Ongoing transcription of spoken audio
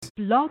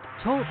Blog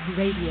Talk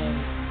Radio.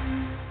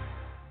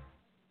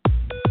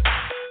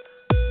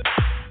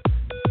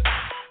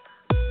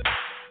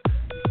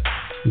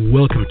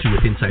 Welcome to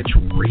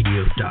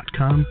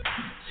WithinSightsRadio.com.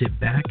 Sit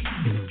back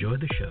and enjoy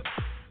the show.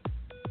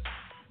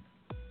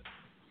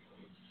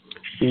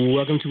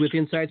 Welcome to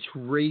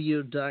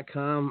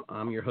WithinSightsRadio.com.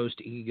 I'm your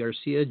host, Iggy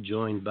Garcia,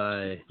 joined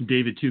by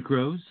David Two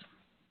Crows.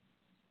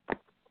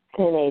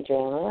 And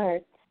Adriana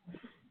Art.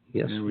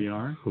 Yes, there we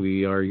are.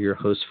 We are your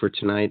hosts for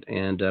tonight,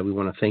 and we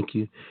want to thank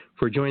you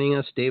for joining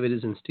us. David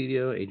is in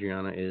studio.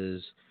 Adriana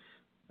is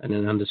in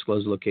an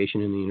undisclosed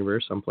location in the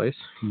universe someplace.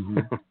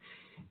 Mm-hmm.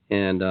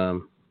 And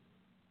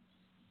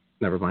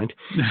never mind.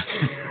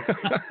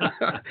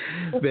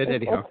 But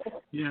anyhow.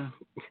 Yeah.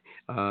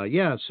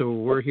 So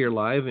we're here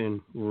live,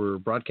 and we're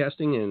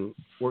broadcasting, and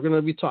we're going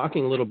to be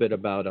talking a little bit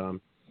about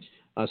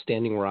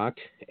Standing Rock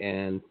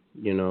and,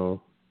 you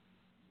know,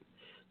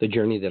 the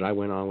journey that I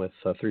went on with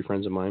three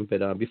friends of mine.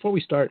 But before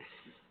we start,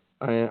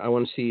 I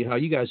want to see how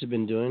you guys have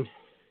been doing,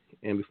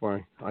 and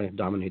before I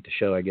dominate the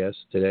show, I guess,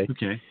 today.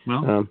 Okay,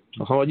 well.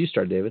 How would you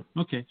start, David?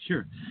 Okay,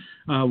 sure.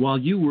 While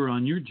you were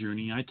on your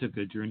journey, I took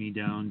a journey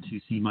down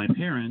to see my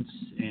parents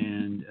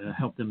and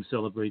help them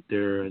celebrate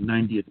their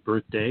 90th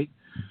birthday.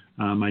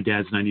 My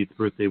dad's 90th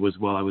birthday was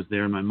while I was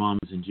there, and my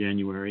mom's in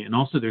January, and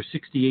also their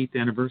 68th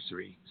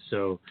anniversary.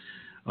 So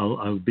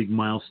a big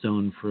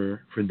milestone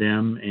for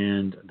them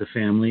and the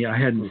family. I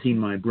hadn't seen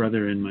my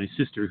brother and my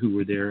sister, who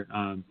were there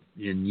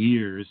in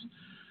years.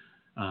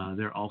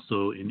 They're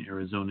also in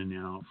Arizona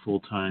now,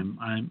 full-time.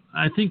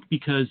 I think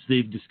because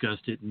they've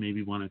discussed it and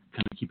maybe want to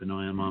kind of keep an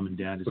eye on mom and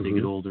dad as they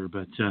get older.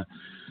 But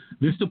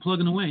they're still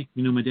plugging away.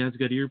 You know, my dad's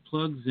got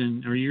earplugs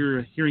or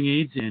ear hearing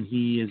aids, and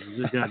he has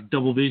got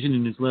double vision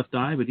in his left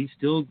eye, but he's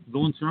still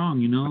going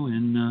strong, you know.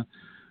 And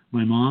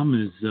my mom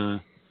is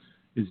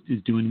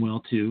doing well,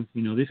 too.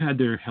 You know, they've had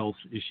their health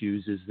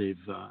issues as they've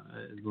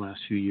the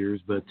last few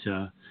years, but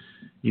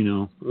you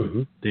know,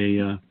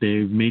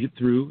 they've made it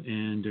through,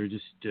 and they're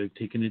just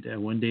taking it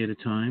one day at a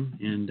time.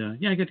 And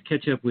I got to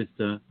catch up with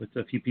a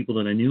few people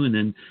that I knew, and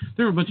then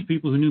there were a bunch of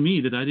people who knew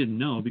me that I didn't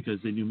know because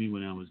they knew me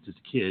when I was just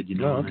a kid, you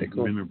know.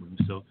 Cool. Remember them.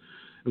 So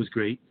it was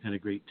great. Had a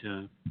great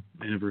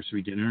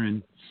anniversary dinner,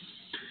 and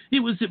it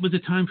was a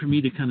time for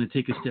me to kind of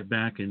take a step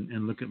back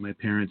and look at my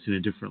parents in a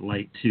different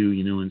light too,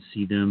 you know, and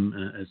see them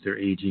as they're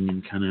aging,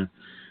 and kind of,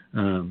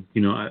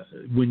 you know,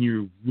 when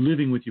you're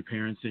living with your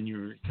parents and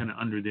you're kind of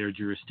under their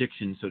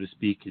jurisdiction, so to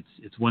speak,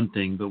 it's one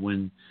thing. But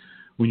when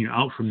you're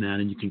out from that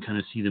and you can kind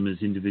of see them as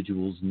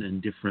individuals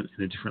and different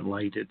in a different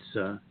light, it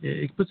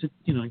puts it,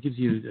 you know, it gives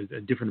you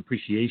a different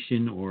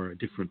appreciation or a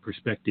different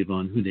perspective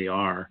on who they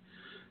are.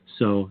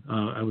 So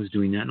I was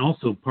doing that, and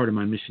also part of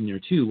my mission there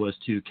too was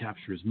to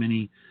capture as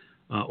many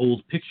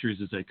old pictures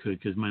as I could,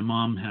 because my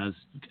mom has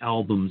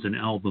albums and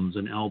albums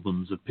and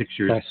albums of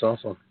pictures. That's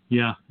awesome.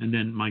 Yeah, and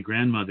then my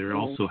grandmother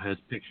also has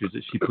pictures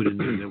that she put in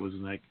there that was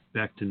like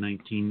back to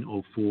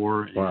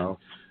 1904. Wow. And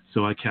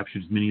so I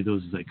captured as many of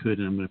those as I could,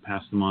 and I'm going to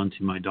pass them on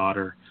to my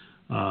daughter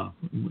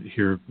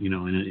here, you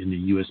know, in a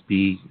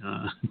USB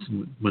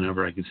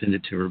whenever I can send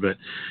it to her. But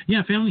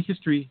yeah, family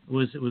history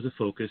was a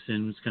focus,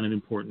 and was kind of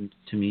important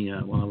to me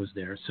while I was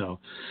there. So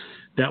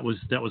that was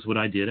what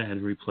I did. I had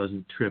a very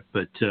pleasant trip.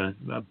 But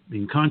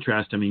in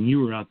contrast, I mean,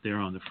 you were out there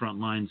on the front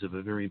lines of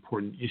a very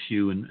important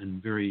issue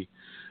and very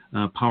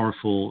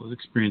powerful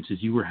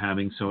experiences you were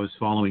having. So I was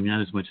following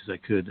that as much as I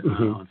could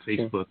on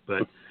Facebook.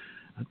 But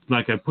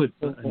like I put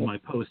in my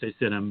post, I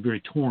said I'm very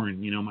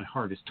torn. You know, my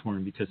heart is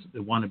torn because I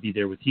want to be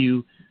there with you.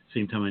 At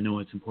the same time, I know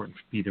it's important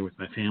to be there with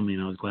my family,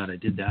 and I was glad I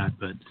did that.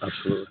 But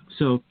absolutely.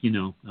 So, you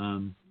know,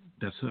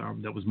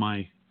 that was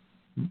my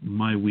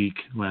week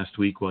last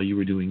week while you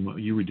were doing what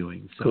you were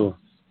doing. So. Cool.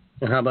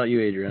 And how about you,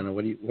 Adriana?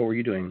 What were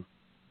you doing?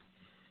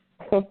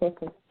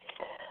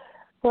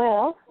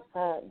 Well,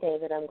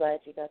 David, I'm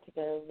glad you got to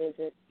go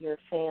visit your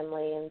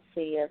family and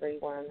see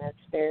everyone. That's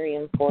very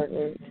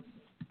important.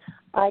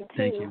 I,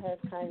 too, have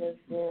kind of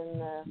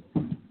been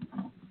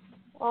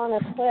on a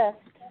quest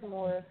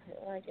more,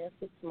 I guess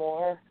it's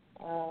more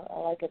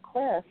like a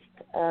quest.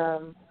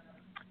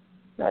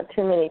 Not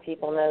too many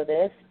people know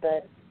this,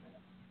 but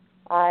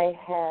I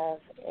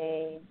have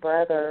a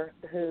brother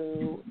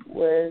who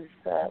would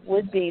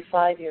be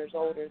 5 years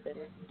older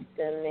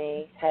than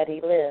me had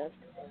he lived,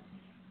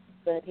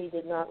 but he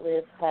did not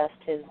live past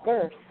his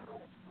birth.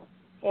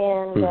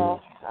 And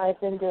I've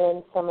been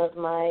doing some of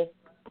my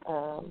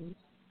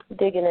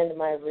digging into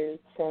my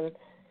roots, and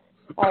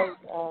I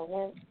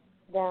went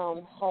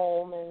down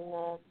home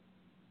and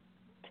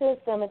to a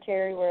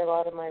cemetery where a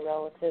lot of my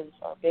relatives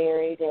are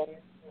buried,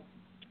 and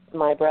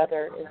my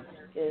brother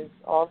is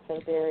also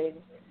buried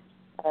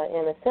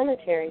in a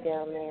cemetery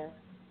down there.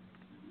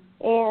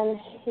 And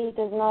he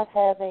does not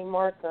have a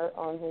marker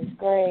on his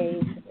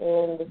grave,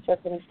 and the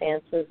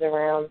circumstances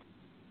around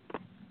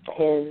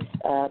his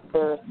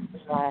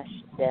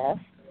birth/death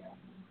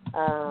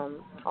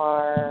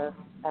are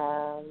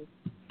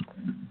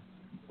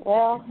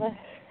well,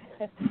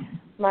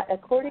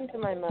 according to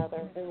my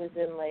mother, who was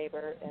in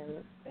labor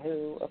and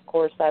who, of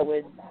course, I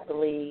would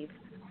believe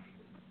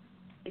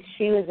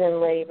she was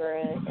in labor,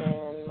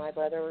 and my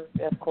brother,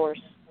 of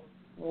course,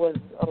 was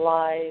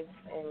alive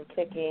and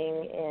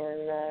kicking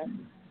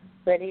and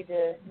ready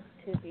to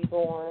be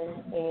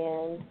born.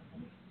 And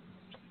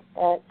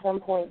at some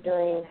point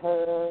during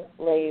her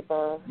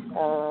labor,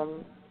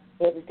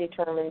 it was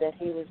determined that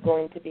he was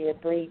going to be a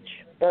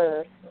breech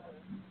birth.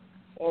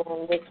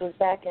 And this was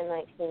back in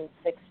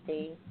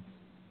 1960,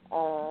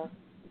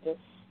 just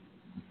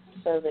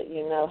so that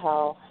you know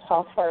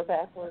how far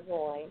back we're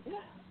going.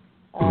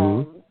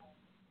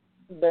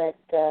 But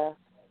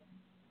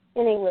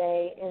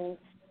anyway, and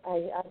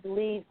I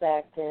believe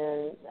back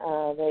then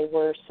they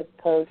were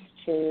supposed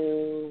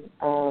to,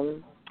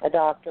 a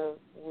doctor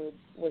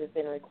would have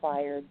been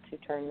required to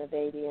turn the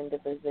baby into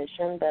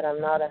position, but I'm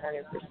not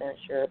 100%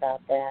 sure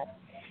about that.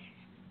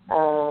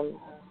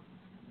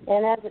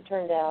 And as it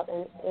turned out,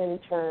 an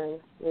intern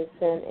was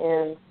sent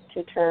in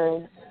to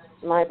turn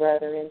my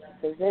brother into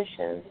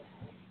position.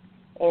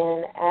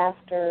 And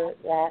after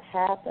that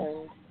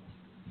happened,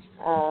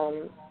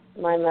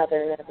 my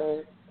mother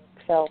never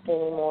felt any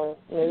more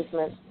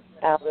movement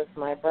out of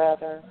my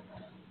brother.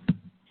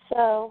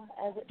 So,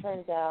 as it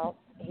turns out,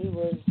 he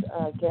was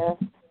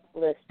guest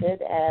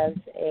listed as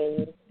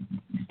a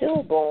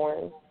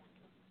stillborn.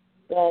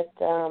 But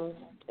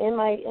in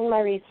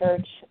my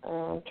research,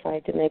 I'm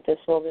trying to make this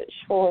a little bit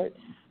short.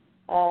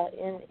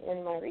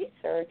 In my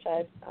research,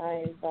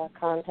 I've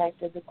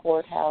contacted the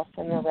courthouse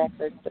and the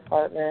records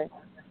department,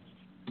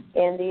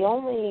 and the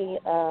only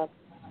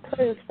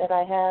proof that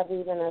I have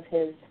even of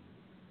his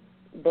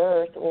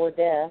birth or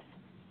death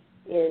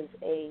is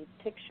a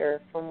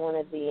picture from one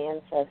of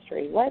the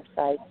ancestry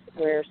websites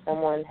where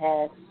someone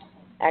had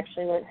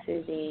actually went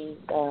to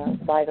the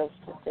vital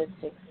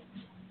statistics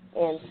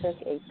and took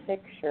a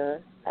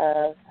picture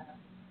of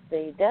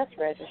the death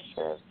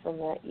register from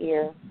that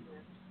year.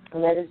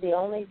 And that is the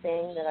only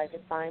thing that I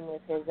could find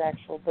with his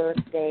actual birth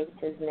date,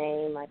 his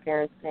name, my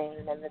parents'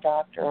 name, and the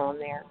doctor on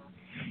there.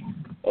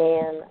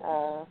 And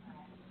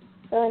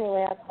so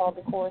anyway, I called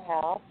the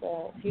courthouse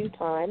a few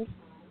times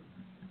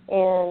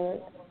and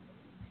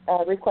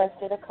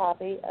requested a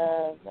copy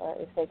of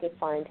if they could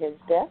find his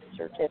death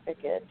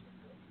certificate.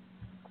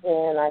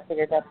 And I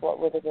figured that's what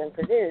would have been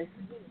produced.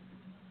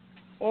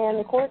 And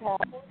the courthouse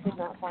could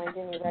not find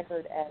any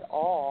record at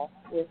all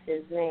with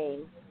his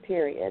name,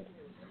 period.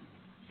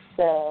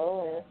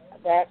 So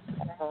that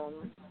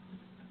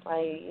I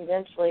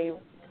eventually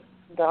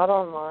got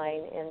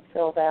online and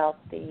filled out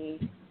the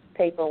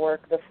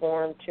paperwork, the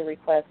form to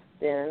request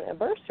then a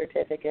birth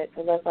certificate,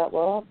 because I thought,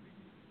 well,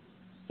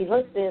 he's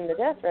listed in the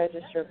death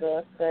register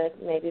book, but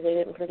maybe they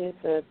didn't produce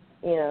a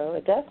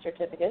death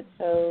certificate,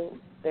 so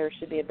there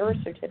should be a birth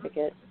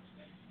certificate.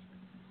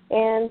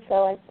 And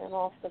so I sent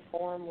off the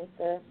form with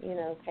the,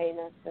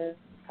 payment, the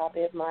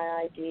copy of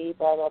my ID,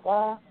 blah, blah,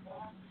 blah.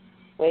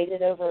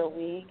 Waited over a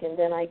week, and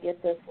then I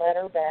get this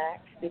letter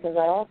back because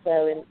I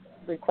also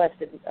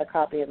requested a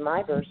copy of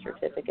my birth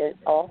certificate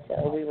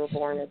also. We were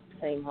born at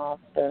the same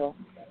hospital.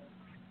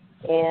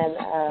 And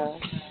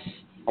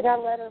I got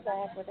a letter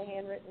back with a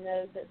handwritten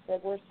note that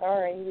said, "We're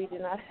sorry, we do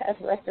not have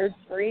records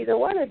for either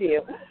one of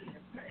you."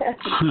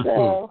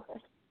 So,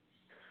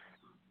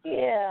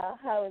 yeah,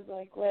 I was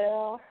like,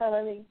 well,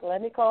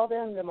 let me call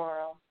them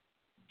tomorrow.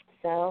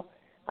 So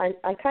I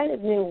kind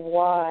of knew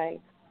why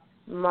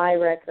my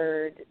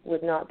record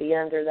would not be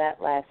under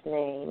that last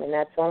name, and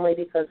that's only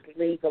because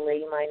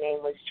legally my name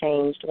was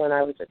changed when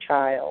I was a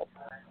child.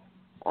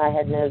 I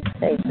had no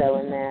say-so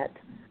in that.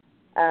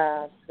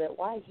 But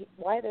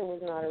why there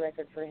was not a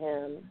record for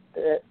him,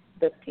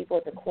 the people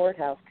at the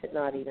courthouse could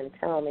not even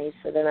tell me.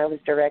 So then I was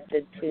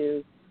directed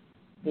to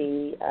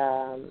the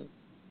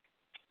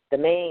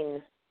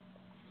main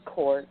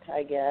court,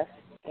 I guess,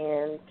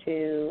 and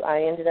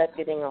I ended up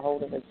getting a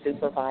hold of a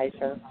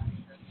supervisor.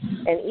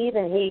 And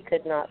even he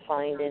could not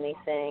find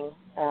anything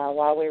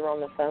while we were on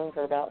the phone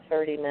for about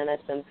 30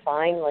 minutes. And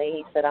finally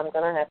he said, "I'm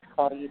going to have to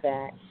call you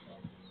back."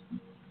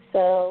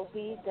 So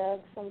he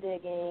dug some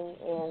digging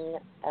and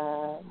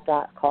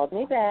called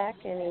me back,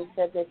 and he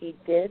said that he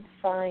did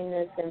find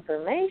this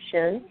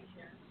information,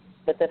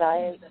 but that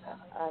I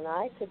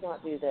could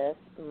not do this.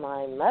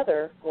 My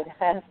mother would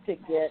have to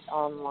get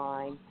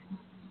online,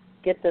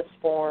 get this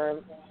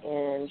form,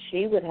 and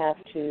she would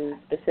have to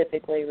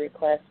specifically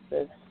request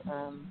this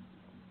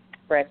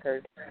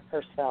record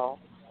herself.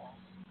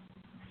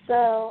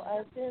 So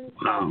I've been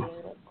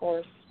talking, of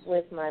course,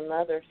 with my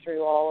mother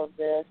through all of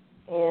this,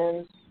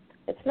 and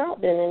it's not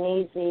been an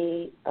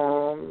easy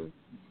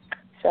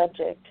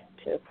subject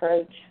to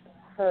approach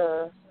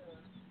her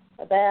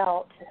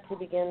about to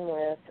begin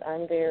with.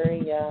 I'm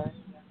very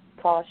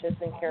cautious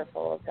and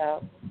careful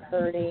about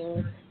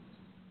bringing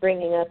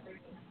up,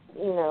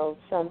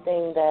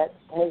 something that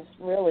has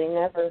really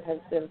never has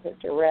been put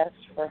to rest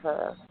for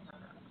her.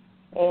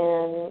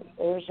 And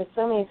there's just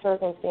so many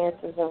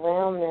circumstances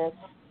around this,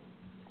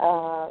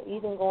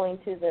 even going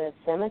to the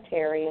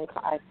cemetery, and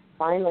I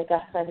finally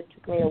it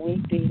took me a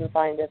week to even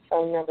find a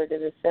phone number to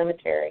the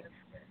cemetery.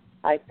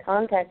 I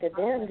contacted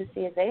them to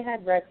see if they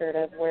had record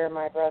of where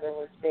my brother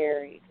was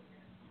buried.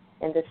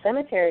 and the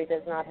cemetery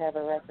does not have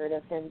a record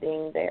of him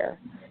being there.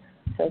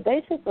 So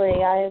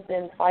basically, I have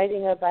been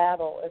fighting a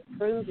battle of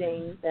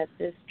proving that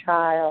this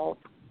child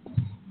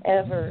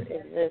ever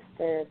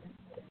existed,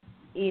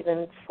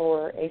 even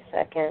for a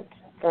second,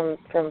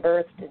 from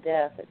birth to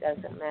death. It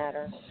doesn't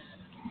matter.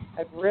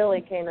 I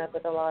really came up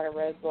with a lot of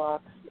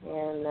roadblocks,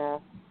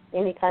 and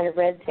any kind of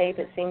red tape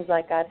it seems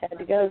like I've had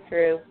to go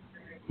through,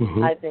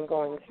 I've been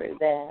going through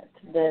that.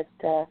 But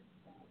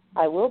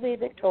I will be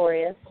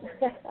victorious.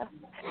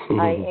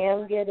 I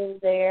am getting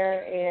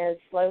there, and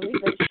slowly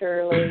but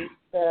surely.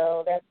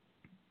 So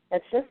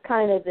that's just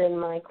kind of been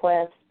my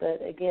quest.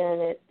 But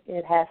again,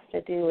 it has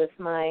to do with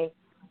my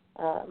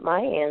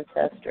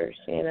ancestors,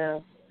 you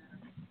know,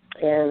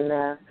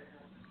 and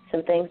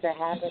some things that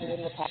happened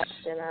in the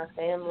past in our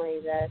family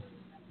that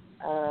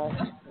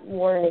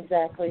weren't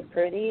exactly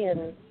pretty,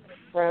 and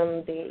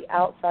from the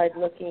outside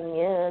looking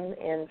in,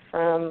 and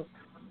from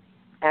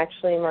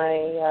actually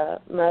my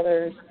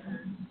mother's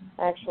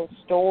actual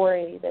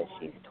story that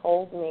she's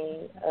told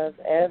me of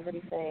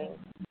everything.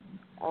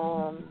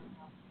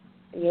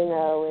 You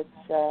know,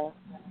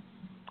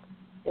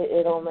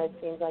 it almost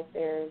seems like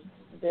there's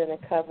been a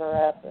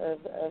cover-up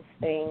of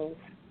things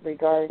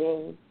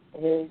regarding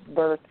his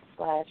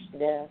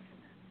birth/death.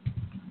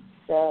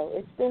 So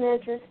it's been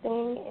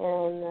interesting,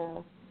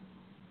 and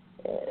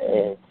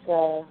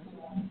it's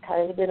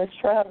kind of been a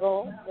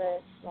struggle,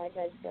 but like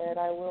I said,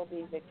 I will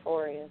be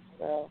victorious.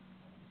 So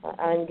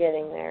I'm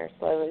getting there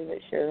slowly but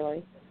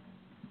surely.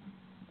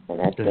 And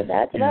that's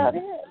about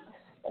it.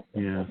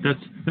 Yeah,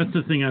 that's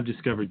the thing I've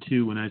discovered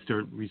too. When I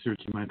start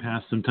researching my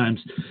past, sometimes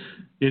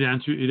you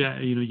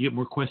get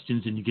more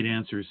questions than you get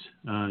answers.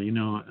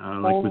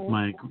 Like with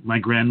my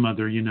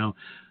grandmother,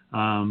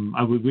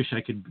 I would wish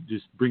I could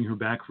just bring her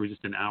back for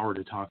just an hour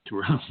to talk to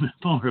her on the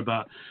phone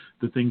about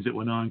the things that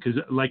went on. Because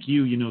like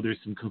there's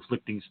some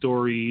conflicting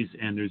stories,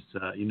 and there's,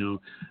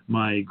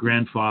 my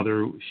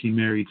grandfather, she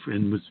married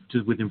and was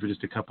just with him for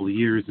just a couple of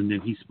years, and then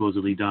he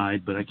supposedly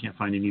died, but I can't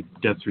find any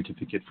death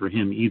certificate for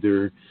him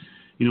either.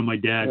 My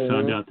dad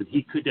found out that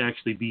he could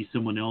actually be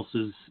someone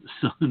else's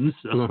son.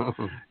 So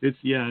it's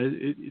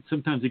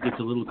sometimes it gets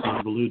a little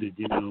convoluted,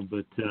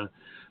 but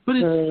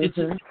it's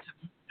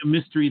a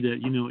mystery that,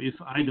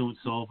 if I don't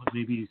solve it,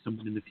 maybe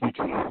someone in the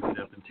future will pick it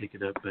up and take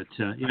it up. But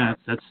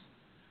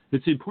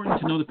it's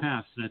important to know the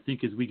past, and I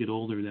think as we get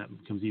older, that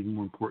becomes even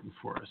more important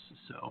for us.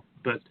 So,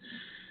 but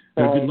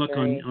good luck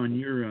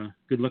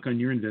on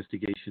your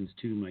investigations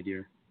too, my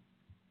dear.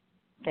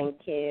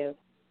 Thank you.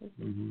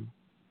 Mm-hmm.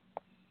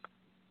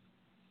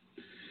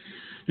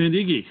 And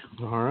Iggy.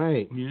 All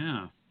right.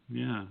 Yeah.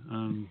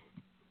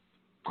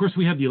 Of course,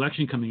 we have the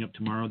election coming up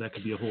tomorrow. That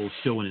could be a whole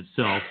show in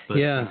itself. But,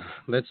 yeah,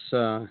 let's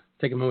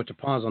take a moment to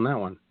pause on that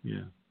one.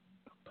 Yeah.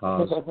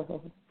 Pause.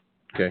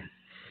 Okay.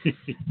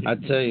 I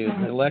tell you,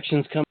 the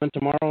election's coming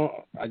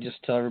tomorrow. I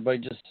just tell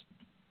everybody,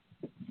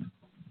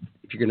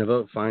 if you're going to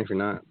vote, fine. If you're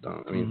not,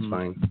 don't. I mean, it's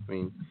fine. I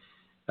mean,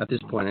 at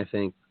this point, I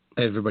think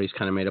everybody's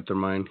kind of made up their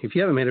mind. If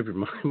you haven't made up your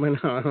mind by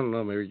now, I don't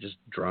know, maybe you're just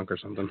drunk or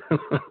something.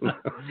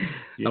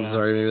 Yeah. I'm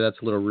sorry, maybe that's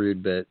a little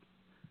rude, but...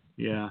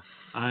 Yeah,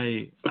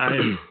 I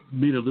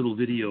made a little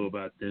video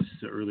about this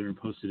earlier and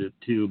posted it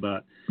too,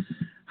 about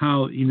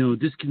how,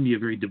 this can be a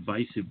very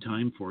divisive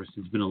time for us.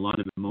 There's been a lot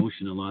of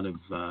emotion, a lot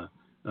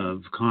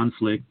of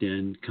conflict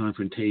and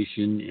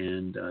confrontation,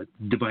 and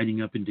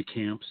dividing up into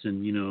camps,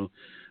 and,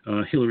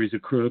 Hillary's a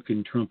crook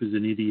and Trump is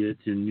an idiot,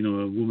 and, a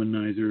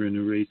womanizer and a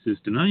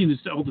racist, and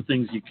just all the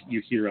things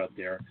you hear out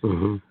there.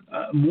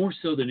 More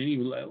so than any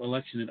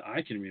election that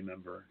I can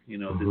remember,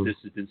 that this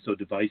has been so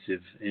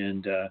divisive.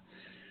 And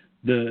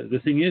the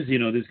thing is,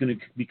 there's going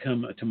to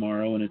become a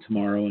tomorrow and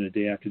a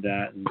day after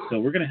that, and so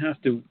we're going to have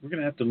to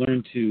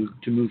learn to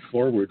move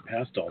forward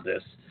past all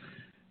this.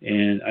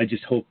 And I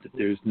just hope that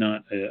there's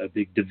not a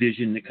big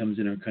division that comes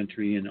in our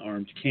country and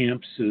armed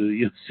camps,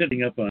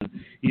 setting up on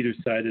either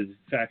side of the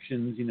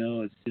factions.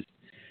 It's just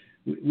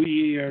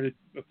we are at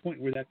a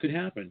point where that could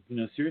happen.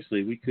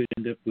 Seriously, we could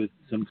end up with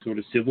some sort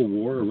of civil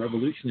war or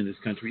revolution in this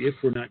country if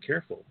we're not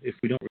careful, if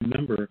we don't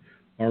remember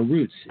our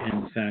roots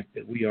and the fact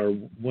that we are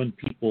one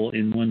people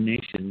in one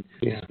nation.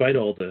 Despite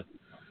all the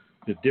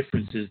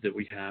differences that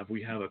we have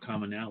a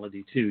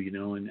commonality too,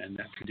 and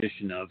that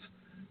tradition of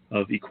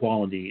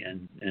equality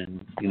and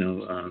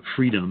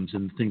freedoms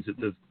and things that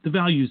the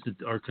values that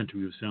our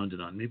country was founded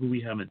on. Maybe we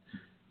haven't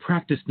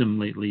practiced them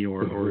lately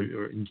or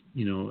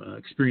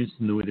experienced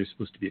them the way they're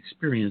supposed to be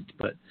experienced,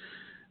 but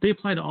they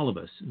apply to all of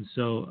us. And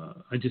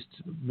so I just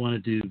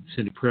wanted to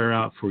send a prayer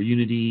out for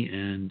unity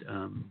and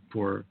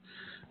for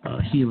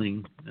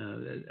healing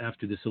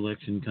after this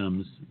election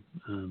comes.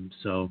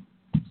 So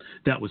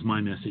that was my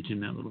message in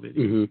that little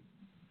video.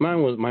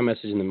 My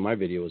message in my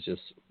video was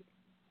just,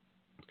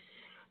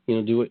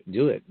 do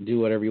it. Do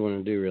whatever you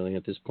want to do, really,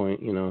 at this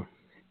point.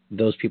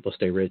 Those people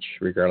stay rich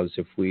regardless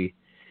if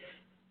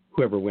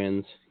whoever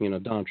wins.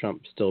 Donald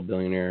Trump's still a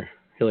billionaire.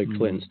 Hillary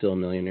Clinton's still a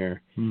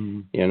millionaire.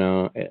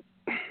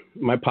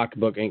 My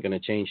pocketbook ain't going to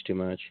change too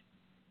much.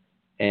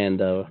 And,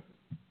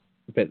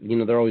 but,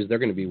 they're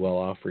going to be well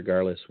off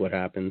regardless what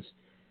happens.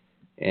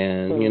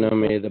 And, you know,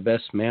 may the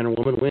best man or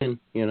woman win,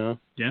 you know.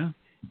 Yeah.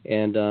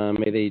 And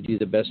may they do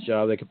the best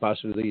job they could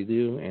possibly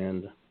do.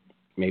 And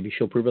maybe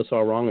she'll prove us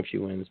all wrong if she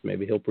wins.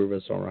 Maybe he'll prove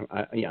us all wrong.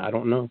 I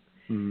don't know.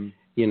 Mm-hmm.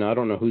 You know, I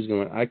don't know who's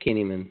going to win. I can't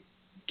even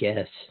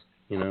guess,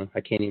 you know. I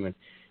can't even.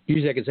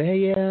 Usually I could say, hey,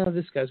 yeah,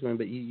 this guy's going.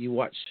 But you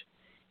watch.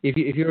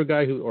 If you're a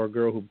guy or a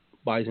girl who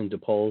buys into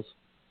polls,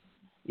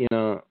 you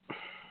know,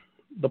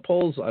 the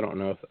polls, I don't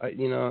know.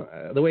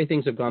 The way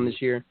things have gone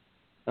this year,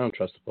 I don't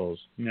trust the polls.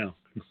 No.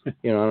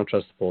 You know, I don't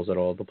trust the polls at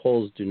all. The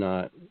polls do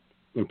not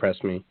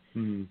impress me.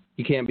 Mm-hmm.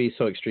 You can't be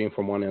so extreme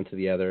from one end to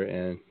the other,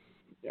 and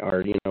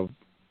you know,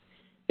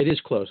 it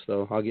is close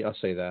though. I'll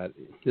say that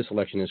this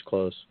election is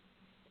close.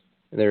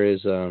 There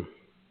is a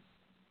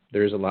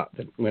lot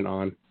that went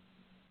on.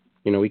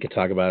 You know, we could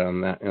talk about it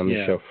on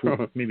the show.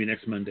 Maybe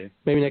next Monday.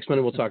 Maybe next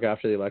Monday we'll talk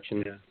after the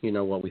election. Yeah. You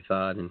know what we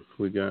thought, and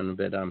we're going a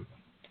bit.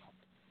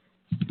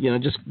 You know,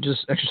 just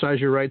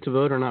exercise your right to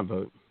vote or not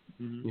vote.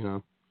 Mm-hmm. You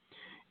know,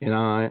 and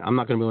I'm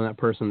not going to be that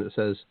person that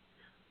says,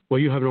 "Well,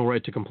 you have no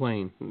right to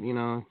complain." You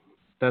know,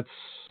 that's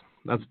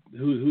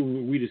who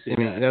are we to say? I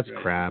mean, that's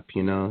right? crap.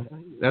 You know,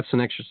 that's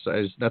an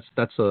exercise.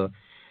 That's a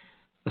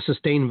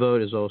sustained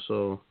vote is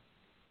also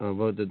a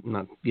vote that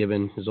not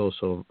given is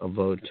also a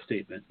vote. A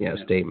statement. Yeah, a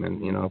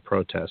statement. You know, a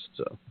protest.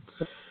 So,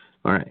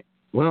 all right.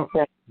 Well,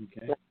 okay.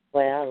 That's the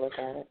way I look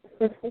at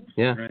it.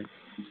 Yeah. Right.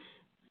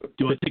 Do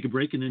you want to take a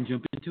break and then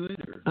jump into it?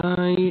 Or?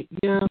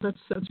 Yeah, that's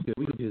good.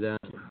 We can do that.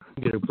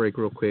 Get a break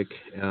real quick.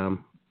 We're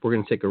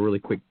going to take a really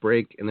quick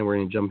break, and then we're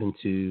going to jump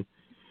into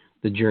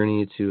the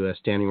journey to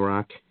Standing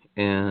Rock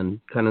and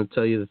kind of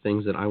tell you the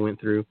things that I went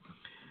through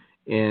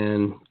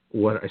and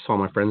what I saw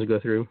my friends go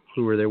through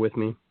who were there with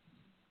me.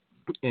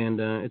 And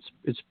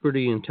it's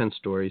pretty intense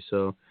story,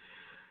 so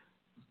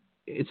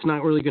it's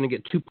not really going to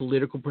get too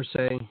political per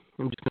se.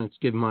 I'm just going to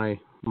give my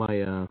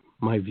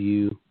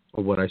view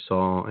of what I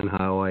saw and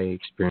how I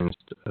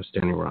experienced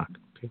Standing Rock.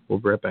 Okay, we'll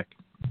be right back.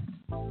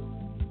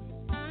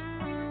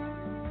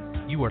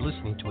 You are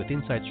listening to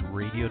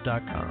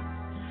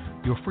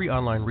WithinsightsRadio.com, your free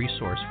online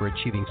resource for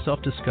achieving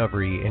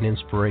self-discovery and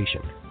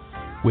inspiration.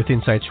 With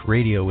Insights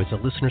Radio is a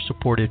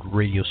listener-supported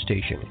radio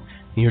station,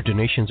 and your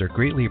donations are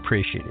greatly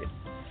appreciated.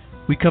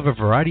 We cover a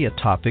variety of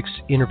topics,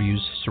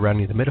 interviews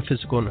surrounding the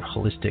metaphysical and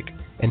holistic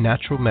and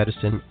natural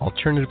medicine,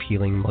 alternative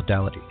healing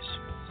modalities,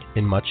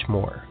 and much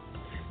more.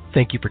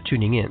 Thank you for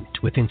tuning in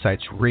to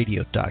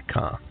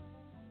WithinsightsRadio.com.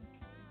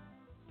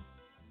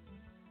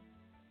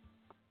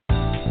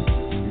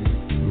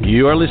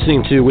 You are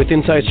listening to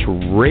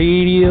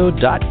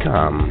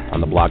WithinsightsRadio.com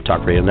on the Blog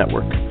Talk Radio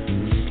Network,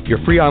 your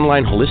free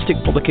online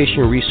holistic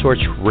publication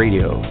resource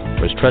radio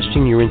for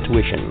trusting your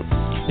intuition,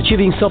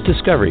 achieving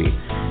self-discovery,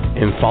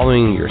 and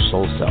following your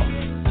soul self.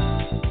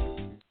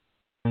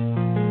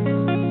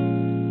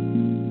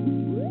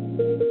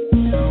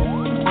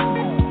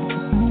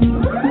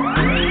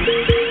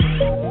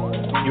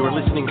 You are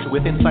listening to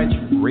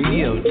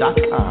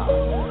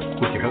WithinsightsRadio.com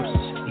with your hosts,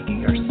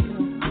 Iggy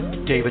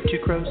Garcia, David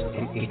Tucros,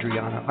 and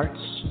Adriana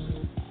Arts.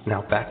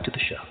 Now back to the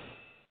show.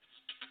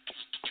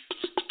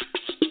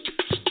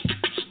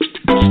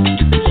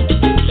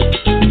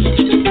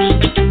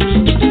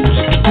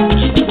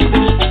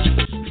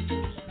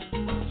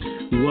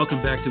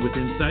 Welcome back to With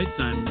Insights.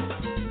 I'm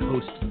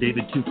host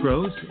David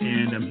Tucros,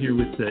 and I'm here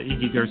with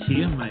Iggy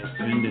Garcia, my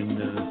friend and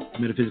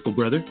metaphysical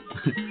brother,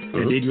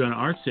 and Adriana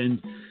Arts,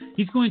 and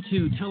he's going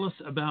to tell us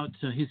about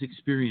his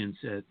experience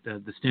at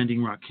the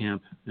Standing Rock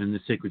Camp and the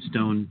Sacred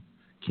Stone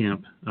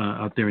Camp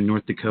out there in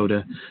North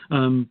Dakota.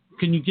 Can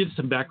you give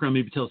some background,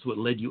 maybe tell us what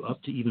led you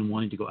up to even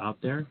wanting to go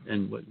out there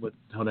and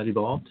how that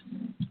evolved?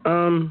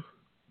 Kind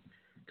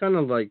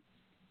of like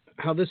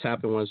how this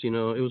happened was, you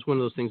know, it was one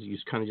of those things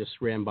that kind of just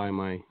ran by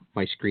my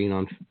screen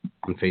on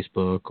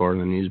Facebook or in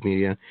the news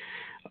media.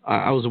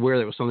 I was aware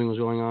that something was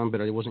going on, but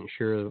I wasn't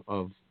sure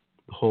of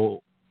the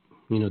whole,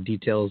 you know,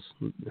 details,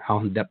 how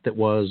in depth it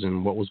was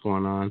and what was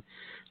going on.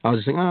 I was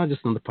just thinking,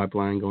 just another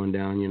pipeline going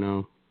down, you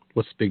know,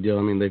 what's the big deal?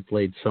 I mean, they've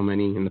laid so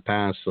many in the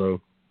past,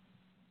 so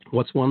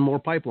what's one more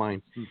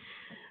pipeline?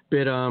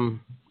 But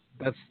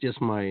that's just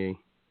my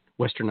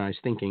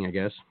westernized thinking, I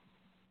guess.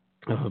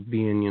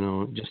 Being, you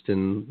know, just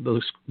in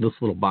this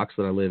little box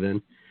that I live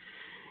in,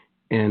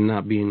 and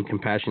not being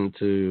compassionate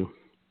to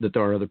that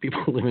there are other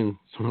people living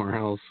somewhere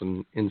else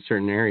and in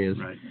certain areas.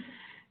 Right.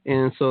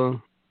 And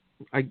so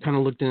I kind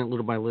of looked in it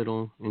little by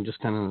little and just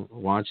kind of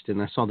watched it,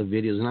 and I saw the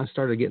videos, and I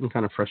started getting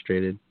kind of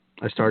frustrated.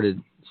 I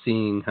started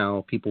seeing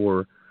how people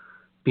were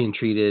being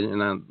treated,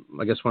 and I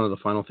guess one of the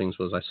final things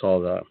was I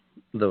saw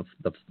the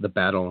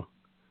battle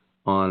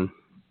on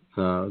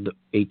the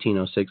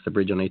 1806, the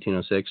bridge on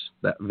 1806,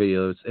 that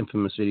video, it's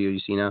infamous video you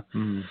see now,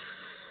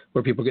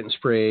 where people getting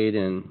sprayed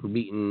and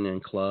beaten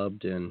and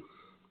clubbed and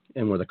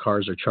where the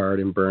cars are charred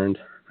and burned.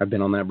 I've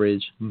been on that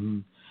bridge.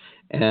 And,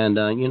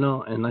 you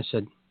know, and I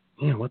said,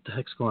 man, what the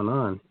heck's going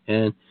on?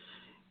 And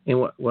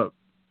what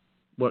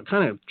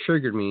kind of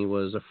triggered me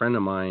was a friend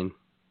of mine.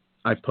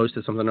 I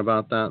posted something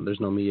about that. There's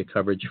no media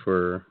coverage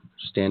for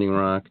Standing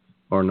Rock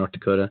or North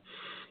Dakota.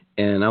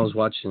 And I was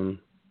flipping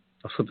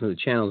through the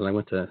channels, and I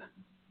went to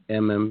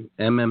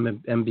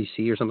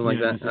MMBC or something like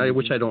that,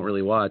 which I don't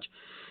really watch.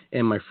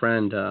 And my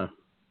friend,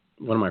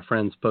 one of my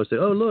friends posted,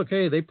 "Oh, look,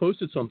 hey, they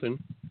posted something,"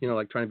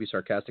 like trying to be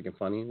sarcastic and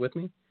funny with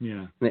me.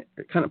 Yeah. And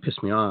it kind of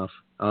pissed me off.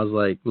 I was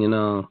like,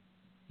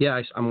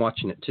 yeah, I'm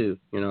watching it too,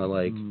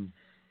 like, and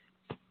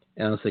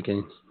I was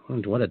thinking,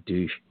 what a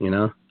douche,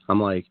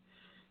 I'm like,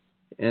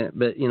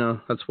 but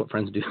that's what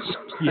friends do.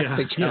 Yeah.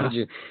 They challenge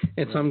you.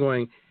 And so I'm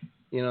going,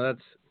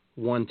 that's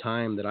one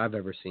time that I've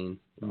ever seen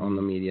on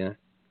the media.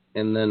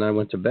 And then I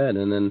went to bed,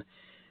 and then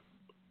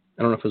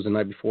I don't know if it was the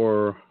night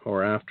before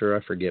or after,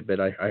 I forget, but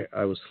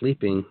I was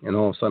sleeping, and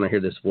all of a sudden I hear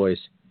this voice,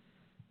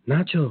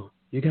 "Nacho,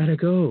 you gotta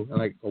go," and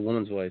like a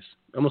woman's voice,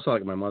 almost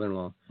like my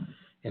mother-in-law.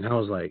 And I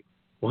was like,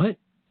 "What?"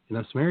 And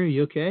I said, "Mary, are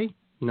you okay?"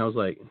 I was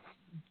like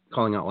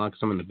calling out loud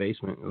because I'm in the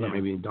basement. I thought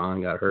maybe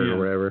Dawn got hurt or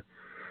whatever.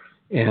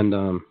 And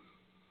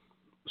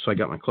so I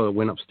got my clothes,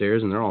 went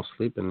upstairs, and they're all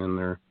sleeping,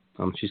 and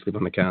she's sleeping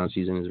on the couch,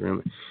 she's in his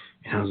room,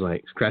 and I was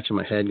like scratching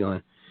my head,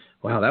 going,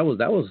 "Wow, that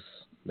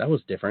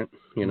was different."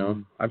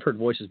 I've heard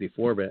voices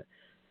before, but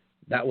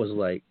that was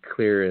like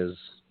clear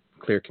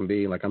can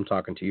be, like I'm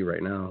talking to you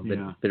right now,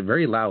 but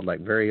very loud,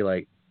 like very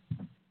like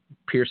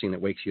piercing,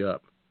 that wakes you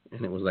up.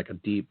 And it was like a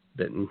deep,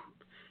 that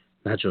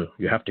Nacho,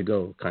 you have to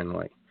go, kind of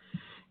like.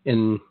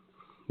 And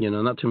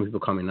not too many people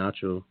call me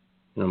Nacho,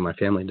 my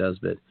family does,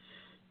 but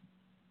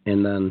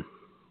and then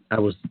I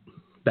was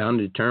bound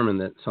to determine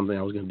that I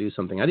was going to do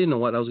something. I didn't know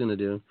what I was going to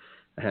do.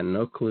 I had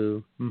no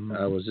clue.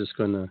 I was just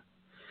going to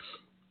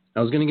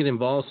get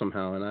involved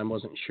somehow, and I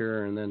wasn't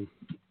sure. And then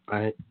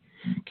I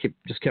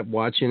kept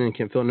watching and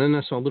kept feeling. And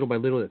then I saw little by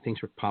little that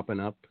things were popping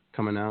up,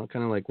 coming out,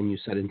 kind of like when you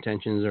set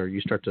intentions or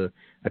you start to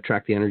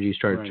attract the energy, you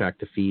start to attract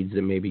the feeds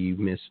that maybe you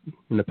missed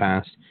in the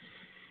past.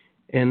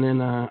 And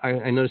then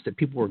I noticed that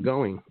people were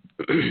going.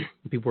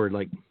 People were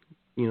like,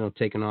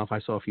 taking off. I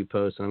saw a few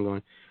posts, and I'm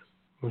going,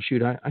 well,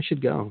 shoot, I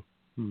should go.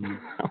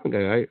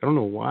 I don't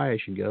know why I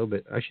should go,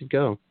 but I should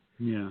go.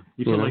 Yeah,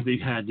 you felt like they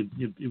had to,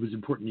 it was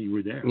important that you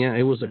were there. Yeah,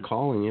 it was a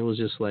calling. It was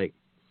just like,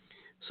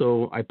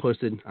 so I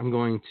posted, I'm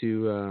going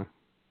to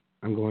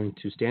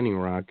Standing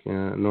Rock,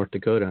 North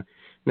Dakota,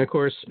 and of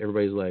course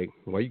everybody's like,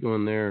 why are you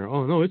going there?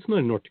 Oh no, it's not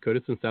in North Dakota,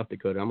 it's in South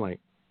Dakota.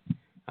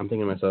 I'm thinking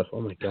to myself, oh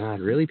my God,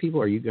 really,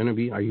 people? Are you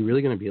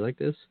really gonna be like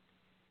this?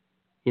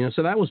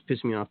 So that was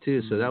pissing me off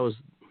too. So that was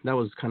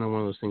kind of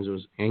one of those things that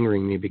was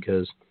angering me,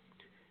 because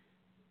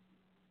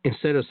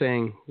instead of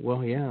saying,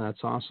 well, yeah, that's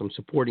awesome,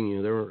 supporting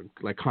you, they were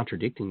like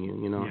contradicting you,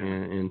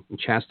 and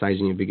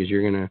chastising you because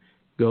you're going to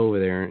go over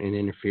there and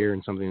interfere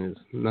in something that's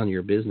none of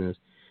your business,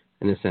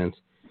 in a sense.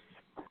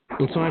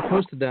 And so I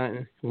posted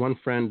that. One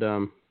friend,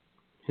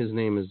 his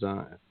name is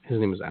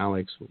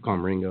Alex, we'll call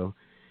him Ringo.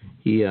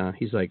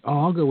 He's like, oh,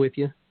 I'll go with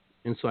you.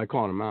 And so I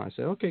called him out. I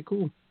said, okay,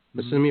 cool.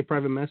 But send me a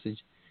private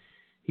message.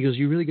 He goes,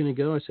 you really going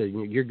to go? I said,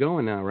 you're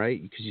going now,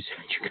 right? Because you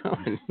said you're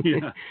going.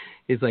 Yeah.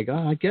 He's like,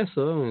 oh, I guess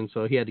so. And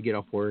so he had to get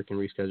off work and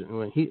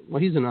reschedule.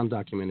 He's an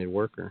undocumented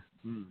worker.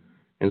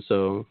 And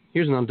so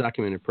here's an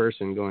undocumented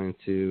person going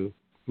to,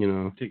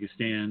 take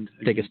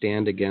a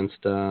stand against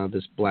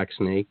this black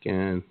snake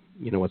and,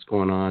 what's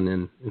going on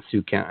in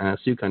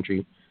Sioux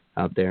country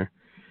out there.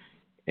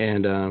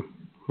 And I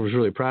was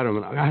really proud of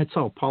him. I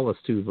saw Paula's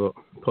too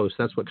post.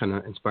 That's what kind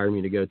of inspired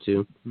me to go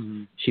to.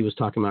 She was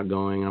talking about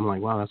going. I'm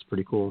like, wow, that's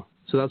pretty cool.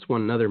 So that's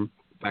another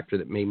factor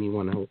that made me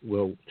want to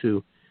go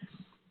too.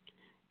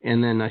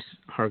 And then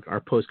our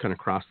post kind of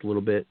crossed a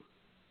little bit,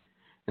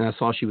 and I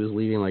saw she was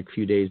leaving like a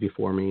few days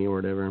before me or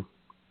whatever.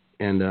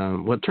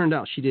 And what turned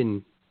out,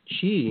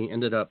 she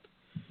ended up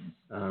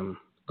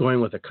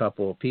going with a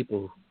couple of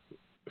people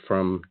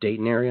from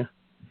Dayton area.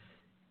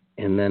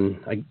 And then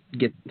I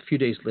get a few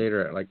days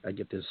later, I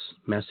get this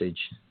message,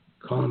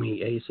 call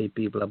me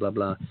ASAP, blah, blah,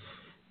 blah.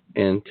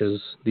 And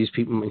because these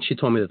people, and she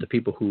told me that the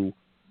people who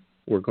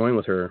were going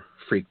with her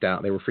freaked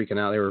out. They were freaking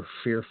out. They were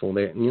fearful.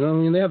 They have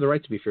the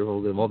right to be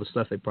fearful of all the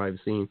stuff they've probably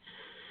seen.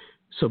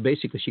 So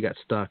basically she got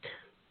stuck,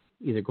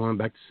 either going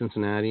back to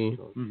Cincinnati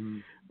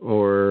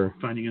or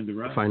finding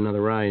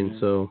another ride. And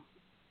so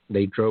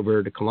they drove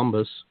her to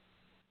Columbus,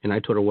 and I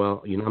told her,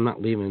 well, I'm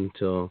not leaving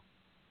until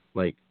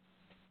like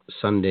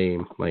Sunday,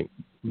 like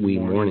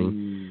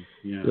morning.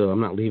 Yeah. So I'm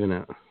not leaving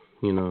at,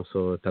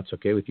 so if that's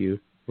okay with you.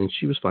 And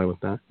she was fine with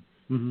that.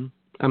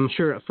 I'm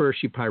sure at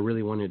first she probably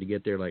really wanted to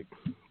get there like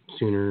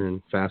sooner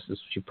and fast as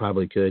she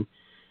probably could,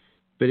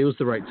 but it was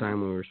the right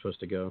time when we were supposed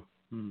to go.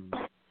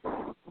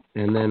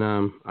 And then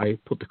I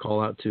put the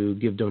call out to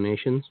give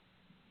donations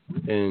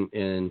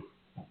and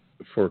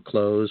for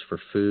clothes, for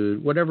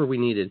food, whatever we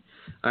needed.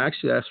 I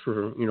actually asked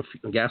for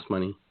gas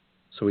money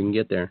so we can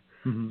get there.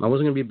 I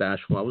wasn't going to be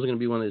bashful. I wasn't going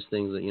to be one of those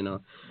things that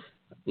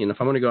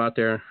if I'm going to go out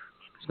there,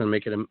 it's going to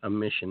make it a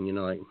mission.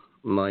 Like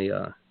my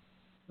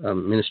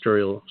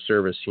ministerial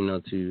service.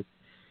 To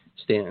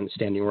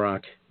Standing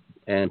Rock.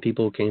 And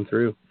people came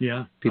through.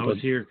 Yeah, I was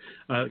here.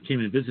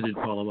 Came and visited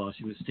Paula while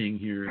she was staying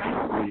here,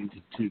 waiting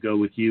to go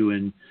with you,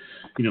 and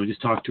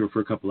just talked to her for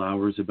a couple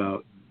hours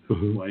about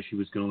why she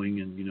was going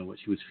and what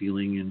she was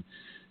feeling, and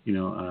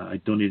I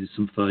donated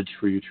some fudge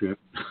for your trip.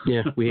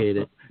 Yeah, we ate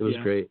it. It was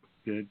great.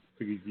 Good.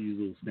 figured you'd use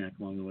a little snack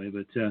along the way.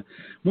 But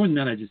more than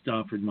that, I just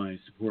offered my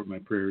support, my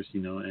prayers,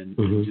 and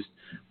just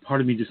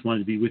part of me just wanted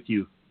to be with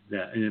you.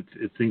 That, and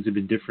if things had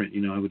been different,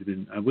 I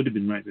would have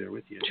been right there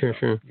with you.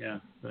 Sure. Yeah,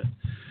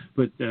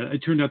 but it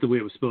turned out the way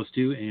it was supposed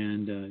to,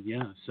 and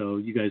so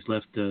you guys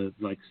left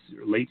like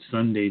late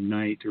Sunday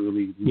night,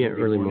 early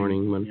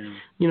morning. Yeah.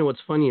 You know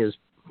what's funny is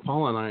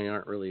Paula and I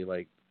aren't really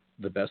like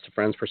the best of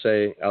friends per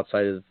se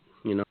outside of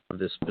of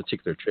this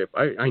particular trip.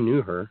 I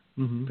knew her,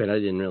 but I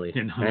didn't really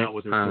hung out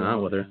with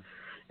her.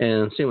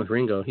 And same with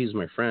Ringo. He's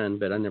my friend,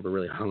 but I never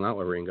really hung out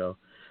with Ringo.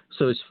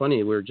 So it's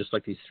funny, we're just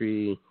like these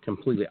three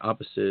completely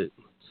opposite,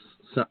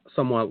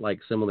 somewhat like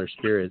similar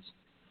spirits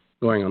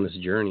going on this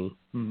journey,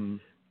 and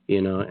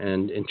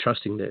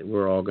trusting that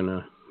we're all going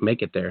to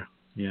make it there.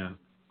 Yeah.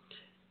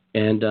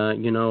 And,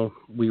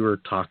 we were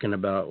talking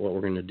about what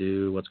we're going to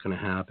do, what's going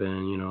to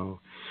happen,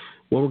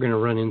 what we're going to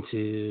run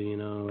into,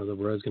 the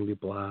road's going to be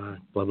blah,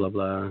 blah, blah,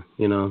 blah,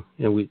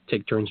 and we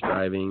take turns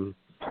driving.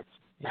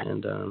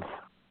 And,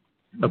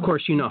 of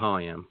course, you know how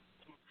I am.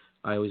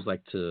 I always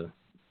like to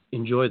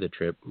enjoy the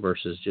trip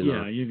versus,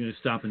 Yeah, you're going to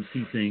stop and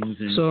see things.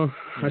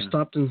 I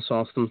stopped and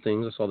saw some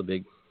things. I saw the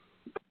big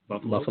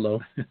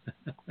buffalo.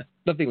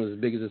 Nothing was as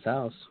big as this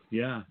house.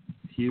 Yeah,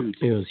 huge.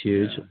 It was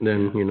huge. Yeah,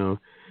 then,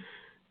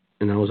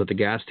 and I was at the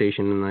gas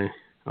station, and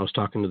I was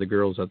talking to the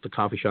girls at the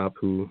coffee shop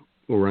who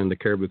were running the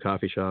Caribou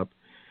coffee shop.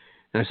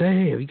 And I said,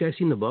 hey, have you guys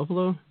seen the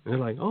buffalo? And they're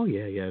like, oh,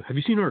 yeah. Have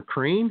you seen our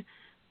crane?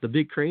 The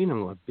big crane?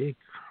 I'm like, big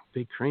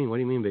crane? What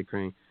do you mean big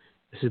crane?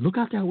 I said, look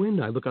out that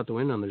window. I look out the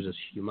window, and there's this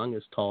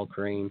humongous tall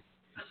crane.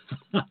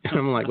 And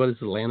I'm like, what is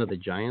the land of the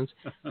giants?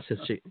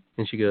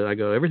 She goes, I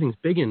go, everything's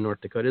big in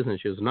North Dakota, isn't it?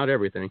 She goes, not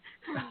everything.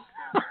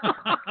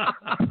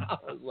 I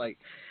was like,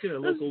 a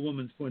local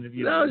woman's point of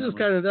view. That was just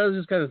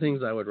kind of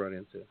things I would run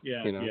into.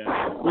 Yeah.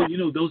 Well,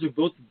 those are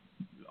both,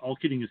 all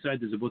kidding aside,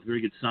 those are both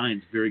very good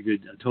signs, very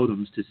good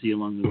totems to see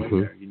along the way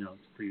there,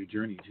 for your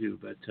journey too.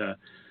 But,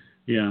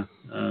 Then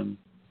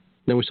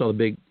we saw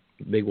the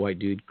big white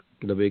dude,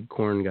 the big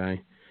corn guy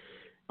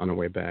on the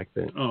way back.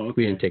 Okay.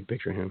 We didn't take a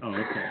picture of him. Oh,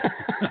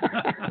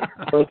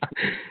 okay.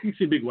 You can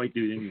see a big white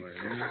dude anywhere.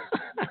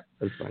 Right?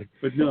 That's fine.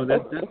 But no,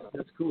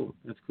 that's cool.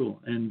 That's cool.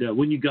 And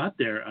when you got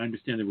there, I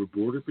understand there were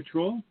border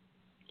patrol.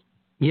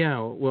 Yeah.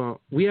 Well,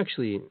 we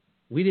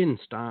didn't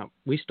stop.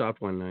 We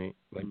stopped one night,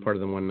 part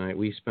of the one night.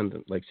 We spent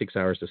like 6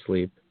 hours to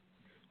sleep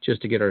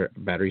just to get our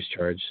batteries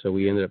charged. So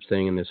we ended up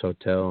staying in this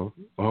hotel.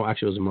 Oh,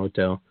 actually, it was a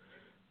motel.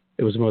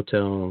 It was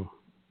Motel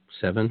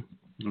 7.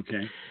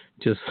 Okay.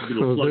 Just a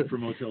little plug for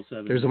Motel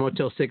 7. There's a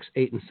Motel 6,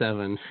 8, and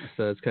 7.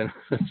 So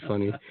that's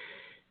funny.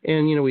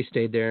 And, we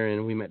stayed there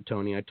and we met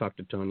Tony. I talked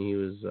to Tony. He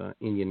was an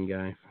Indian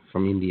guy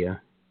from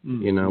India.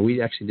 Mm-hmm.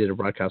 We actually did a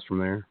broadcast from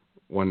there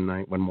one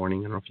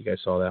morning. I don't know if you guys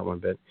saw that one,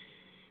 but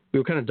we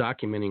were kind of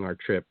documenting our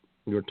trip.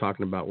 We were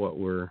talking about what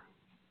we're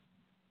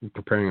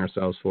preparing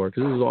ourselves for,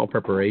 because this was all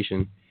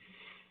preparation.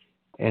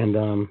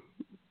 And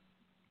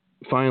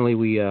finally,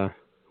 we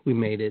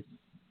made it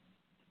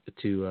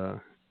to.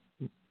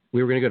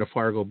 We were going to go to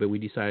Fargo, but we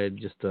decided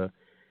just to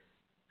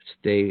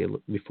stay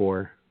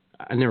before.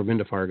 I've never been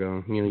to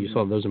Fargo. You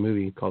saw there's a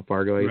movie called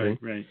Fargo, I think.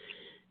 Right.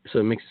 So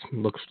it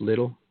looks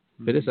little,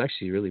 but it's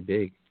actually really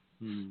big.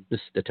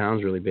 The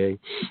town's really big.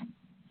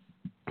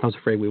 I was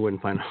afraid we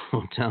wouldn't find a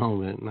hotel,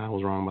 but I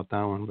was wrong about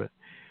that one. But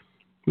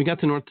we got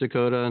to North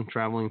Dakota and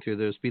traveling through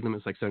the speed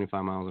limit's like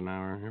 75 miles an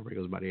hour. Everybody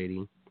goes about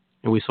 80.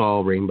 And we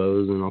saw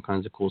rainbows and all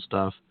kinds of cool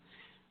stuff,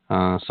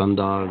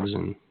 sundogs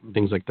and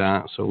things like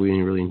that. So we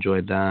really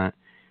enjoyed that.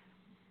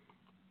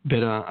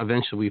 But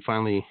eventually we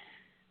finally,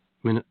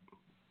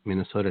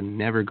 Minnesota,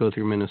 never go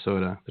through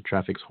Minnesota. The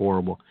traffic's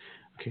horrible.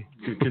 Okay.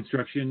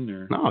 Construction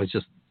or? No, it's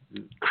just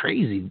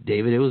crazy,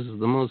 David. It was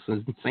the most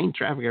insane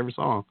traffic I ever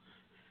saw.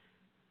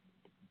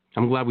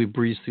 I'm glad we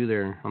breezed through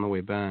there on the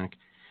way back.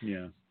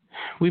 Yeah.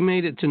 We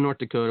made it to North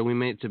Dakota. We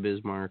made it to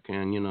Bismarck,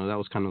 and that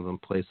was kind of the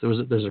place.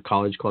 There's a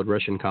college called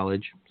Russian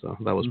College, so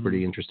that was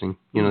pretty interesting.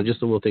 Just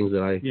the little things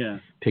that I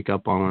pick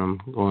up on when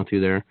I'm going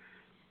through there.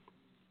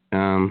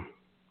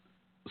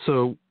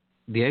 So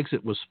the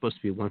exit was supposed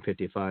to be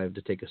 155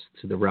 to take us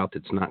to the route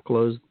that's not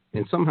closed,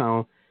 and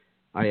somehow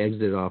I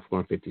exited off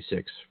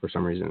 156 for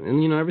some reason.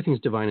 And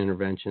everything's divine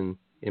intervention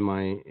in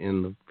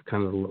the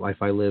kind of life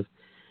I live.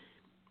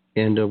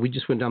 And we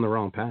just went down the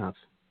wrong path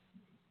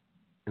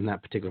in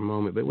that particular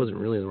moment, but it wasn't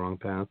really the wrong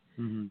path.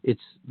 Mm-hmm.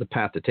 It's the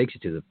path that takes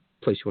you to the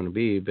place you want to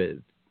be, but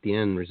the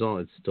end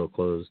result, it's still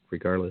closed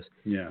regardless.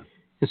 Yeah.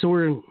 And so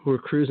we're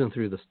cruising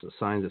through the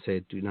signs that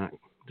say "Do not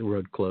the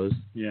road closed."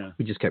 Yeah.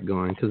 We just kept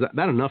going because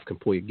that enough can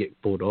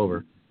get pulled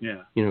over.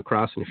 Yeah.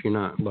 Crossing if you're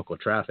not local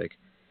traffic.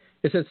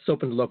 It says it's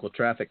open to local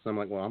traffic, so I'm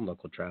like, well, I'm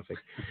local traffic.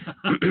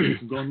 I'm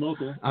going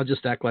local. I'll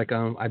just act like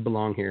I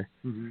belong here,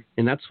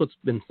 and that's what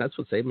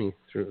saved me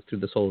through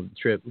this whole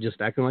trip.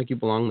 Just acting like you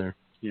belong there.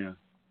 Yeah.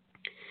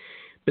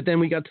 But then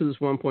we got to this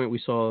one point.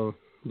 We saw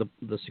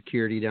the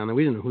security down there.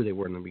 We didn't know who they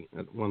were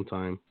at one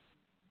time.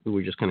 We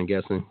were just kind of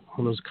guessing.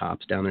 All those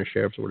cops down there,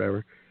 sheriffs or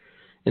whatever.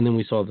 And then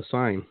we saw the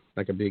sign,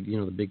 like a big,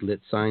 the big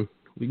lit sign.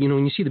 When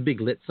you see the big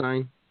lit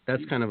sign,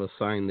 that's kind of a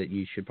sign that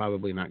you should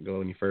probably not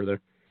go any further.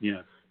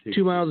 Yeah.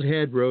 2 miles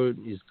ahead, road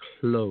is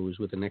closed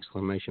with an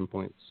exclamation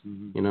points,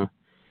 you know.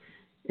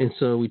 And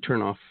so we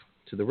turn off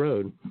to the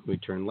road. We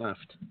turn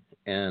left,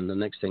 and the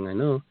next thing I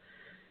know,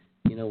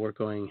 you know, we're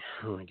going,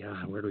 oh my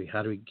God,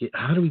 how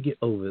do we get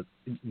over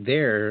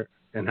there,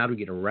 and how do we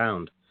get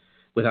around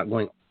without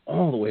going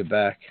all the way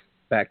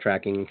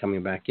backtracking and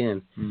coming back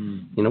in?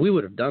 You know, we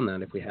would have done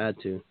that if we had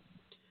to.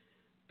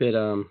 But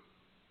and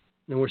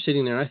we're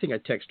sitting there. I think I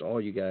text all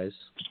you guys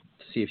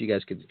to see if you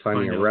guys could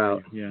find me a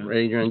route. Yeah. Right,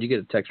 Adrian, you get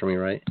a text from me,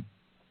 right?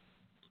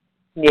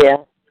 Yeah.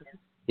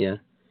 Yeah.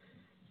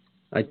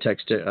 I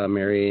texted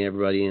Mary,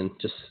 everybody,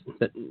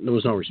 but there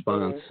was no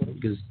response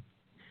because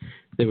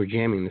they were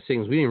jamming the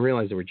signals. We didn't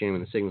realize they were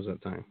jamming the signals at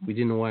the time. We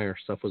didn't know why our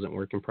stuff wasn't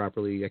working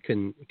properly. I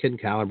couldn't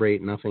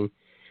calibrate, nothing.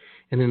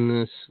 And then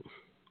this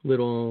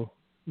little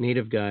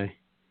native guy,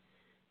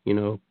 you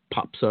know,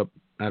 pops up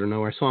out of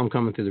nowhere. I saw him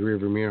coming through the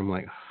rearview mirror. I'm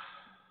like,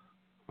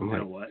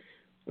 what?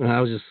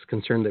 I was just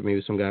concerned that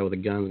maybe some guy with a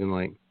gun was going to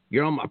like,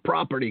 you're on my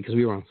property, because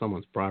we were on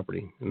someone's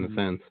property in the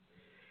fence.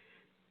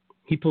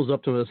 He pulls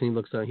up to us and he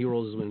looks out. He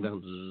rolls his window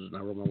down. And I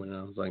roll my window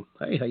down. I was like,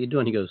 hey, how you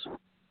doing? He goes,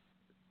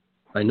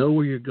 I know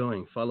where you're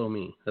going. Follow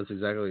me. That's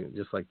exactly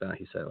just like that.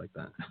 He said it like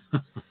that.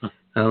 And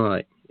I'm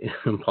like,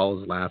 and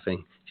Paul's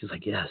laughing. She's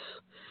like, yes.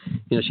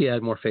 You know, she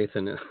had more faith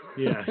in it.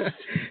 Yeah.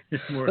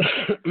 It's more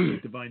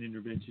divine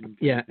intervention.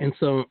 Yeah. And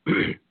so,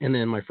 and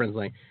then my friend's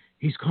like,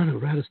 he's going to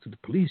rat us to the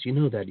police. You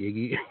know that,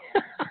 Iggy.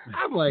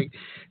 I'm like,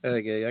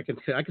 okay, I can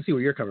see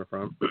where you're coming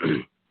from.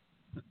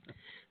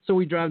 So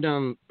we drive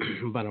down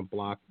about a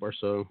block or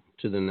so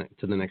to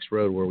the next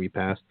road where we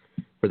passed,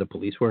 where the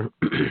police were,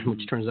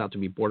 which turns out to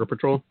be Border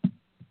Patrol.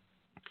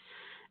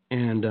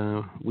 And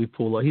we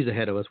pull up. He's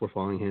ahead of us. We're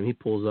following him. He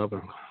pulls up,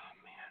 and I'm like,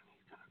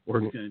 oh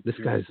man, this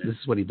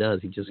is what he does.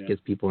 He just gets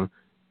people.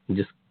 He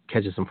just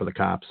catches them for the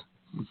cops.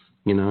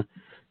 You know,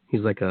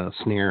 he's like a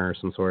snare or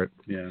some sort.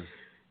 Yeah.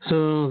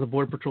 So the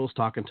Border Patrol's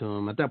talking to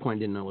him. At that point, I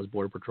didn't know it was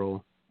Border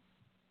Patrol.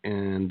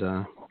 And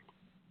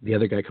the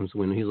other guy comes to the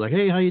window. He's like,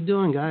 hey, how you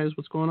doing, guys?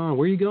 What's going on?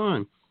 Where are you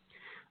going?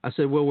 I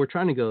said, well, we're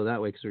trying to go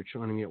that way because we're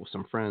trying to meet up with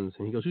some friends.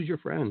 And he goes, who's your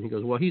friend? He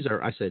goes, well, he's our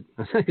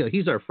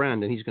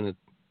friend, and he's going to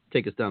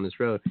take us down this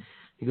road.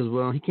 He goes,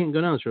 well, he can't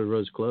go down this road. The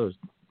road's closed.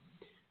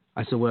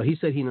 I said, well, he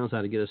said he knows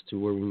how to get us to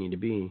where we need to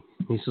be.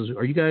 He says,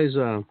 are you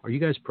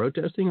guys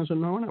protesting? I said,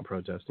 no, we're not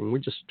protesting. We're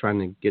just trying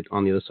to get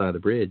on the other side of the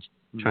bridge,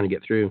 trying to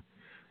get through.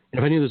 And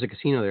if I knew there was a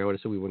casino there, I would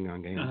have said we wouldn't go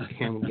on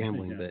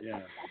gambling.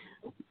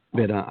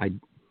 But I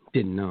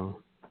didn't know.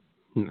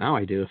 Now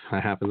I do. If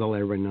that happens, I'll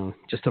let everybody know.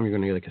 Just tell me you're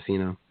going to go to the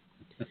casino.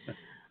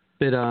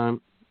 But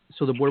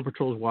so the Border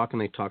Patrol's walking.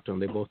 They talk to him.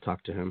 They both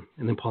talk to him.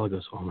 And then Paula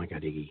goes, oh, my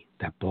God, Iggy,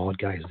 that bald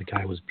guy is the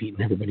guy who was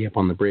beating everybody up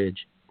on the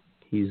bridge.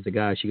 He's the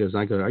guy. She goes,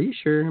 I go, are you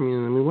sure? I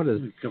mean, what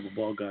is... A couple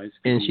bald guys.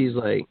 And she's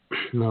like,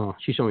 no.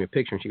 She showed me a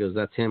picture, and she goes,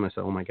 that's him. I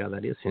said, oh, my God,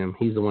 that is him.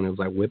 He's the one who was,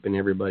 like, whipping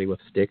everybody with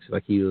sticks.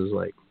 Like, he was,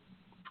 like,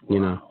 you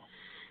know.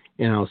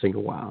 And I was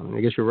thinking, wow,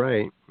 I guess you're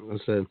right. I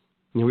said,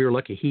 you know, we were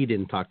lucky he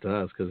didn't talk to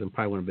us because it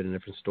probably would have been a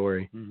different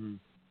story.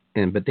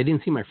 But they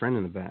didn't see my friend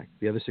in the back.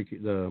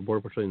 The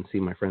Border Patrol didn't see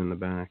my friend in the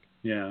back.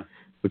 Yeah.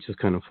 Which is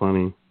kind of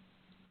funny.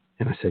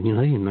 And I said, you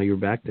know, I didn't know you were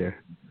back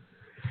there.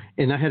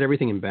 And I had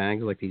everything in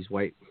bags, like these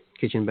white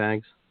kitchen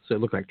bags. So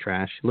it looked like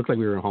trash. It looked like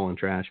we were hauling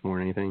trash more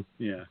than anything.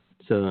 Yeah.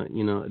 So,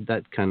 you know,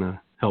 that kind of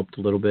helped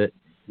a little bit.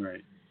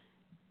 Right.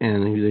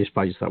 And they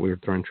probably just thought we were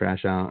throwing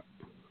trash out.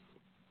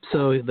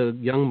 So the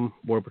young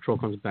Border Patrol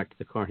comes back to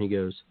the car and he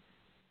goes,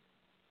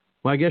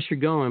 well, I guess you're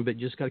going, but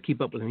you just got to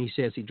keep up with him. He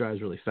says he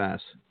drives really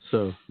fast.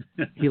 So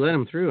he let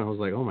him through. I was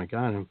like, oh, my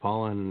God. And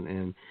Paula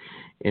and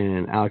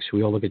Alex,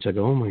 we all look at each other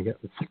and go, oh, my God,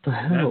 what the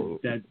hell?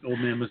 That old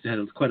man must have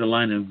had quite a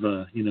line of,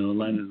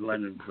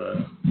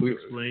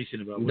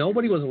 explanation about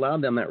nobody was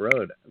allowed down that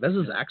road. This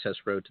is access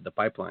road to the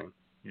pipeline.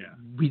 Yeah.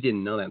 We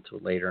didn't know that until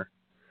later.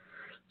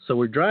 So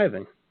we're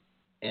driving,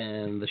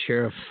 and the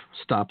sheriff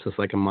stops us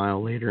like a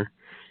mile later.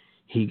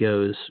 He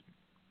goes,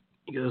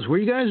 where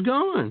you guys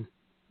going?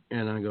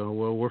 And I go,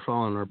 well, we're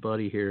following our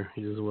buddy here.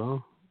 He goes,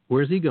 well,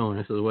 where's he going?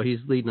 I said, well, he's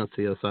leading us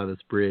to the other side of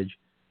this bridge.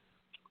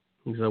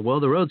 He said,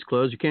 well, the road's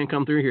closed. You can't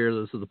come through here.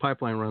 This is the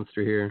pipeline runs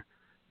through here.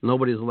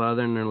 Nobody's allowed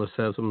in there unless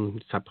they have some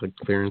type of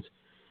clearance.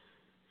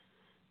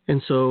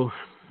 And so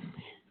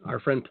our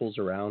friend pulls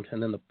around,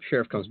 and then the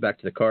sheriff comes back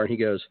to the car, and he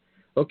goes,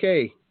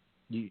 okay,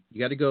 you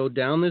got to go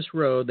down this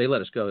road. They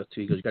let us go. So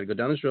he goes, you got to go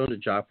down this road to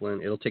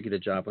Joplin. It'll take you to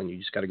Joplin. You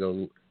just got to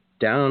go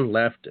down,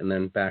 left, and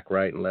then back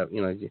right and left,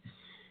 you know.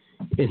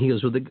 And he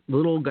goes, well, the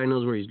little old guy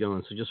knows where he's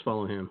going, so just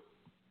follow him.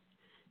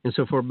 And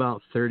so for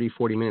about 30,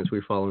 40 minutes, we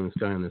were following this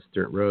guy on this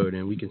dirt road,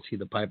 and we can see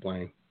the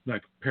pipeline.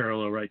 Like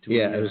parallel right to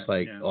it was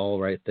like all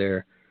right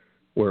there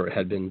where it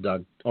had been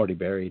dug, already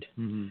buried.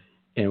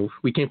 And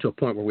we came to a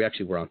point where we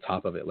actually were on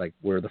top of it, like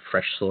where the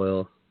fresh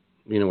soil,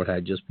 you know, what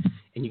had just,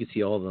 and you could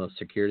see all the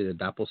security, the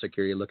DAPL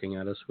security looking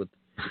at us with,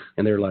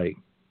 and they're like,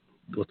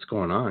 what's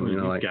going on? You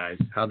know, like, guys,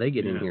 how'd they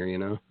get in here, you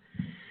know?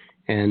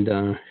 And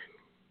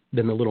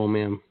then the little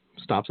man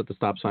stops at the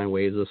stop sign,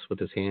 waves us with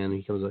his hand.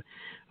 He comes like,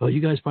 "Oh,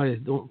 you guys probably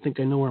don't think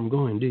I know where I'm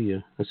going, do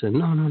you?" I said,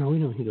 No, we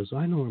know. He goes,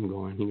 "I know where I'm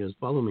going." He goes,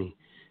 "Follow me."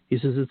 He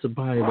says, "It's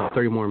about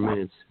 30 more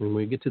minutes. And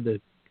when you get to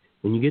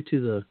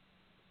the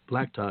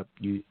blacktop,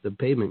 the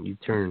pavement, you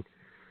turn,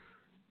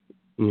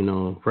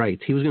 right."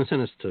 He was going to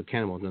send us to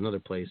Cannibal, another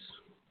place,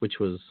 which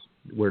was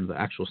where the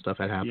actual stuff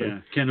had happened.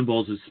 Yeah,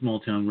 Cannibal's a small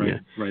town right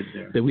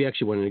there. But we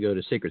actually wanted to go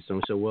to Sacred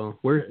Stone. So, well,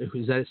 where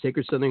is that at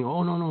Sacred Stone?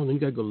 Oh, no, then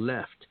you got to go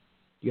left.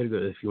 You got to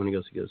go if you want to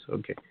go. So he goes,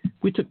 okay.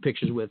 We took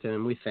pictures with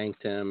him. We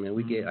thanked him,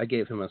 and I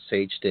gave him a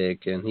sage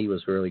stick, and he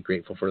was really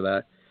grateful for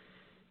that.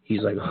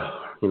 He's like,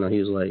 he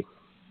was like,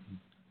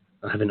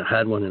 "I haven't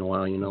had one in a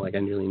while, like I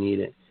really need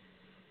it."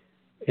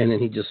 And then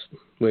he just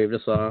waved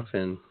us off,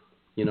 and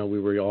we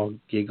were all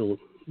giggling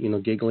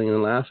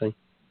and laughing.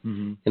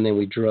 Mm-hmm. And then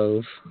we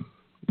drove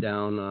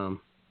down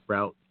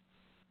Route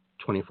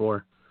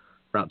 24,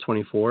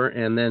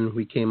 and then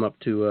we came up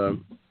to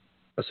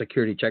a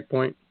security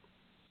checkpoint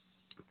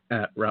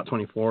at Route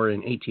 24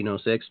 in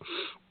 1806.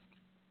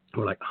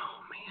 We're like,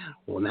 "Oh man,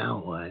 well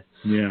now what?"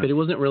 Yeah. But it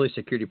wasn't really a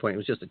security point. It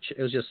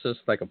was just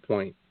like a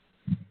point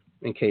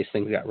in case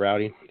things got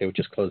rowdy. They would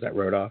just close that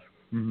road off.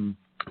 Mm-hmm.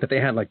 But they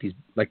had like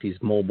these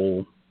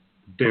mobile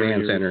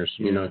command centers,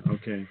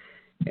 Okay.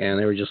 And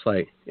they were just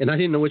like, and I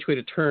didn't know which way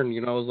to turn.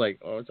 I was like,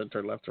 "Oh, it's a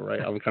turn left or right."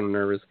 I'm kind of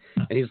nervous.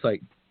 And he's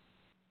like,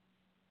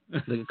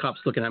 the cop's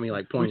looking at me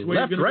like pointing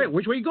left, right. Go?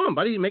 Which way you going,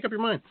 buddy? Make up your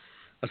mind.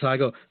 So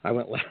I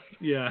went left.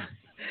 Yeah.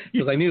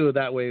 Because I knew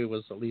that way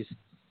was at least.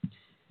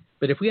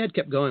 But if we had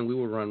kept going, we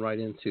would run right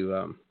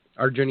into.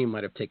 Our journey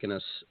might have taken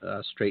us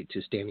straight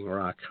to Standing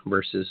Rock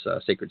versus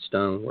Sacred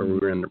Stone, where we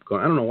were ended up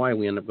going. I don't know why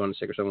we ended up going to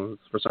Sacred Stone.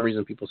 For some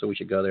reason, people said we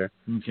should go there.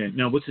 Okay.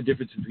 Now, what's the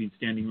difference between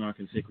Standing Rock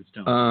and Sacred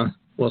Stone?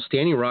 Well,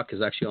 Standing Rock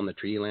is actually on the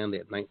treaty land, the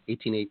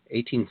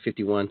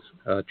 1851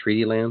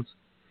 treaty lands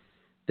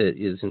that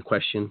is in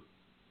question.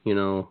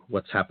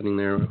 What's happening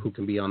there, who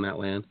can be on that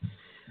land.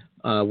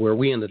 Where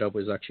we ended up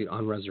was actually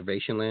on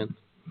reservation land.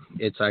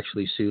 It's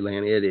actually Sioux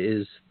land. It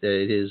is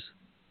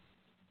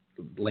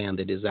land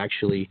that is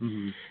actually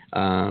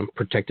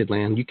protected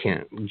land. You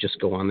can't just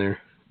go on there.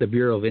 The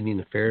Bureau of Indian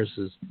Affairs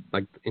is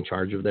like in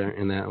charge of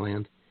in that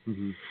land.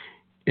 Mm-hmm.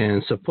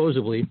 And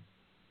supposedly,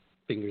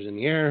 fingers in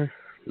the air,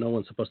 no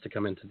one's supposed to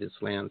come into this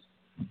land.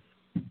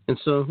 And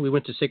so we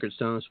went to Sacred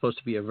Stone. It's supposed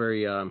to be a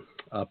very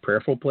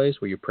prayerful place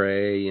where you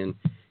pray and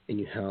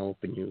you help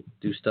and you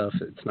do stuff.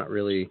 It's not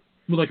really...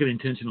 Well, like an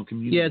intentional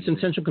community. Yeah, it's an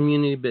intentional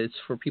community, but it's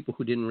for people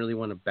who didn't really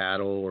want to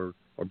battle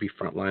or be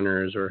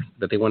frontliners, or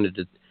that they wanted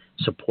to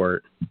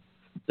support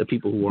the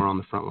people who were on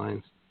the front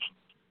lines.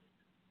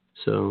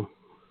 So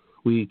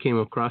we came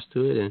across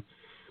to it, and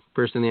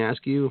first thing they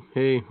ask you,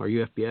 "Hey, are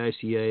you FBI,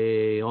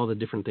 CIA?" All the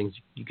different things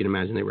you can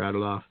imagine they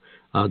rattled off.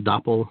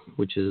 DOPL,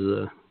 which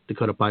is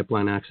Dakota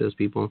Pipeline Access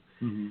people.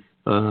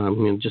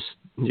 Mm-hmm. Just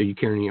are you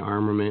carrying any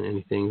armament,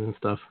 anything and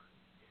stuff?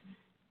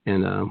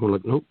 And we're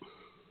like, nope.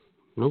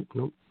 No.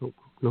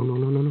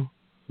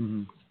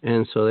 Mm-hmm.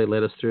 And so they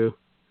let us through.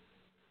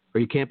 "Are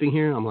you camping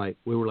here?"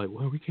 We were like,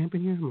 "Well, are we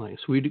camping here?" I'm like,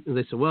 "So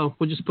they said, well,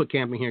 we'll just put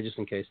camping here just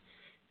in case,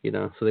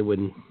 so they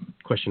wouldn't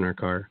question our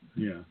car."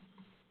 Yeah.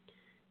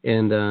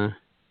 And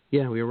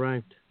we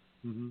arrived.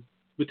 Mm-hmm.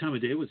 What time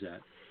of day was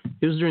that?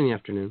 It was during the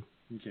afternoon.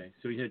 Okay,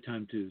 so you had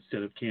time to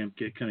set up camp,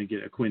 get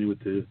acquainted with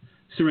the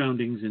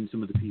surroundings and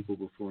some of the people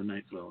before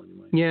night fell.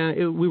 Anyway.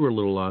 Yeah, we were a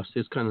little lost.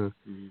 It's kind of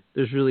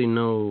there's really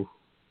no,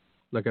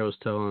 like I was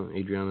telling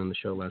Adriana on the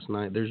show last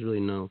night. There's really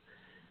no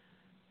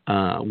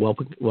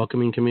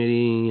welcoming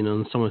committee.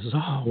 And someone says,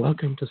 "Oh,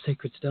 welcome to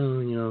Sacred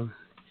Stone."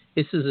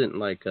 This isn't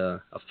like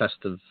a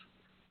festive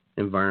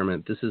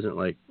environment. This isn't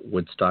like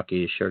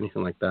Woodstockish or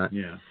anything like that.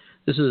 Yeah.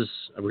 This is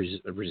a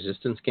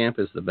resistance camp.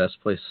 Is the best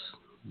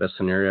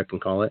scenario I can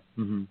call it,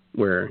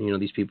 where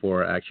these people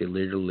are actually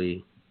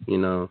literally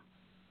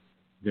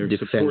they're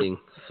defending,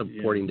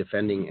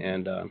 defending,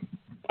 and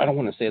I don't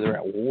want to say they're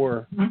at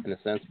war in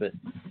a sense, but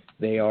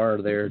they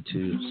are there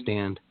to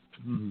stand.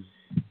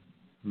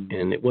 Mm-hmm.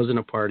 And it wasn't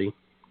a party.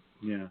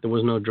 Yeah. There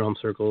was no drum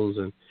circles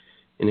and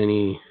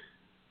any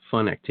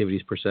fun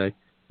activities per se.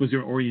 Was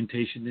there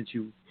orientation that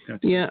you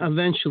got to? Yeah,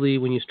 eventually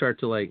when you start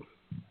to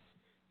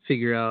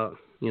figure out,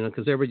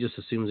 because everybody just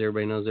assumes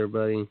everybody knows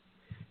everybody.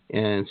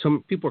 And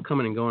some people are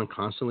coming and going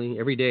constantly.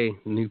 Every day,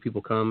 new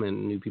people come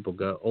and new people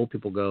go, old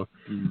people go.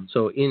 Mm-hmm.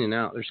 So in and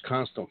out, there's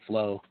constant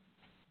flow.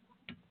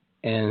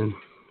 And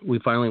we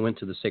finally went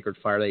to the Sacred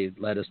Fire. They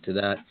led us to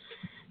that.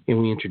 And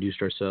we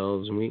introduced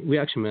ourselves. And we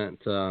actually met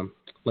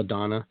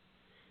LaDonna.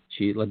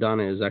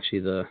 LaDonna is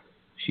actually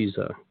she's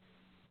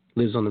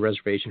lives on the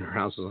reservation. Her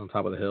house is on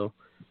top of the hill.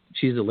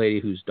 She's the lady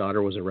whose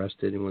daughter was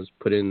arrested and was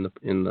put in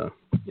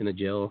the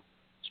jail,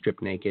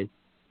 stripped naked,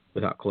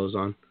 without clothes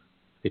on.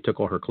 They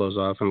took all her clothes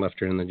off and left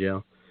her in the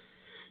jail.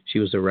 She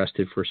was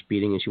arrested for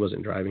speeding and she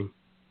wasn't driving.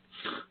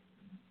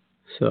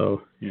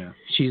 So yeah,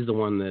 she's the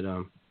one that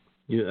I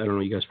don't know.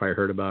 You guys probably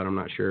heard about. I'm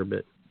not sure,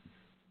 but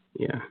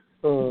yeah,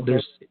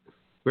 there's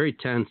very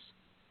tense,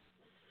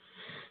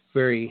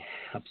 very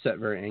upset,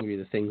 very angry.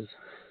 The things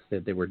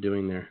that they were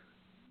doing there.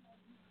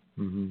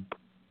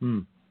 Mm-hmm.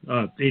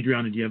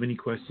 Adriana, do you have any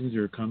questions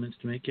or comments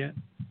to make yet?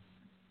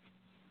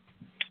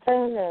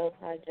 Oh, no,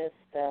 I just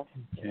am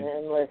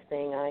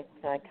listening. I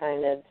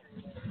kind of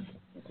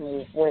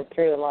went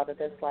through a lot of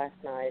this last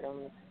night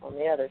on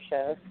the other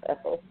show.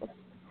 So.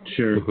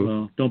 Sure.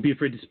 Well, don't be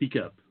afraid to speak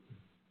up.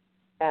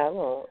 I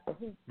won't.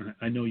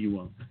 I know you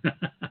won't.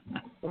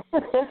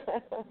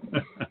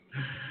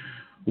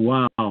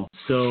 Wow.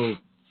 So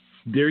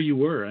there you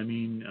were. I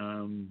mean,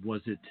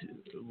 was it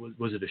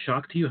a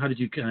shock to you? How did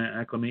you kind of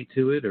acclimate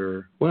to it,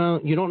 or? Well,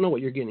 you don't know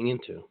what you're getting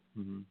into.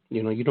 Mm-hmm.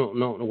 You know, you don't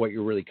know what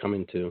you're really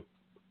coming to,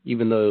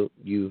 even though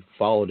you've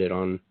followed it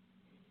on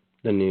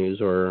the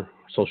news or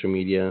social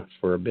media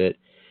for a bit.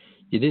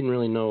 You didn't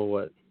really know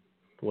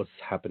what's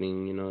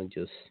happening. You know,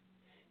 just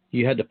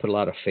you had to put a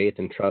lot of faith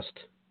and trust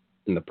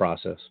in the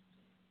process,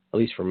 at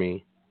least for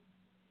me.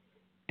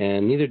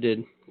 And neither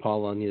did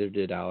Paula, neither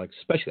did Alex,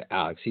 especially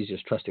Alex. He's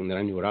just trusting that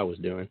I knew what I was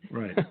doing.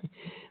 Right.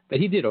 But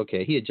he did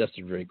okay. He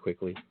adjusted very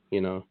quickly,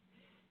 you know,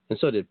 and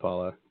so did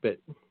Paula. But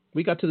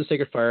we got to the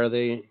Sacred Fire.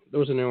 There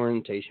was an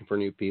orientation for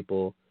new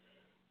people,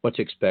 what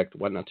to expect,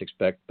 what not to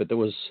expect. But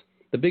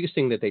the biggest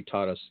thing that they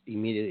taught us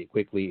immediately,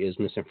 quickly, is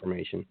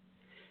misinformation.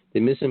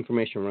 The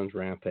misinformation runs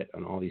rampant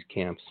on all these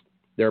camps.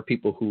 There are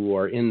people who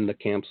are in the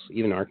camps,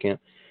 even our camp,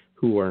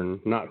 who are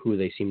not who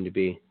they seem to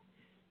be.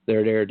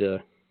 They're there to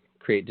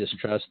create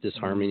distrust,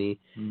 disharmony,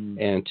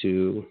 and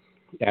to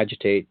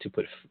agitate, to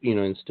put,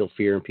 instill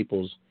fear in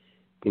people's,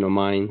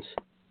 minds.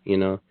 You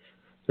know,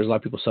 there's a lot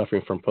of people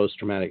suffering from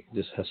post-traumatic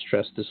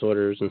stress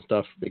disorders and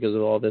stuff because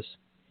of all this.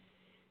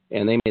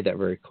 And they made that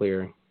very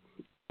clear.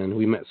 And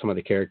we met some of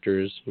the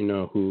characters,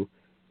 who,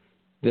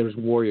 there's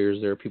warriors.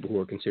 There are people who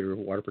are considered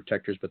water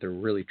protectors, but they're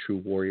really true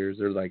warriors.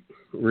 They're like,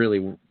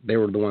 really, they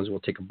were the ones who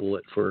will take a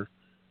bullet for,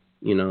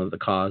 the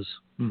cause.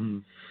 Mm-hmm.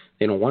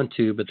 They don't want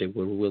to, but they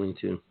were willing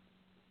to.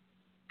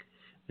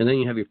 And then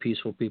you have your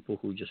peaceful people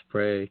who just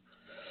pray,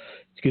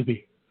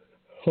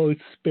 hold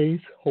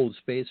space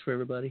for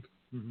everybody.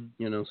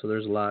 Mm-hmm. So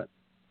there's a lot.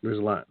 There was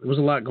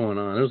a lot going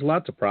on. There was a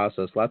lot to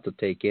process, a lot to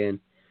take in.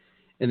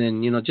 And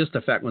then, just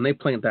the fact when they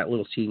plant that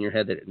little seed in your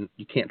head that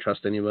you can't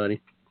trust anybody,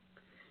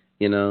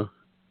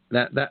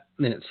 that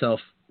in itself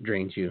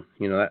drains you.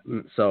 That in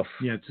itself.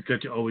 Yeah, it's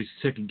got you always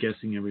second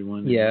guessing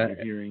everyone. Yeah.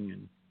 You're hearing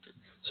and.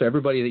 So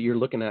everybody that you're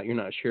looking at, you're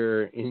not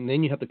sure, and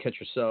then you have to catch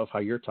yourself how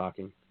you're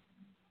talking,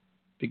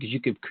 because you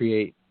could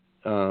create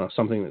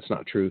something that's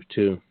not true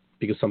too,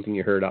 because something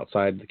you heard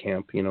outside the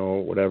camp,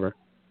 or whatever.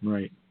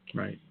 Right.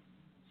 Yeah.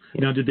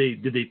 Now, did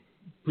they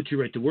put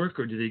you right to work,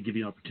 or did they give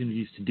you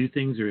opportunities to do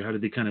things, or how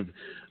did they kind of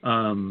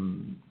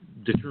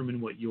determine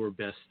what your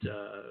best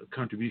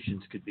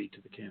contributions could be to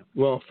the camp?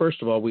 Well,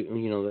 first of all,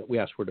 we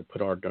asked where to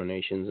put our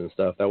donations and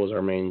stuff. That was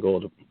our main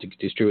goal, to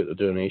distribute the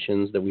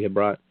donations that we had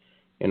brought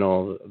and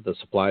all the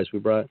supplies we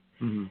brought.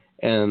 Mm-hmm.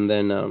 And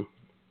then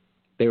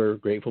they were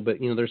grateful, but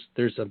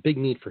there's a big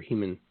need for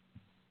human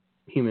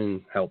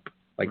help,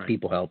 like right.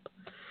 People help,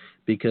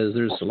 because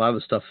there's a lot of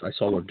the stuff I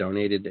saw were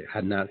donated that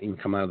had not even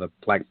come out of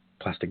the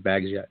plastic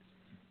bags yet.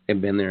 They've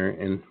been there,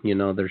 and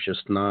there's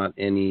just not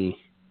any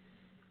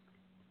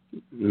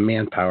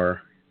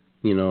manpower.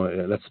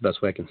 That's the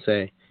best way I can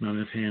say. Not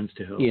enough hands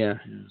to help. Yeah.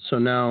 So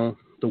now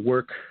the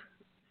work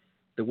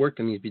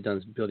that needs to be done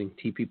is building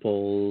teepee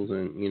poles,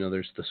 and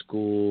there's the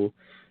school,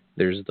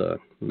 there's the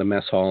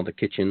mess hall, the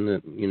kitchen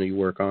that you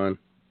work on,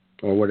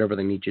 or whatever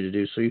they need you to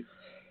do. So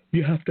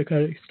you have to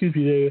kind of, excuse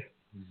me there.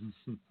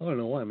 I don't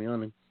know why I'm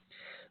yawning.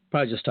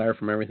 Probably just tired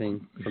from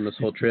everything from this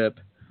whole trip.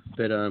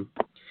 But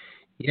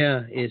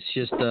yeah, it's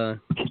just and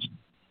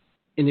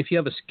if you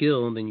have a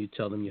skill, then you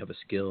tell them you have a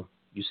skill.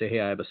 You say, hey,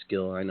 I have a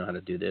skill. I know how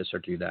to do this or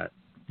do that.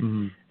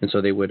 Mm-hmm. And so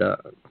they would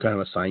kind of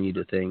assign you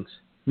to things.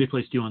 They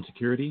placed you on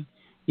security?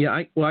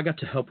 Yeah, I got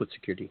to help with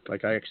security.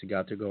 Like, I actually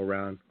got to go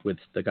around with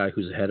the guy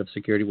who's the head of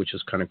security, which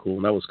was kind of cool.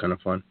 And that was kind of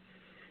fun.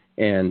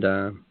 And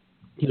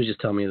he was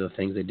just telling me the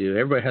things they do.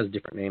 Everybody has a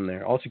different name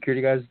there. All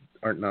security guys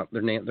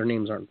their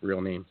names aren't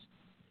real names,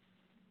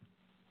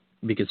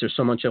 because there's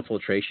so much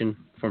infiltration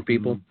from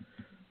people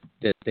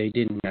that they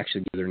didn't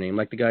actually give their name.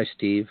 Like the guy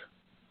Steve,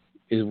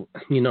 his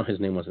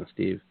name wasn't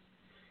Steve.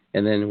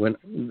 And then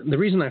the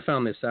reason I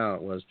found this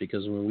out was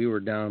because when we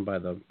were down by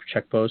the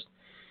check post,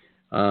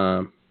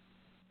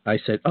 I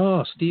said,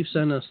 "Oh, Steve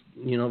sent us,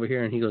 over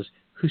here," and he goes,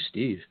 "Who's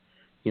Steve?"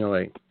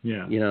 Yeah.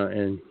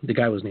 And the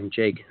guy was named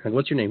Jake. Like,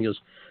 what's your name? He goes,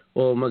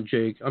 "Well, I'm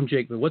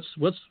Jake. But what's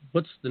the,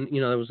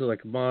 it was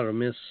like a mod or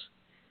miss,"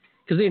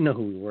 because they didn't know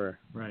who we were.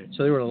 Right.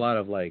 So there were a lot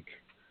of like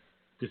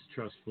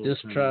distrust.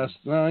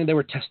 No, they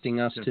were testing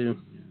us too.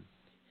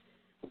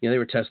 Yeah, they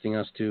were testing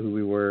us too, who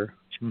we were.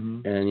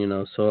 Mm-hmm.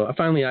 And so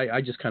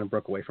I just kind of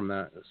broke away from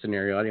that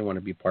scenario. I didn't want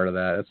to be part of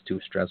that. That's too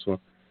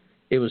stressful.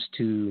 It was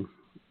too.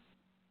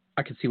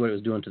 I could see what it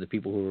was doing to the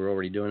people who were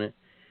already doing it.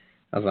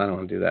 I don't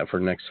want to do that for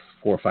the next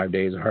 4 or 5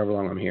 days or however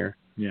long I'm here.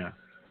 Yeah.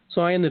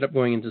 So I ended up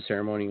going into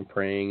ceremony and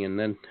praying, and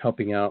then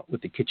helping out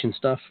with the kitchen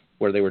stuff,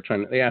 where they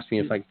asked me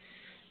if I could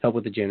help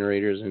with the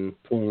generators and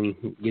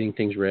getting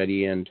things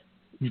ready, and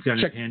you've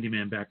got a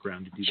handyman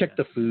background to do check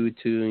that. the food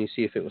too, and you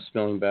see if it was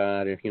smelling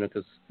bad, or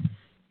because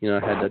You know,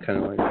 I had to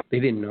kind of like, they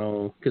didn't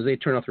know, because they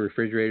turn off the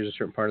refrigerators a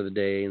certain part of the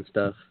day and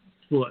stuff.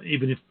 Well,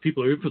 even if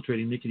people are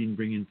infiltrating, they could even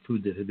bring in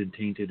food that had been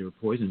tainted or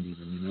poisoned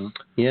even, you know?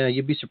 Yeah,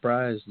 you'd be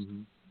surprised.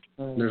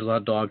 Mm-hmm. There's a lot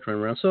of dogs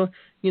running around. So,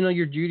 you know,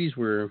 your duties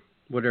were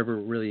whatever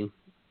really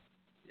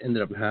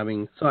ended up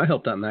having. So I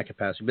helped out in that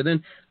capacity. But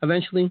then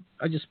eventually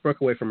I just broke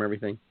away from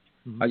everything.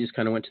 Mm-hmm. I just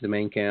kind of went to the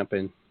main camp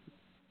and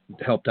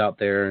helped out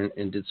there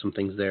and did some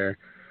things there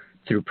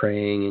through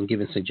praying and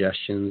giving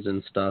suggestions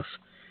and stuff.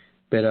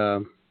 But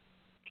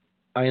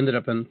I ended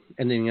up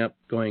ending up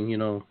going, you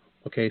know,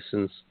 okay,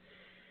 since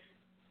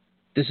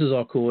this is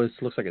all cool, it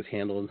looks like it's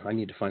handled, I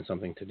need to find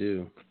something to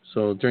do.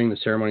 So during the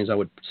ceremonies, I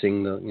would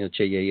sing the, you know,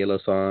 Che Ye Yellow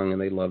song,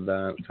 and they loved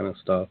that kind of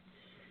stuff.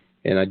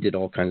 And I did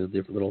all kinds of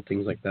different little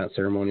things like that,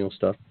 ceremonial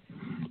stuff.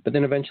 But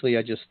then eventually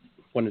I just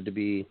wanted to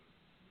be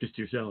just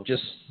yourself.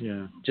 Just,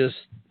 Just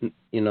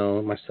you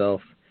know,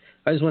 myself.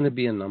 I just wanted to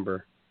be a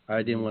number.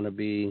 I didn't want to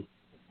be,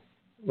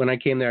 when I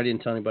came there, I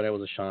didn't tell anybody I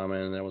was a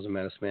shaman, I was a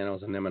medicine man, I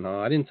was a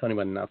Nemanah. I didn't tell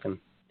anybody nothing.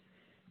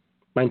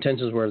 My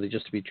intentions were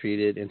just to be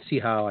treated and see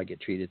how I get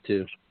treated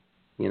too,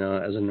 you know,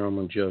 as a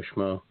normal Joe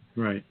Schmo.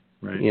 Right.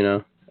 You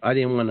know, I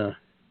didn't want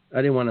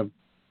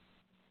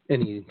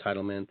any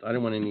entitlement. I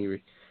didn't want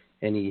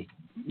any,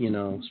 you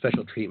know,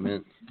 special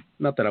treatment.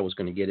 Not that I was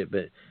going to get it,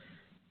 but,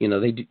 you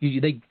know,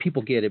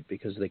 people get it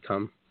because they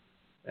come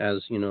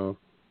as, you know,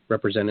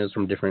 representatives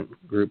from different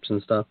groups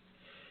and stuff.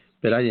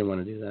 But I didn't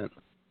want to do that.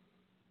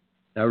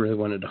 I really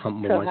wanted to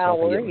humble myself. So how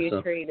and were get you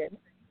myself. treated?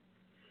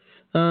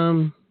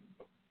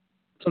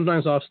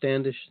 Sometimes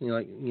offstandish, you know,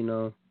 like, you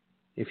know,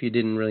 if you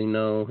didn't really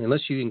know,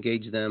 unless you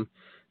engage them,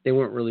 they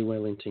weren't really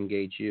willing to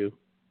engage you.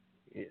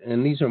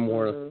 And these are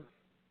more,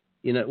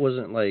 you know, it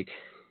wasn't like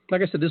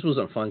I said, this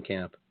wasn't fun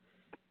camp.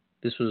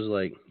 This was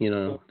like, you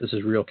know, this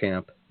is real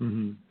camp.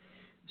 Mm-hmm.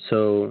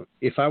 So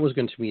if I was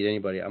going to meet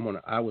anybody,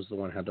 I was the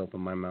one who had to open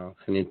my mouth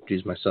and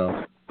introduce myself,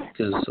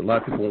 because a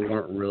lot of people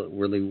weren't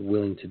really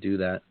willing to do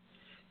that.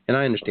 And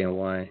I understand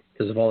why,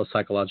 because of all the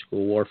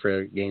psychological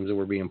warfare games that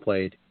were being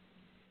played.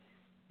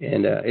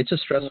 And it's a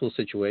stressful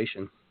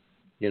situation,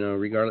 you know,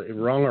 regardless,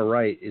 wrong or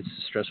right, it's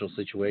a stressful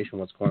situation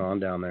what's going on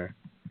down there.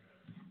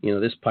 You know,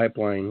 this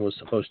pipeline was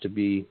supposed to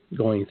be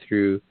going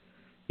through,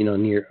 you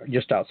know,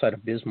 just outside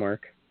of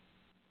Bismarck.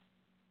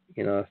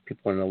 You know, if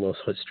people want to know a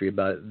little history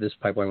about it, this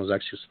pipeline was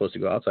actually supposed to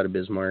go outside of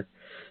Bismarck,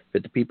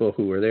 but the people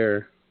who were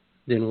there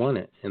didn't want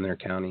it in their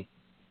county.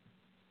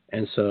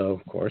 And so,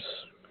 of course,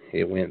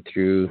 it went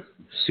through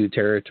Sioux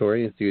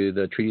territory, through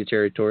the treaty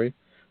territory,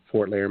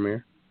 Fort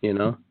Laramie, you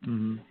know.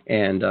 Mm-hmm.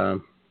 And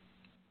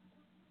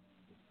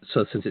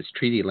so since it's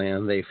treaty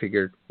land, they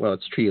figured, well,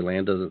 it's treaty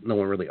land, no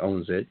one really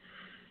owns it.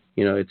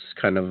 You know, it's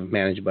kind of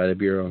managed by the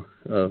Bureau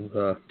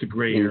of... it's a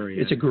gray area.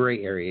 It's a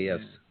gray area,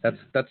 yes. Yeah.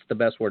 That's the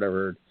best word I've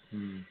heard.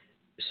 Mm.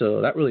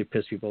 So that really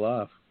pissed people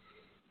off.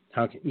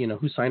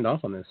 Who signed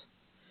off on this?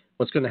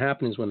 What's going to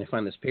happen is when they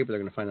find this paper, they're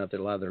going to find out that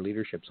a lot of their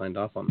leadership signed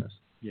off on this.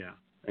 Yeah.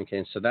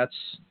 Okay, so that's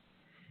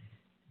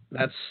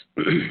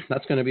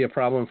going to be a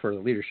problem for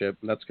the leadership.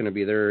 That's going to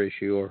be their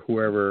issue, or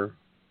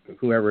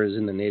whoever is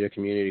in the Native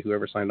community,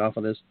 whoever signed off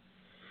on this,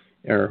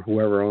 or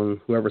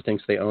whoever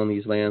thinks they own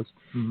these lands.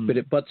 Mm-hmm. But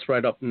it butts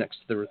right up next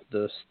to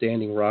the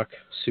Standing Rock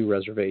Sioux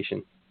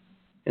Reservation.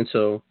 And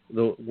so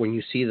when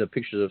you see the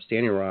pictures of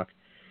Standing Rock,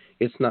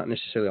 it's not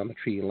necessarily on the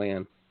treaty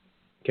land,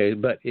 okay?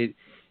 But it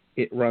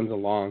runs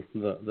along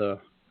the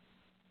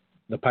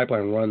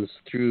pipeline runs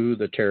through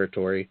the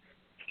territory,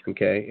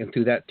 okay? And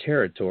through that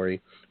territory,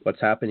 what's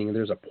happening?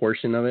 There's a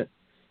portion of it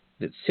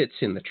that sits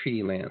in the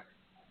treaty land,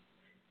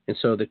 and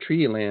so the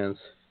treaty lands,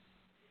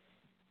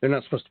 they're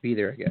not supposed to be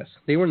there. I guess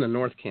they were in the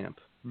North Camp,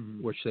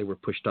 mm-hmm. which they were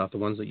pushed off. The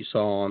ones that you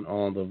saw on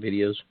all the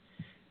videos,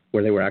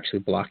 where they were actually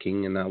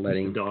blocking and not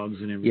letting the dogs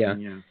and everything.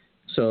 Yeah.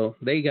 So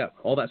they got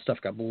all that stuff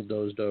got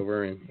bulldozed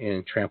over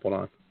and trampled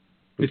on.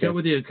 Okay. Is that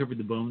where they uncovered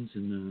the bones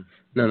in the?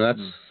 No, that's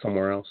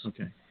somewhere else.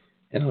 Okay.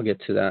 And I'll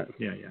get to that.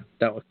 Yeah.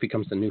 That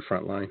becomes the new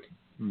front line.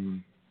 Mm-hmm.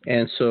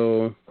 And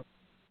so,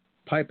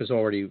 pipe is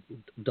already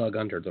dug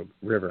under the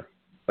river,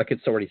 like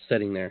it's already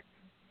sitting there,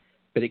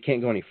 but it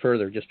can't go any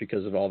further just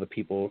because of all the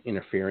people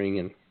interfering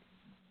and,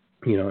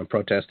 you know, and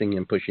protesting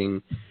and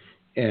pushing,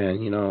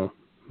 and, you know,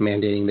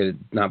 mandating that it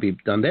not be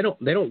done. They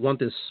don't want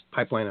this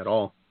pipeline at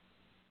all.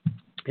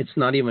 It's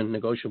not even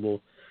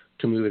negotiable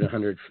to move it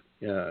 100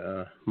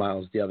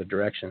 miles the other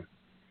direction.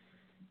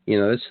 You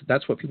know,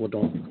 that's what people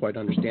don't quite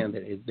understand,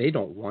 that they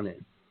don't want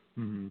it.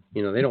 Mm-hmm.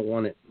 You know, they don't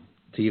want it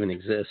to even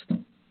exist.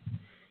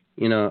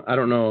 You know, I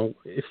don't know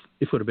if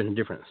it would have been a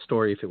different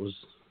story if it was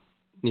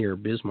near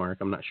Bismarck.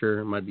 I'm not sure.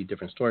 It might be a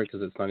different story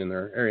because it's not in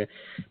their area.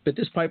 But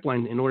this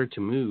pipeline, in order to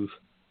move,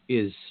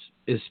 is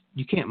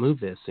you can't move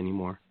this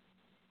anymore.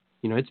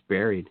 You know, it's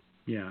buried.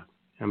 Yeah.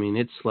 I mean,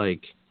 it's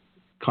like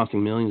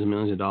costing millions and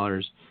millions of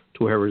dollars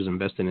to whoever's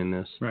invested in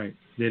this. Right.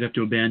 They'd have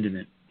to abandon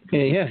it.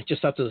 Yeah,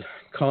 just have to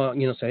call,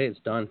 you know, say, hey, it's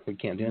done. We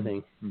can't do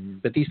anything. Mm-hmm.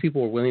 But these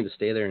people are willing to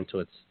stay there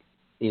until it's,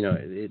 you know,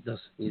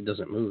 it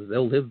doesn't move.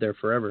 They'll live there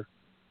forever.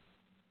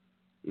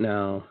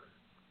 Now,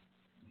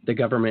 the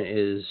government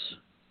is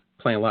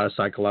playing a lot of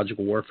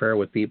psychological warfare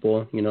with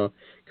people, you know,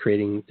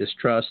 creating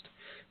distrust,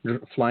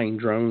 flying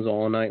drones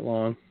all night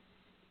long.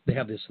 They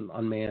have this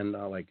unmanned,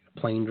 like,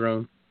 plane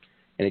drone,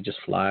 and it just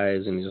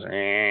flies, and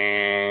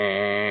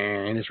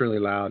and it's really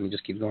loud, and it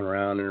just keeps going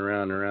around and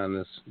around and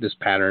around this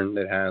pattern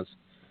that it has.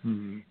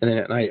 Mm-hmm. And then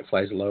at night it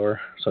flies lower,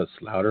 so it's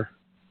louder.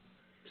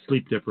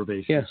 Sleep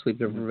deprivation. Yeah, sleep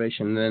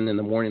deprivation. And then in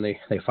the morning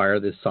they fire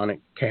this sonic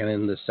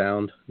cannon, the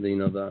sound,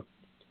 the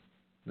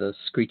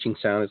screeching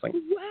sound. It's like,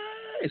 Wah!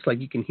 It's like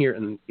you can hear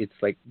it, and it's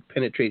like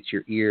penetrates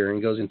your ear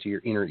and goes into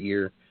your inner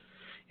ear,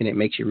 and it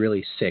makes you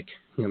really sick.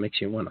 You know, it makes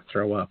you want to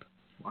throw up.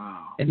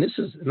 Wow. And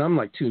I'm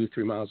like 2 to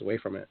 3 miles away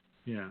from it.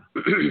 Yeah.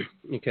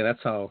 Okay,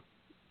 that's how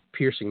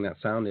piercing that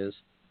sound is.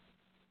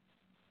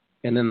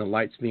 And then the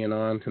lights being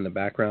on in the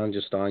background,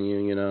 just on you,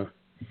 you know.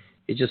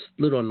 It just,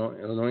 little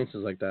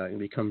annoyances like that, and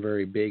become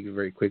very big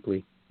very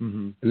quickly.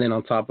 Mm-hmm. And then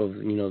on top of,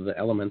 you know, the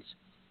elements,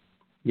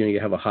 you know, you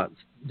have a hot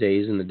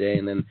days in the day,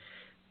 and then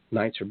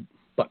nights are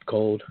butt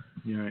cold.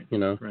 Yeah, right. You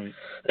know. Right.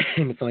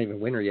 And it's not even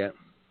winter yet.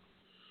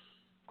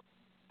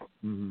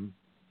 Mm-hmm.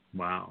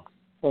 Wow.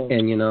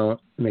 And, you know,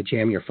 they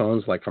jam your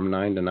phones like from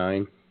 9 to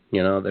 9.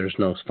 You know, there's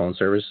no phone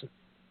service.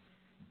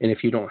 And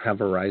if you don't have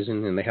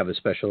Verizon, and they have a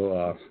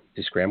special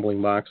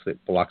descrambling box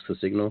that blocks the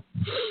signal,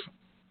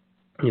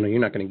 you know, you're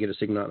not going to get a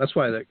signal. That's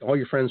why all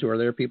your friends who are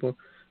there, people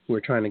who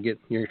are trying to get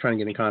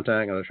in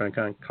contact, or they're trying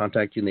to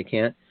contact you and they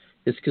can't,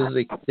 it's because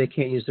they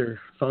can't use their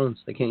phones.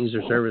 They can't use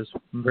their service.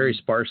 Mm-hmm. Very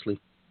sparsely.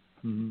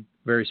 Mm-hmm.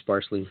 Very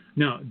sparsely.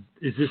 Now,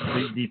 is this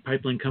the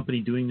pipeline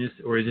company doing this,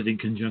 or is it in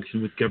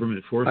conjunction with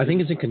government forces? I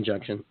think it's in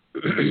conjunction.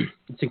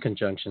 It's in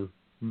conjunction.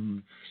 Mm-hmm.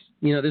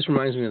 You know, this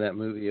reminds me of that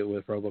movie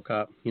with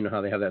RoboCop. You know how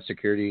they have that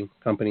security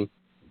company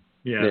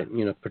that,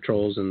 you know,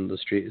 patrols in the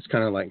street. It's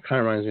kind of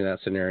reminds me of that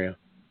scenario.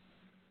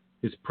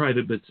 It's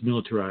private, but it's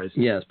militarized.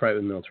 Yeah, it's private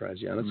and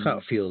militarized. Yeah, that's how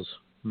it feels.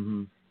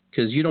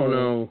 Because you don't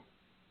know,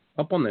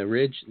 up on the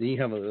ridge, you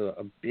have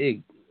a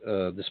big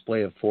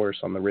display of force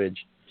on the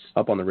ridge,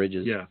 up on the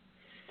ridges. Yeah,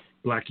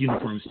 black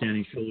uniforms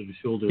standing shoulder to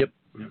shoulder. Yep.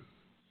 Yeah.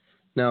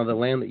 Now, the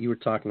land that you were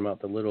talking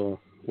about, the little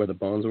where the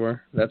bones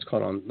were, that's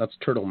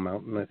Turtle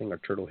Mountain, I think, or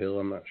Turtle Hill.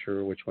 I'm not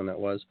sure which one that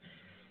was.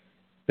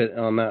 But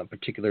on that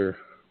particular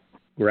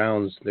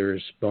grounds,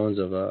 there's bones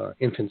of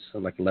infants,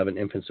 like 11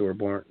 infants that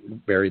were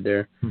buried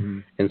there,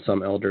 and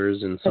some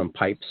elders and some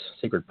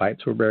sacred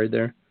pipes were buried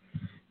there.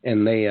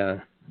 And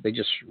they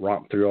just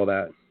romped through all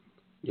that.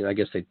 You know, I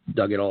guess they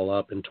dug it all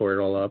up and tore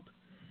it all up.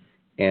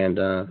 And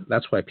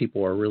that's why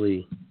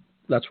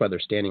that's why they're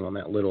standing on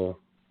that little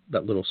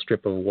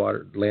strip of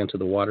water, land to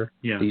the water.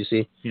 Yeah. Do you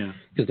see? Yeah.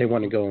 Because they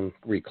want to go and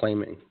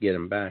reclaim it and get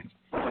them back.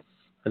 And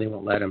they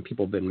won't let them.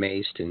 People have been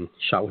maced and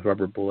shot with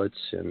rubber bullets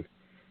and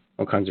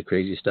all kinds of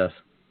crazy stuff.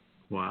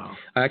 Wow.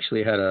 I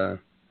actually had a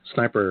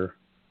sniper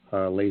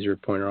laser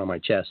pointer on my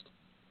chest.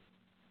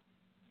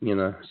 You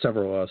know,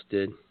 several of us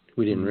did.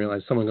 We didn't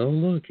realize. Someone goes, oh,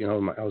 look, you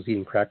know, I was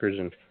eating crackers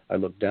and I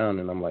looked down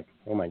and I'm like,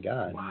 oh my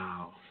God.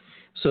 Wow.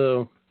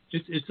 So.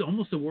 It's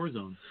almost a war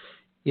zone.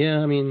 Yeah,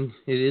 I mean,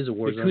 it is a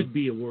war zone. It could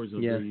be a war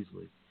zone very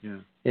easily. Yeah.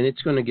 And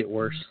it's going to get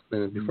worse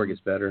before it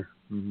gets better.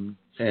 Mm-hmm.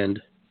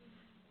 And,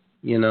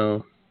 you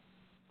know,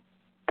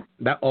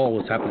 that all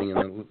was happening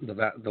in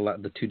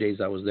the 2 days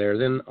I was there.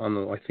 Then on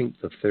I think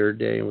the third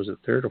day, was it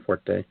third or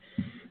fourth day,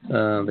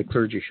 the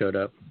clergy showed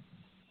up,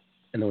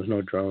 and there was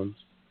no drones.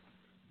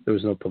 There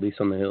was no police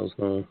on the hills,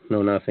 no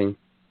nothing.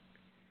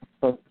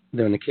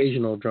 There an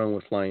occasional drone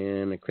would fly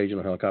in,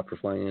 occasional helicopter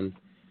fly in,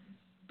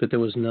 but there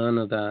was none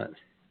of that.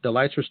 The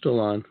lights were still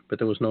on, but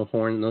there was no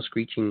horn, no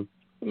screeching,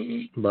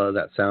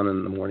 that sound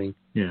in the morning.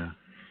 Yeah.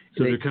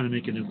 So they're kind of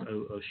making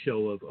a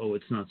show of,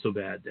 it's not so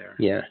bad there.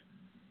 Yeah.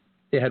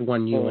 They had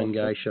one UN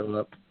guy show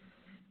up.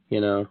 You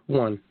know,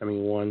 one.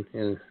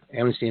 And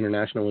Amnesty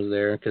International was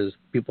there because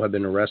people had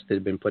been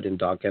arrested, been put in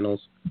dog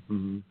kennels.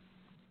 Mm-hmm.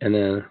 And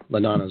then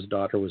LaDonna's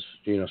daughter was,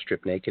 you know,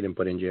 stripped naked and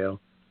put in jail.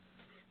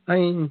 I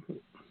mean,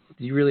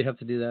 do you really have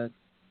to do that?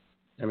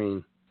 I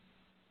mean,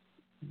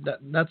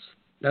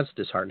 that's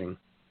disheartening.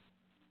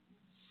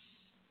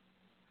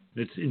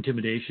 It's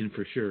intimidation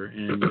for sure.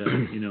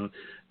 And, you know,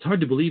 it's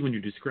hard to believe when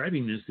you're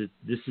describing this that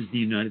this is the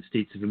United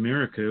States of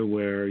America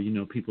where, you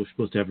know, people are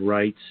supposed to have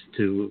rights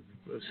to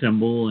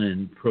assemble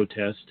and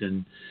protest.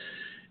 And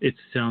it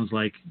sounds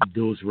like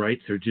those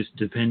rights are just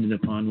dependent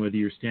upon whether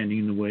you're standing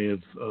in the way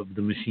of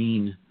the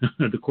machine,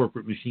 the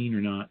corporate machine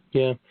or not.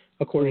 Yeah.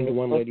 According to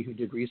one lady who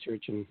did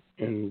research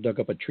and dug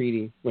up a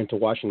treaty, went to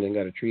Washington,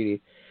 got a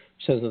treaty,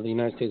 says that the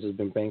United States has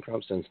been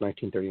bankrupt since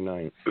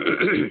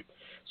 1939.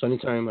 So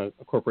anytime a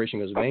corporation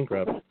goes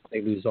bankrupt,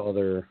 they lose all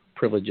their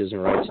privileges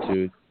and rights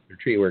to their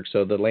treaty work.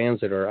 So the lands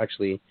that are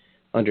actually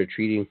under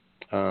treaty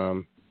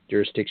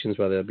jurisdictions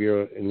by the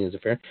Bureau of Indian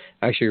Affairs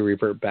actually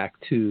revert back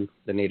to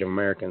the Native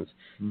Americans.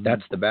 Mm-hmm.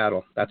 That's the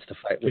battle. That's the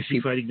fight. Is she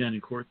fighting that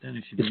in court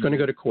then? It's going to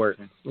go to court.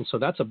 Okay. And so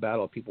that's a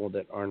battle of people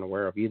that aren't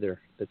aware of either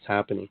that's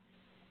happening.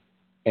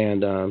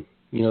 And,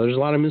 you know, there's a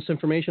lot of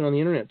misinformation on the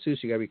internet too, so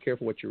you got to be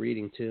careful what you're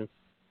reading too.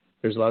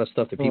 There's a lot of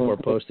stuff that people are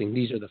posting.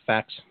 These are the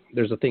facts.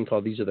 There's a thing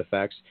called These Are the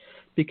Facts.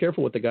 Be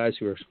careful with the guys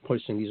who are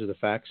posting These Are the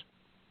Facts.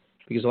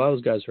 because a lot of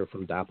those guys are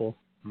from DAPL.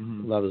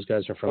 Mm-hmm. A lot of those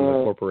guys are from the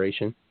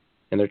corporation,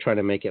 and they're trying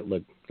to make it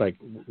look like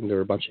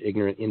they're a bunch of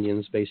ignorant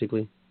Indians,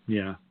 basically.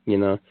 Yeah. You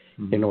know,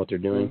 Mm-hmm. they know what they're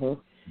doing.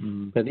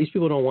 Mm-hmm. But these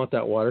people don't want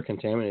that water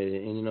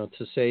contaminated. And, you know,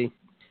 to say,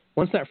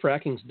 once that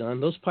fracking's done,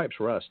 those pipes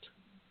rust.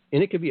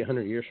 And it could be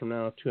 100 years from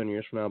now, 200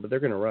 years from now, but they're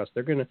going to rust.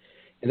 They're going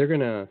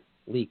to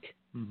leak.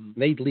 Mm-hmm.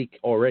 They leak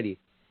already.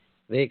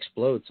 They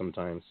explode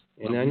sometimes.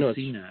 And I know we've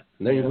seen that.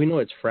 We know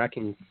it's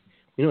fracking.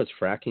 We know it's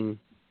fracking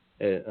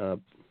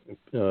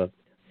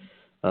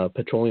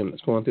petroleum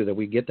that's going through that.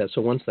 We get that.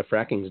 So once the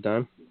fracking's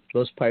done,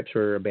 those pipes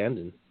are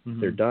abandoned.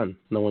 Mm-hmm. They're done.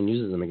 No one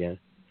uses them again.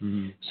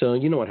 Mm-hmm. So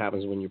you know what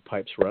happens when your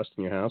pipes rust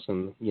in your house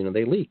and, you know,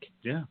 they leak.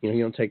 Yeah. You know,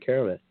 you don't take care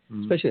of it.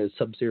 Mm-hmm. Especially in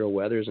sub-zero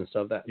weathers and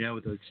stuff.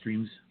 With the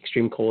extremes.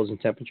 Extreme colds and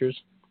temperatures.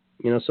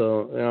 You know,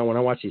 so you know, when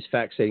I watch these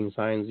fact-setting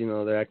signs, you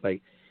know, they act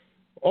like,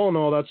 oh,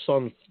 no,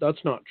 that's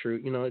not true.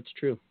 You know, it's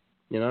true.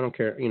 You know, I don't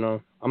care. You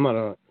know, I'm not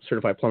a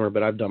certified plumber,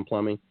 but I've done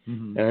plumbing.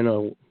 Mm-hmm. And I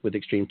know with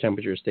extreme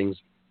temperatures, things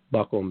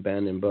buckle and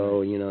bend and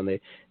bow, you know,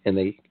 and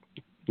they,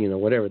 you know,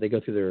 whatever, they go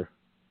through their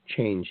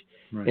change.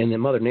 Right. And then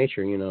Mother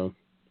Nature, you know,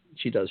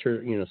 she does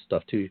her, you know,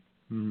 stuff too.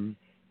 Mm-hmm.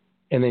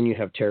 And then you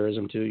have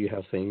terrorism too. You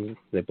have things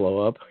that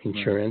blow up,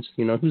 insurance.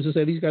 Right. You know, who's to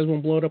say these guys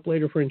won't blow it up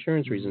later for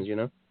insurance reasons? You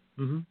know.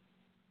 Mm-hmm.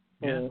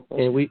 Yeah.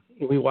 And we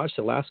watched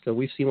Alaska.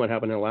 We've seen what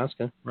happened in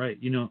Alaska. Right.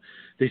 You know,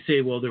 they say,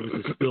 well, there was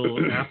a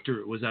spill after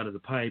it was out of the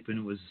pipe and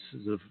it was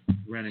sort of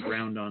ran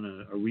aground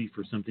on a reef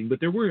or something. But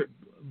there were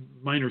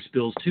minor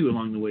spills too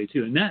along the way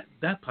too. And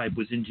that pipe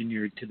was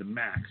engineered to the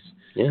max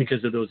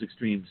because of those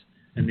extremes.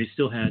 And they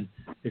still had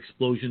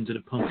explosions at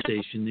a pump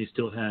station. They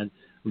still had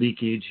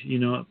leakage. You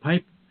know, a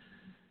pipe.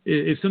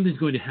 If something's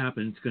going to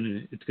happen,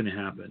 it's going to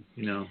happen.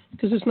 You know,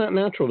 because it's not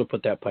natural to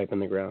put that pipe in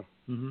the ground.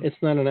 Mm-hmm. It's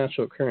not a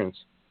natural occurrence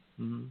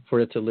for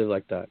it to live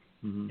like that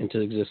and to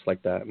exist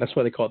like that. And that's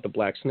why they call it the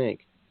black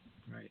snake.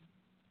 Right.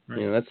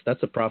 You know,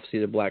 that's a prophecy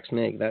of the black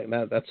snake.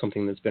 That's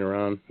something that's been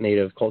around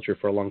native culture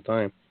for a long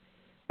time.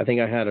 I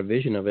think I had a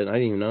vision of it. I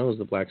didn't even know it was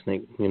the black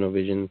snake. You know,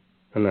 vision.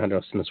 I don't know how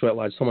to in the sweat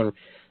lodge.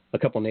 A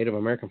couple Native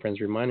American friends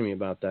reminded me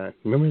about that.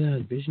 Remember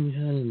that vision you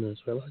had in the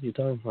sweat lodge you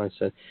talking about? I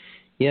said,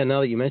 yeah,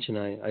 now that you mention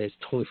it, I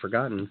totally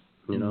forgotten,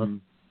 you know.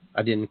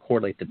 I didn't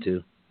correlate the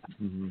two.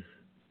 Mm-hmm.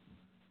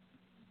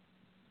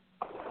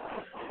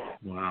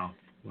 Wow.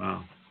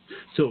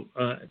 So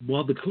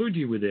while the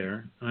clergy were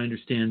there, I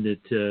understand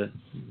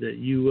that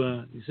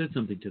you said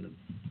something to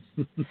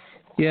them.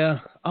 Yeah,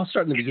 I'll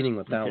start in the beginning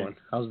with that one.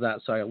 How's that?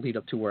 So I'll lead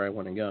up to where I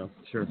want to go.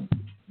 Sure.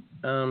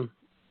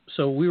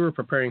 So we were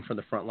preparing for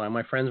the front line.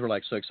 My friends were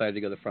like so excited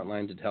to go to the front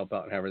line to help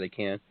out however they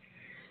can.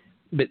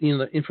 But, you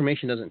know, the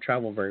information doesn't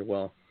travel very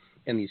well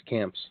in these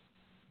camps.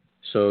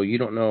 So you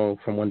don't know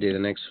from one day to the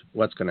next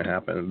what's going to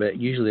happen. But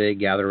usually they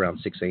gather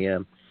around 6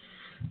 a.m.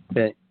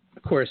 But,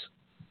 of course,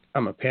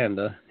 I'm a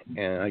panda,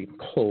 and I get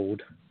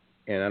cold,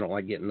 and I don't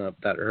like getting up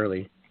that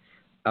early.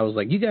 I was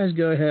like, you guys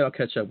go ahead. I'll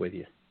catch up with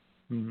you.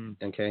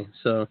 Mm-hmm. Okay?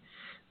 So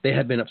they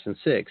had been up since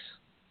 6,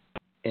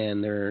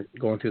 and they're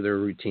going through their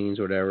routines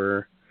or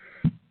whatever,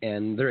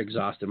 and they're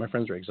exhausted. My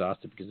friends are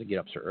exhausted because they get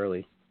up so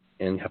early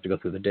and have to go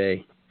through the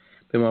day.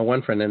 But my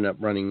one friend ended up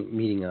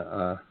meeting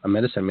a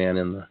medicine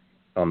man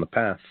on the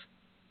path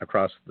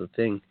across the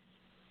thing,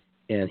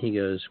 and he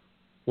goes,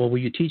 well, will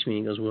you teach me?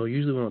 He goes, well,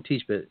 usually we don't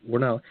teach, but we're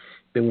not.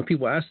 But when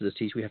people ask us to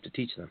teach, we have to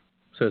teach them.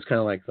 So it's kind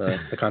of like the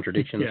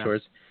contradiction of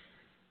sorts.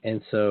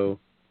 And so,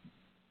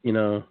 you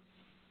know,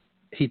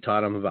 he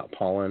taught him about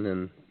pollen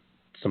and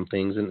some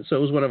things, and so it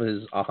was one of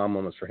his aha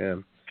moments for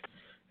him.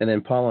 And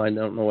then Paula, I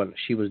don't know what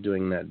she was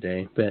doing that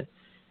day, but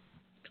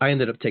I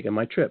ended up taking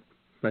my trip.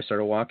 I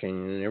started walking,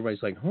 and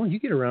everybody's like, oh, you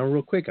get around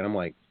real quick. And I'm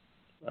like,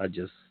 I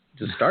just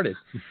started.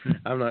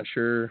 I'm not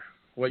sure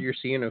what you're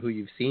seeing or who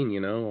you've seen,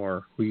 you know,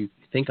 or who you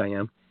think I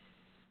am.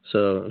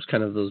 So it was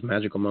kind of those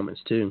magical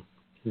moments, too.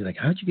 He's like,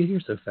 how'd you get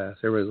here so fast?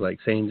 Everybody's like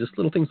saying just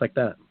little things like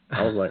that.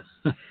 I was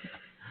like,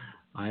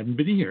 I haven't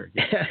been here.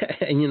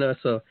 And, you know,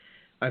 so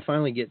I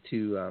finally get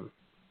to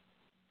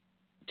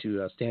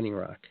Standing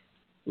Rock,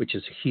 which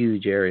is a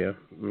huge area,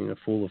 you know,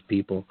 full of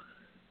people.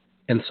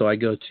 And so I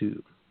go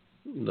to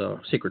the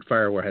Sacred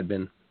Fire where I had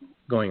been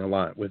going a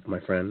lot with my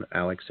friend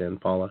Alex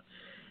and Paula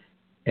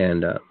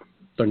and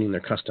learning their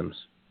customs.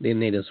 The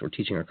natives were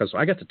teaching our customs.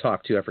 I got to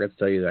talk, too. I forgot to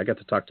tell you that. I got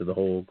to talk to the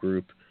whole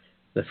group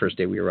the first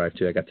day we arrived,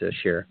 too. I got to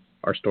share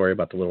our story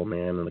about the little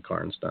man and the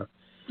car and stuff.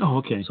 Oh,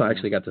 okay. So I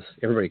actually got this.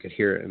 Everybody could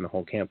hear it in the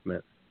whole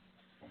campment.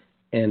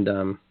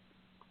 And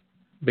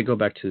but go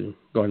back to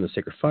going to the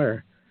Sacred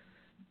Fire.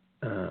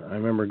 I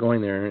remember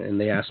going there, and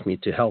they asked me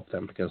to help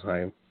them because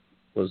I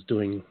was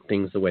doing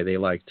things the way they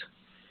liked.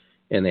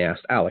 And they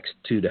asked Alex,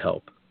 too, to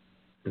help.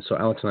 And so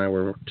Alex and I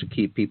were to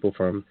keep people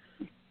from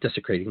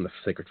desecrating the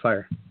Sacred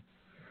Fire.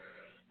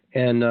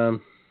 And I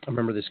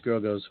remember this girl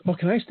goes, oh,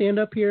 can I stand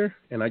up here?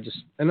 And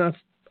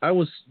I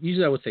would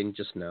say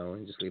just no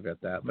and just leave it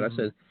at that. But I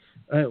said,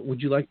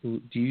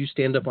 do you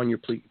stand up on your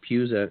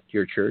pews at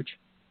your church?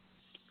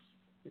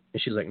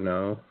 And she's like,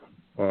 no.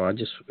 Well,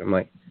 I'm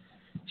like,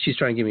 she's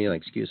trying to give me an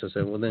excuse. I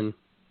said, well, then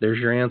there's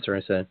your answer.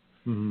 I said,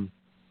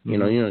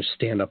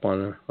 stand up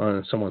on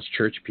someone's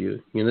church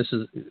pew. This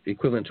is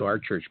equivalent to our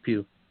church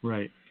pew.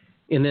 Right.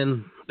 And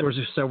then there was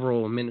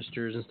several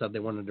ministers and stuff. They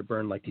wanted to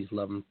burn like these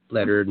love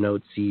letter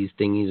notes, these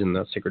thingies in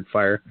the sacred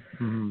fire.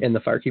 Mm-hmm. And the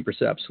firekeeper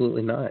said,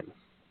 absolutely not.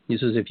 He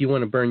says, if you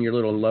want to burn your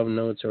little love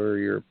notes or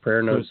your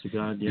prayer notes,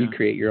 you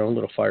create your own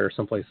little fire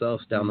someplace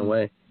else down the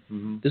way.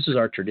 Mm-hmm. This is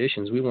our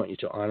traditions. We want you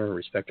to honor and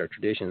respect our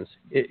traditions.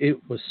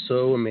 It was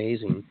so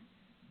amazing.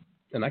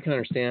 And I can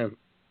understand,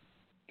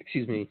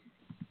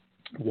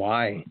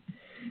 why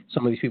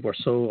some of these people are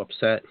so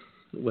upset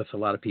with a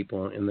lot of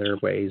people in their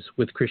ways,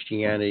 with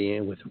Christianity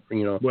and with,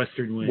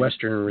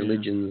 Western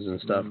religions and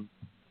stuff.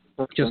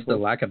 Mm-hmm. Just the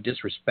lack of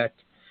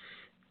disrespect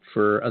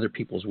for other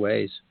people's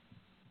ways.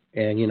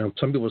 And,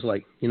 some people's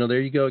like,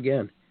 there you go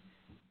again.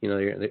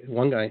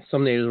 One guy,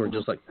 some natives were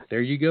just like,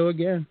 there you go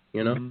again,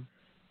 mm-hmm.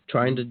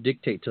 trying to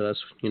dictate to us,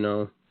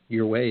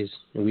 your ways,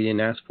 and we didn't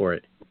ask for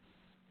it.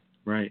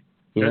 Right.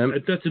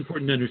 That's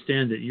important to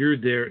understand, that you're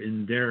there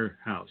in their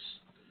house.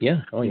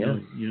 Yeah. Oh, yeah.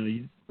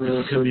 You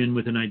come in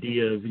with an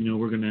idea of,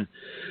 we're gonna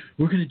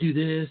do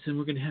this and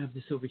we're gonna have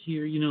this over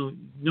here.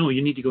 No,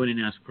 you need to go in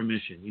and ask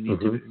permission. You need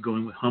mm-hmm. to go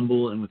in with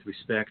humble and with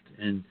respect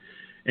and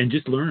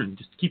just learn.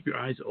 Just keep your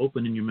eyes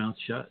open and your mouth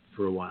shut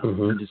for a while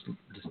mm-hmm. and just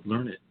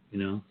learn it.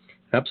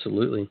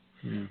 Absolutely.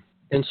 Yeah.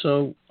 And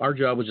so our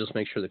job was just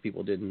make sure that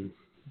people didn't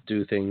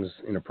do things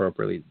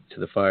inappropriately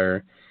to the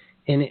fire.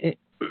 And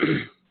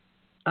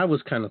I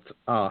was kind of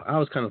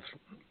I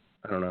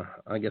don't know.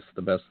 I guess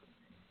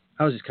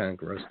I was just kind of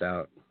grossed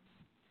out.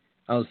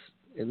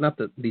 Not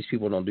that these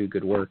people don't do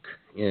good work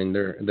and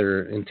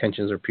their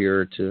intentions are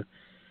pure to,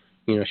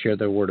 share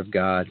the word of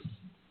God,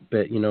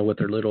 but, with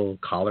their little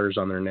collars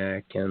on their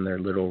neck and their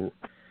little,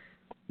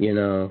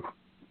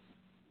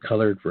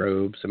 colored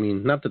robes. I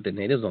mean, not that the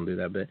natives don't do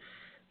that,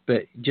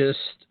 but just.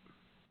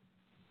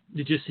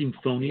 It just seemed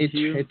phony to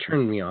you? It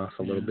turned me off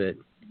a little bit.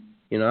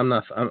 I'm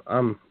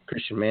a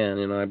Christian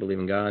man, I believe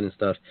in God and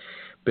stuff,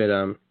 but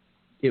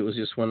it was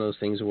just one of those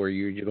things where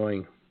you're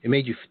going. It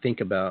made you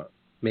think about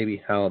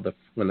maybe how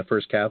when the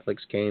first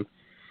Catholics came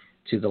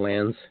to the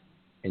lands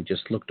and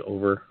just looked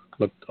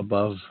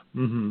above,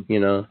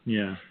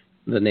 mm-hmm.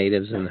 The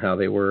natives and how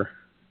they were.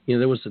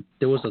 There was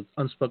an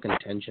unspoken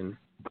tension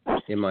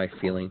in my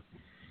feeling,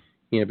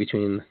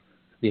 between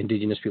the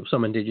indigenous people,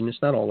 some indigenous,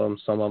 not all of them,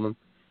 some of them,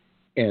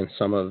 and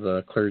some of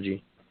the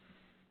clergy.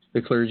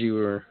 The clergy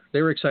were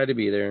excited to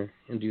be there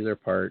and do their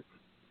part.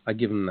 I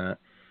give them that.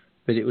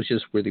 But it was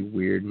just really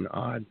weird and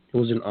odd. It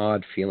was an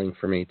odd feeling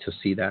for me to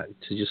see that.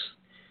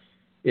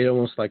 It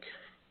almost like,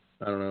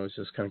 I don't know, it was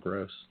just kind of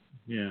gross.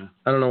 Yeah.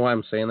 I don't know why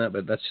I'm saying that,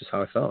 but that's just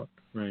how I felt.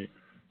 Right.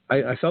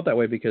 I felt that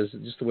way because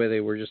just the way they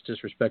were just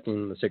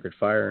disrespecting the sacred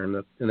fire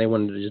and they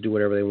wanted to just do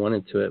whatever they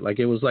wanted to it. Like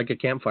it was like a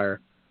campfire.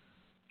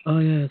 Oh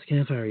yeah, it's a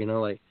campfire,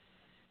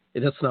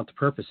 that's not the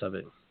purpose of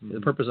it. Mm-hmm.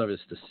 The purpose of it is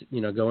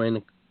to, go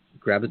in,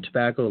 grab the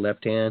tobacco,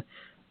 left hand,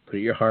 put it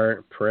in your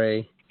heart,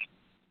 pray,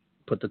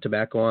 put the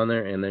tobacco on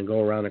there, and then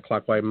go around in a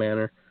clockwise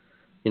manner.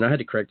 I had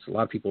to correct a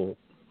lot of people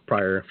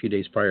a few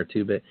days prior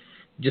too, but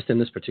just in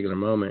this particular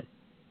moment.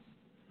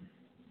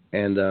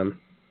 And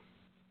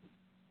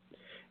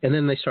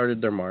then they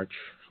started their march.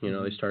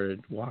 Mm-hmm. They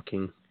started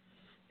walking,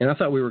 and I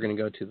thought we were going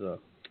to go to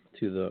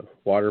the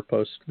water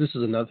post. This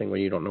is another thing where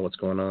you don't know what's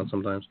going on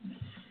sometimes.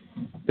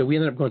 But we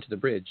ended up going to the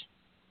bridge.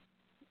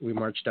 We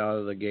marched out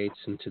of the gates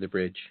into the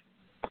bridge,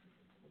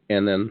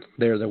 and then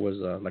there was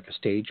like a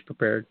stage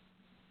prepared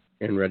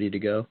and ready to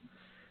go.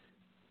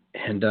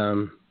 And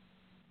I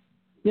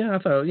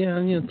thought,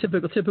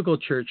 typical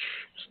church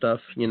stuff,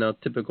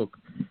 typical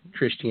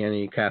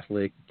Christianity,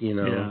 Catholic,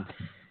 everybody,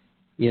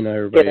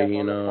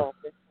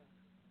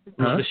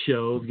 Not a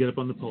show, get up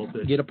on the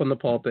pulpit. Get up on the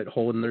pulpit,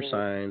 holding their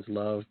signs,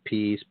 love,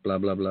 peace, blah,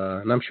 blah, blah.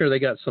 And I'm sure they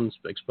got some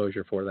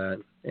exposure for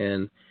that,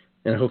 and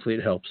hopefully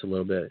it helps a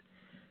little bit.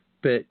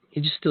 But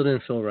it just still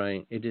didn't feel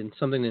right.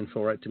 Something didn't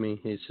feel right to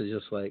me. It's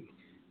just like,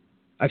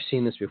 I've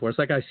seen this before. It's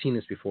like I've seen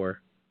this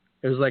before.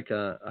 It was like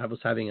I was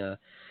having a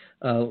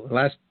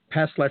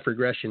past life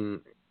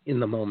regression in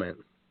the moment,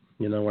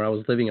 where I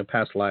was living a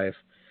past life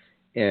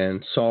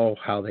and saw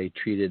how they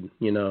treated,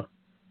 the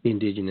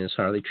indigenous,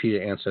 how they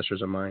treated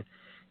ancestors of mine.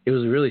 It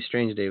was really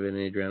strange, David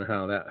and Adrian,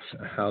 how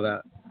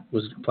that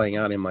was playing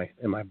out in my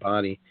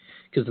body.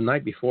 Because the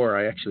night before,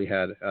 I actually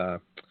had an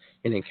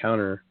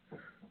encounter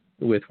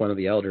with one of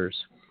the elders,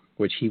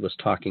 which he was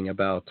talking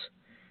about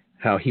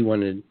how he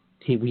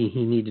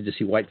needed to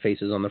see white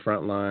faces on the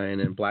front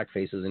line and black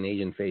faces and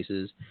Asian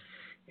faces.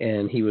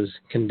 And he was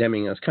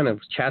condemning us, kind of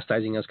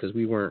chastising us because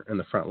we weren't in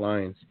the front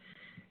lines.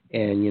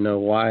 And,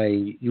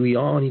 why we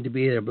all need to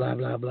be there, blah,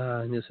 blah,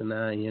 blah, and this and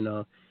that,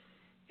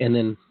 And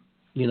then,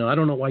 I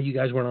don't know why you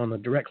guys weren't on the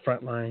direct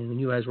front line and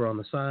you guys were on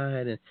the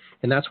side.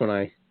 And that's when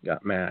I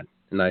got mad.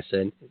 And I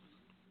said,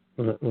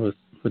 with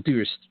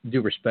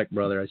due respect,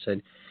 brother, I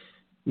said,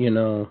 we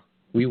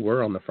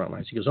were on the front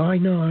lines. He goes, oh, I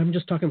know. I'm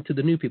just talking to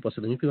the new people. I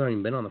said, the new people haven't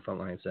even been on the front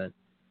line.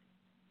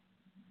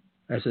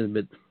 I said,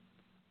 but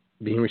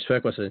being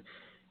respectful, I said,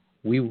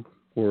 we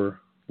were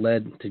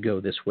led to go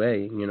this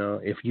way.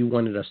 If you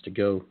wanted us to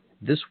go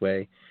this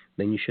way,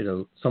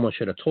 then someone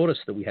should have told us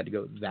that we had to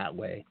go that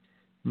way,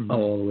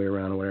 all the way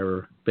around or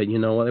whatever. But you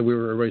know what? We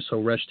were already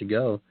so rushed to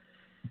go.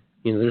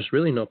 You know,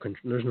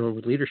 there's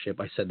no leadership.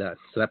 I said that,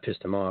 so that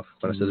pissed him off.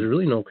 But I said, there's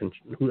really no,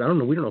 we don't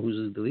know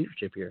who's the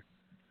leadership here.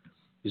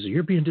 He said,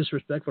 you're being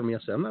disrespectful to me. I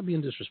said, I'm not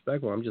being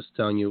disrespectful. I'm just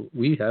telling you,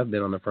 we have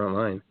been on the front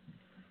line.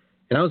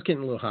 And I was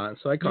getting a little hot,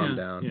 so I calmed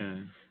down. Yeah.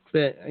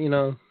 But, you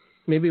know,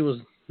 maybe it was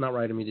not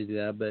right of me to do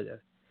that.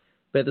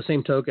 But at the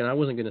same token, I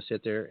wasn't going to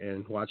sit there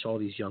and watch all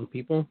these young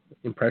people,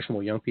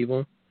 impressionable young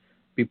people,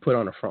 be put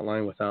on the front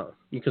line without,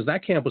 because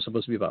that camp was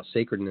supposed to be about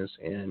sacredness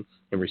and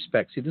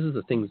respect. See, this is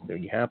the things that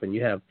happen.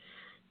 You have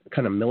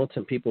kind of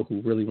militant people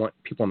who really want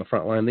people on the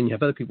front line. Then you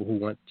have other people who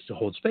want to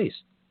hold space.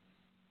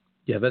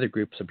 You have other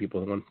groups of people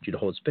who want you to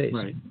hold space.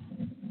 Right.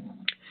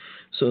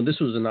 So this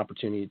was an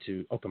opportunity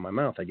to open my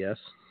mouth, I guess,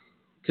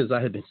 because I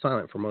had been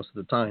silent for most of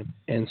the time.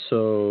 And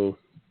so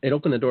it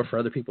opened the door for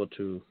other people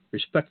to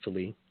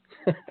respectfully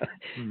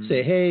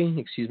say, hey,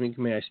 excuse me,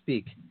 may I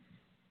speak?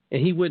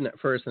 And he wouldn't at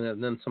first,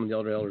 and then some of the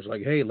older elders were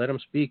like, hey, let him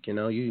speak, you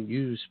know,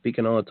 you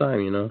speaking all the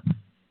time, you know.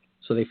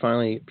 So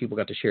people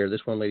got to share.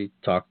 This one lady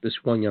talked, this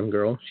one young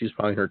girl, she's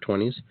probably in her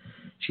 20s.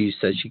 She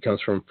said she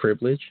comes from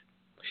privilege.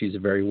 She's a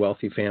very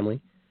wealthy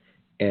family.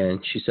 And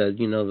she said,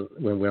 you know,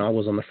 when I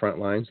was on the front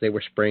lines, they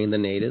were spraying the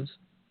natives,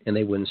 and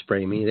they wouldn't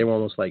spray me. They were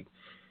almost like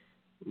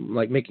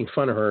making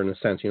fun of her in a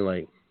sense, you know,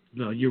 like,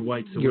 no, you're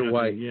white. So you're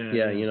white.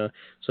 Yeah, you know.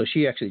 So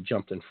she actually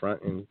jumped in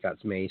front and got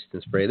maced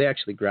and sprayed. They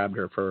actually grabbed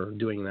her for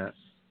doing that,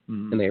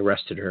 and they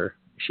arrested her.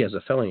 She has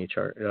a felony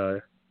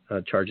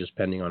charges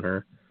pending on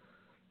her.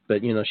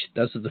 But, you know,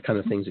 those are the kind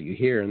of things that you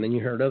hear. And then you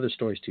heard other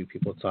stories, too,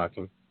 people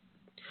talking.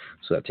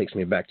 So that takes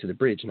me back to the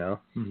bridge now,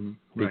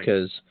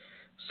 because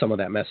some of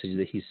that message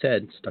that he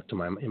said stuck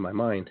in my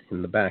mind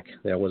in the back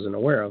that I wasn't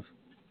aware of.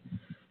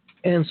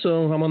 And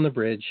so I'm on the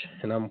bridge,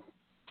 and I'm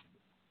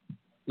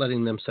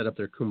letting them set up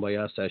their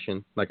kumbaya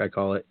session, like I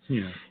call it.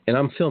 Yeah. And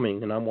I'm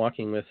filming, and I'm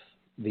walking with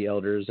the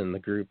elders and the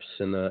groups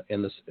and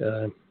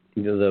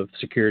the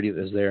security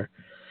that's there.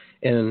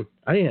 And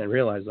I didn't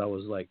realize I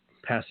was like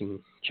passing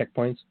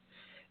checkpoints,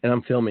 and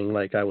I'm filming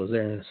like I was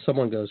there. And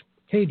someone goes,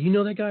 "Hey, do you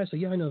know that guy?" I said,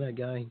 "Yeah, I know that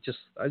guy."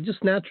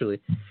 Just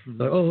naturally.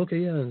 Like, "Oh, okay,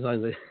 yeah."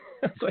 And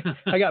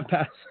I got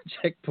past the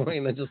checkpoint,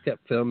 and I just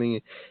kept filming,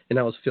 and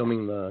I was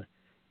filming the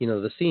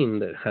scene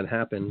that had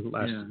happened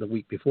the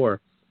week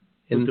before.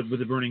 And with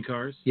the burning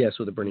cars? Yes,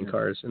 with the burning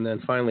cars. And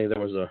then finally there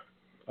was a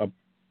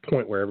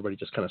point where everybody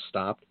just kind of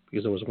stopped,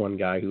 because there was one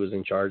guy who was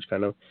in charge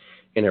kind of,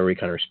 and everybody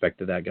kind of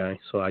respected that guy.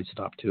 So I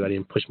stopped too. I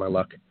didn't push my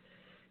luck.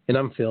 And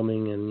I'm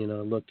filming and, you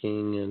know,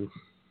 looking, and,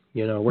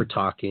 you know, we're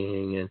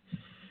talking, and,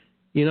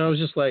 you know, it was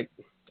just like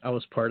I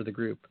was part of the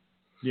group.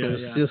 Yeah,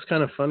 it's just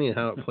kind of funny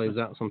how it plays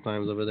out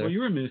sometimes over there. Well, you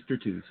were a minister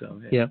too, so.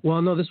 Hey. Yeah.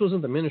 Well, no, this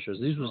wasn't the ministers.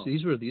 These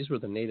were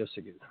the natives,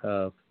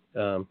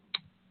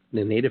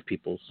 the native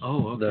peoples,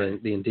 the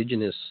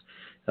indigenous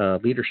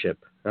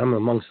leadership. I'm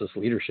amongst this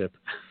leadership,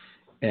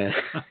 and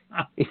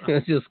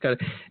it's just kind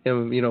of,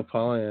 and, you know,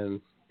 Paula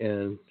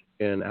and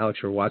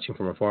Alex were watching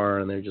from afar,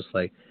 and they're just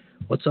like,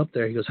 "What's up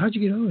there?" He goes, "How'd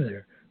you get over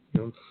there?"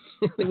 You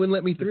know, they wouldn't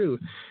let me through.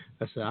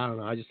 I said, "I don't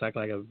know. I just act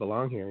like I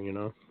belong here," you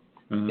know.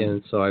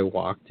 And so I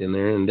walked in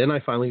there, and then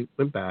I finally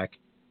went back,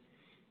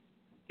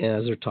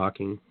 as they're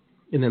talking,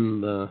 and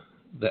then the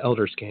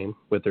elders came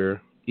with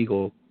their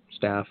eagle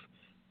staff.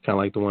 Kind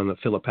of like the one that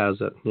Philip has,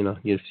 that, you know,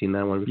 you've seen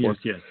that one before.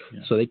 Yes. Yeah.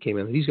 So they came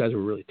in. These guys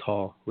were really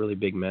tall, really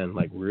big men.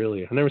 Like,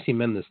 really, I've never seen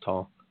men this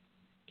tall.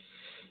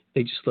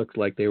 They just looked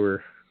like they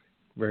were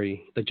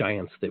the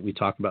giants that we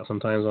talk about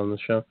sometimes on the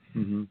show.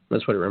 Mm-hmm.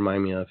 That's what it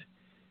reminded me of.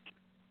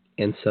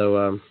 And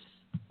so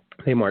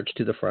they marched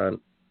to the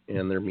front,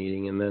 and they're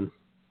meeting. And then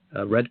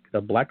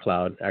a black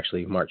cloud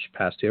actually marched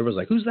past too. Everyone's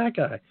like, "Who's that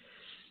guy?"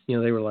 You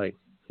know, they were like,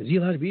 "Is he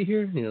allowed to be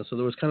here?" You know, so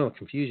there was kind of a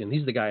confusion.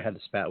 He's the guy I had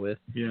to spat with.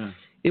 Yeah.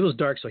 It was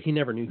dark, so he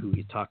never knew who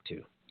he talked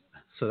to.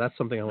 So that's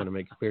something I want to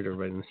make clear to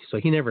everybody.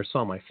 So he never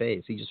saw my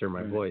face. He just heard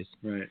my voice.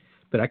 Right.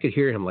 But I could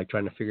hear him, like,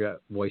 trying to figure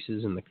out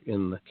voices in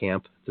the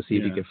camp to see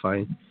if he could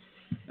find.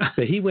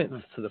 But he went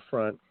to the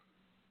front,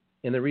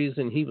 and the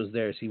reason he was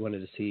there is he wanted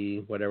to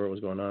see whatever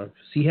was going on.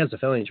 So he has a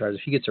felony charge.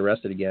 If he gets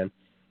arrested again,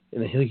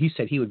 and he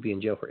said he would be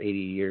in jail for 80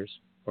 years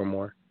or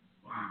more.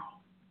 Wow.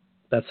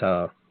 That's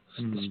how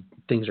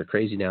things are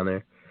crazy down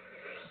there.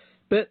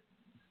 But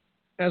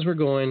as we're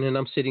going, and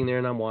I'm sitting there,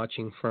 and I'm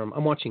watching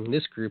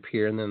this group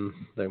here, and then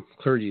the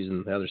clergy's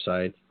on the other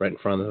side, right in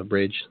front of the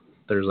bridge.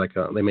 There's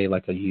they made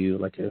like a U,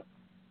 like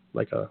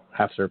a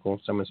half circle,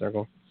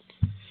 semicircle.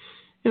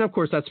 And of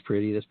course, that's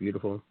pretty, that's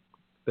beautiful.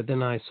 But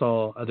then I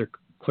saw other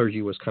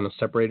clergy was kind of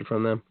separated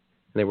from them,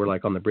 and they were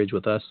like on the bridge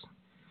with us,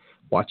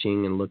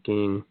 watching and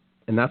looking.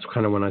 And that's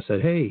kind of when I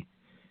said, "Hey,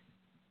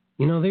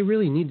 you know, they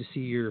really need to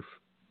see your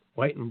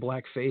white and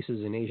black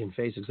faces and Asian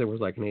faces." There was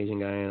like an Asian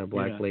guy and a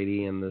black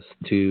lady and this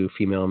two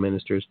female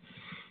ministers.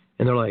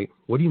 And they're like,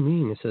 "What do you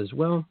mean?" It says,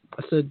 "Well,"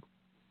 I said,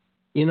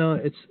 "you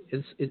know,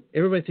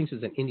 everybody thinks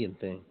it's an Indian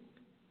thing,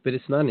 but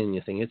it's not an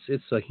Indian thing.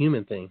 It's a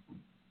human thing.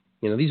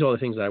 You know, these are all the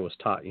things that I was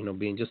taught, you know,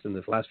 being just in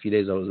the last few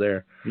days I was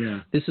there.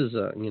 Yeah. This is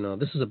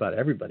about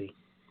everybody.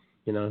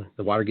 You know,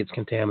 the water gets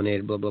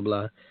contaminated, blah, blah,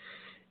 blah.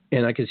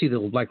 And I can see the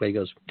little black lady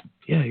goes,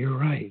 yeah, you're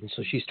right. And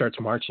so she starts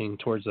marching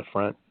towards the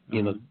front,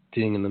 you know,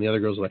 thing. And then the other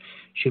girls are like,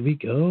 should we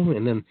go?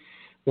 And then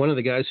one of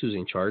the guys who's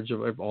in charge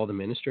of all the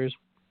ministers,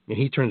 and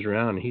he turns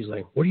around and he's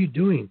like, what are you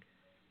doing?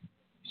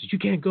 He says, you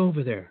can't go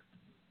over there.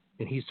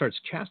 And he starts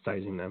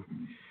chastising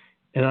them.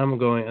 And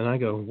I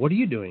go, what are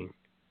you doing?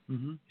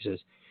 Mm-hmm. He says,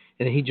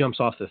 and then he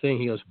jumps off the thing.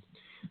 He goes,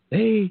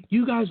 hey,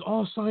 you guys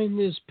all signed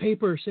this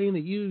paper saying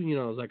that you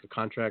know, it's like a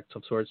contract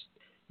of sorts.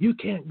 You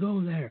can't go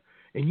there.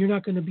 And you're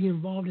not going to be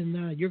involved in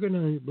that. You're going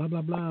to blah,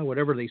 blah, blah,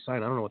 whatever they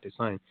sign. I don't know what they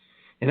sign.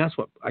 And that's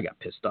what I got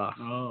pissed off.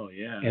 Oh,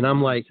 yeah. And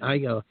I'm like, I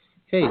go,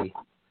 hey,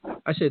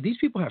 I said, these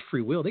people have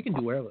free will. They can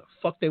do whatever the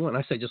fuck they want.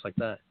 And I said just like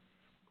that.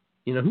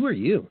 You know, who are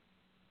you?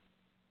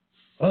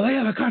 Oh, they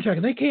have a contract.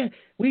 And they can't.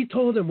 We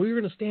told them we were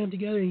going to stand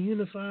together and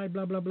unify,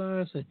 blah, blah,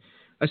 blah. I said,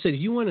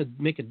 if you want to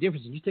make a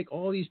difference, and you take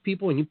all these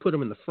people and you put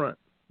them in the front.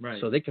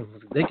 Right. So they can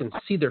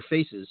see their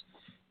faces.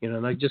 You know,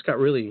 and I just got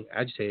really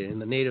agitated,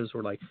 and the natives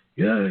were like,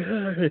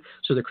 yeah.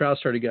 So the crowd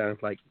started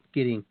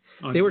getting,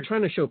 they were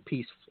trying to show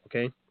peace,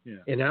 okay? Yeah.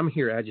 And I'm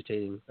here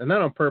agitating, and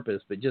not on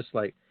purpose, but just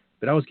like,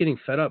 but I was getting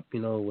fed up, you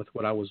know, with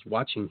what I was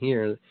watching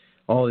here,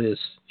 all this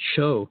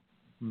show,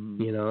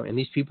 you know, and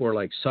these people are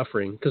like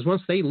suffering, because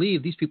once they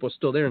leave, these people are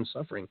still there and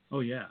suffering. Oh,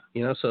 yeah.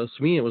 You know, so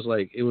to me, it was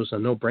a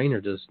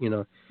no-brainer, just, you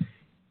know,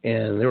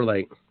 and they were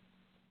like,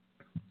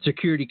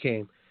 security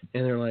came,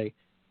 and they're like,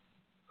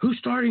 who's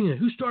starting it?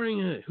 Who's starting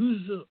it?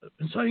 Who's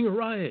inciting a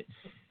riot?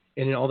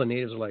 And then all the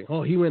natives are like,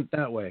 oh, he went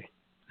that way.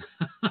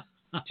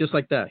 Just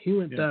like that. He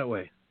went that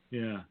way.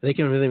 Yeah. They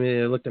came and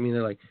they looked at me and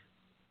they're like,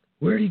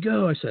 where'd he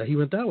go? I said, he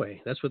went that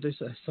way. That's what they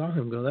said. I saw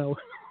him go that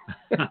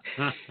way.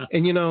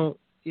 And, you know,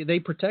 they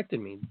protected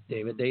me,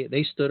 David.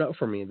 They stood up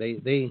for me.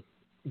 They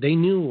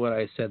knew what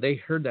I said. They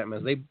heard that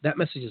message. That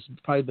message has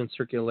probably been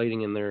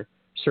circulating in their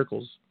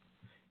circles.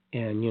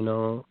 And, you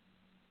know,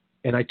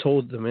 and I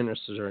told the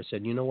minister, I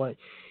said, you know what?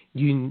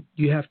 You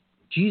have,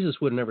 Jesus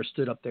would have never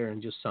stood up there and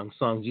just sung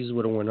songs. Jesus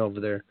would have went over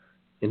there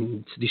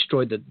and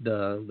destroyed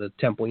the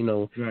temple, you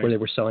know, where they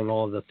were selling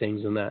all of the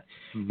things and that.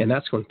 Mm-hmm. And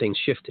that's when things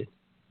shifted.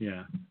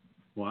 Yeah.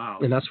 Wow.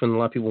 And that's when a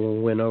lot of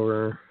people went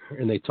over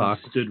and they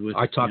talked.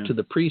 I talked to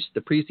the priest. The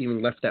priest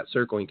even left that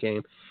circle and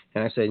came.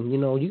 And I said, you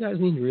know, you guys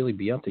need to really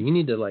be up there. You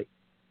need to like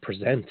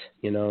present,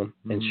 you know,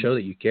 and show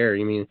that you care.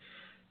 I mean,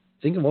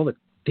 think of all the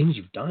things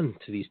you've done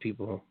to these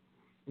people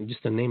in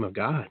just the name of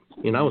God.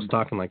 You know, I was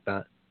talking like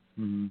that.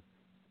 Mm-hmm.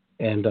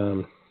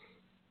 And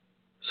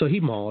so he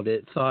mauled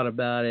it, thought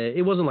about it.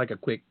 It wasn't like a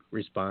quick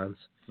response.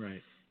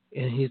 Right.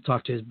 And he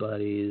talked to his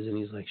buddies, and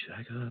he's like, should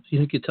I go up?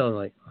 You could tell,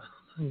 like,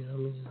 you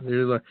know,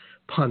 they're like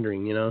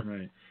pondering, you know.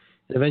 Right.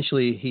 And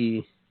eventually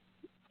he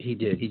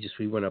did.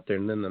 We went up there,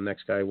 and then the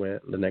next guy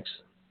went, the next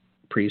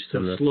priest.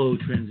 And slow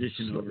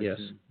transition over. Yes.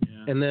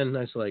 And then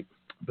I was like,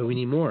 but we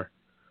need more.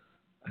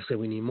 I said,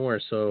 we need more.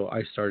 So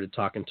I started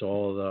talking to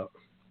all of the,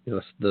 you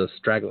know, the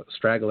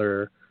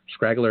straggler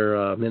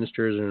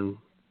ministers and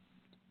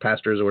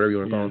pastors or whatever you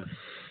want to call them.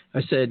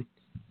 I said,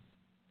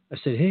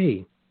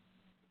 hey,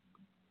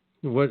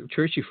 what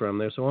church you from?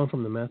 They said, I'm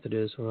from the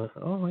Methodist. I'm like,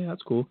 oh, yeah,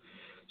 that's cool.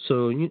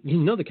 So you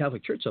know the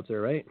Catholic Church up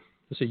there, right?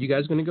 I said, you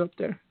guys going to go up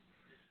there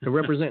and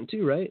represent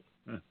too, right?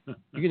 You're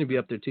going to be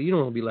up there too. You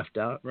don't want to be left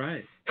out.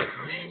 Right.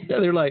 Yeah,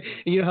 they're like,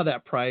 and you know how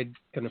that pride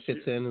kind of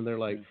fits in, and they're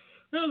like,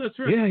 oh, that's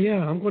right.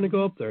 Yeah, I'm going to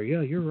go up there.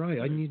 Yeah, you're right.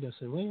 I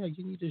said, well, yeah,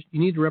 you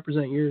need to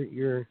represent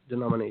your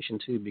denomination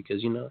too,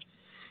 because you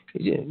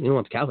don't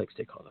want the Catholics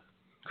to take all the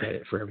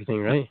credit for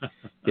everything, right?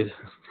 You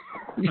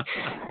know,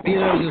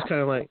 it was just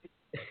kind of like,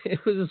 it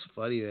was just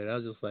funny that I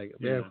was just like,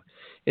 man.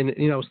 And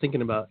you know, I was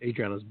thinking about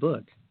Adriana's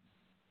book.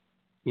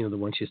 You know, the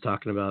one she's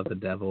talking about the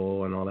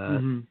devil and all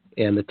that,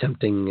 and the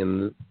tempting,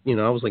 and you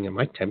know, I was like, am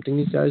I tempting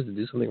these guys to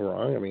do something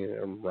wrong? I mean,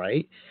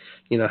 right?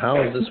 You know, how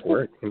does this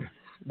work? And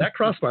that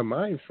crossed my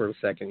mind for a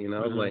second. You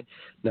know, I was like,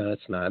 no,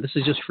 it's not. This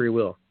is just free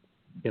will.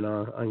 You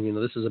know,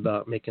 this is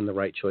about making the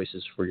right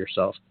choices for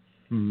yourself.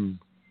 Mm-hmm.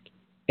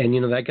 And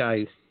you know, that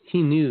guy,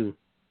 he knew.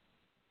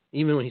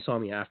 Even when he saw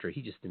me after,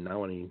 he just did not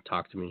want to even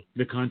talk to me.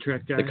 The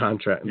contract guy? The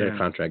contract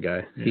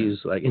guy. Yeah. He's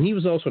like, and he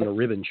was also in a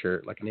ribbon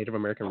shirt, like a Native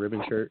American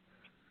ribbon shirt.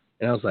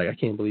 And I was like, I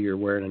can't believe you're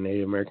wearing a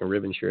Native American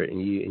ribbon shirt,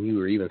 and you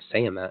were even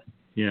saying that.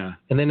 Yeah.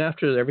 And then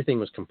after everything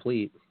was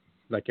complete,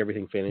 like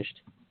everything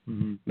finished,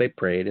 they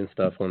prayed and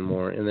stuff one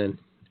more, and then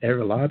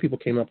a lot of people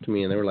came up to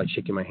me and they were like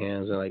shaking my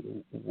hands and like,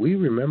 we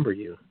remember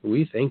you,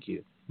 we thank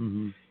you.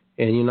 And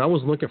you know, I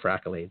wasn't looking for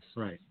accolades,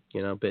 right?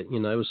 You know, but you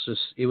know,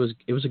 it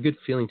was a good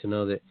feeling to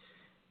know that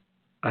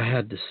I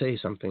had to say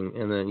something,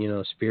 and then, you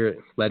know, Spirit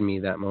led me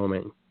that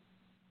moment.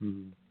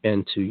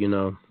 And to, you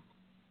know,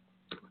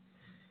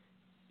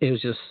 it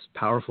was just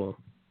powerful.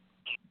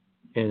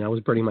 And I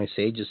was burning my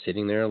sage just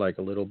sitting there like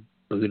a little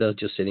Buddha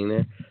just sitting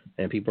there,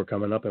 and people were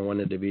coming up and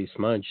wanted to be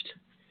smudged.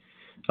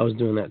 I was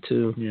doing that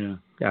too. Yeah.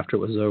 After it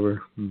was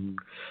over.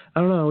 I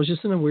don't know. I was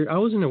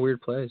in a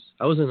weird place.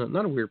 I was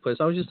not a weird place.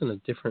 I was just in a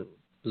different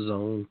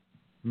zone,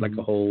 like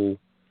a whole.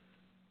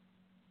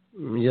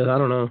 Yeah, I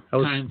don't know. I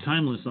was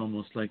timeless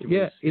almost, like it was.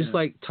 Yeah, it's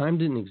like time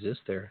didn't exist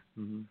there.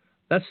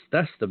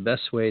 That's the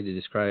best way to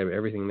describe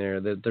everything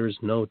there. That there's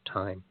no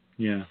time.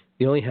 Yeah.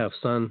 You only have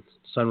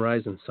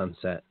sunrise and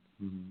sunset,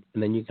 Mm-hmm.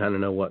 and then you kind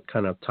of know what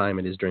kind of time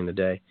it is during the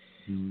day.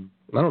 Mm-hmm.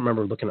 I don't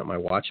remember looking at my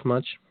watch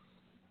much.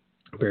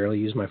 Barely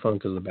use my phone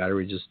because the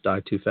battery just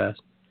died too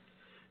fast.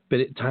 But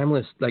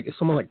timeless, like it's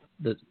almost like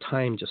the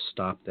time just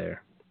stopped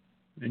there.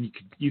 And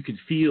you could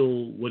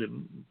feel what it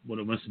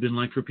must have been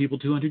like for people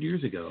 200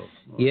 years ago.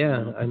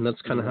 Yeah, and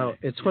that's kind of how what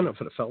it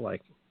felt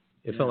like.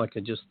 It felt like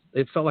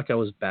it felt like I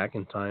was back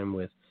in time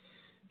with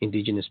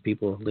indigenous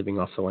people living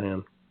off the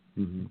land.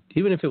 Mm-hmm.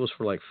 Even if it was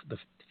for like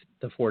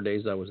the 4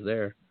 days I was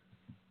there.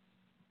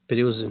 But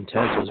it was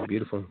intense. It was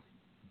beautiful.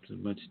 It's a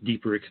much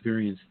deeper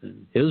experience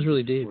than it was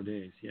really deep. 4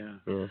 days. Yeah.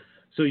 Yeah.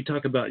 So you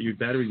talk about your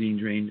battery being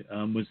drained.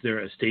 Was there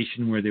a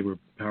station where they were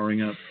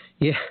powering up?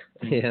 Yeah.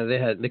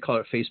 They call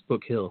it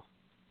Facebook Hill,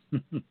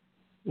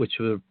 which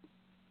would,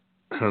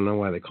 I don't know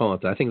why they call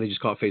it that. I think they just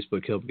call it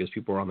Facebook Hill because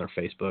people were on their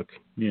Facebook.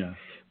 Yeah.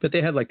 But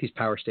they had like these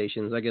power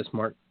stations. I guess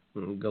Mark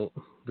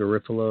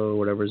Garifalo,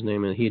 whatever his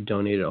name is, he had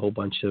donated a whole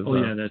bunch of. Oh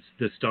yeah, that's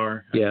the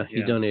star. Yeah,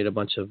 he donated a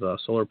bunch of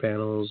solar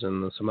panels,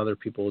 and some other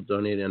people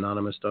donated.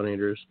 Anonymous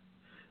donators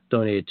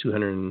donated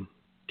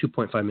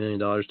 $2.5 million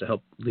to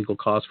help legal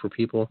costs for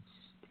people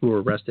who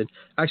were arrested.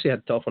 I actually had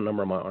a telephone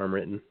number on my arm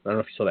written. I don't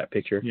know if you saw that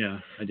picture. Yeah,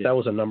 I did. That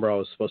was a number I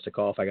was supposed to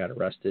call if I got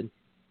arrested.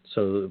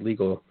 So I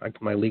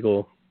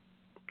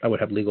would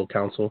have legal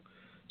counsel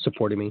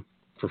supporting me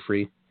for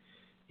free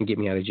and get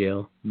me out of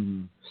jail.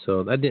 Mm-hmm.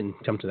 So that didn't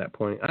come to that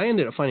point. I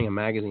ended up finding a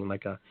magazine,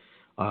 like it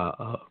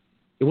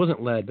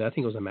wasn't lead, but I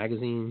think it was a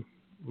magazine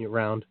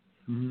round.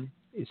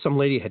 Mm-hmm. Some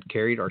lady had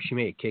carried, or she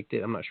may have kicked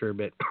it. I'm not sure,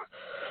 but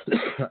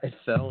it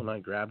fell and I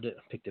grabbed it,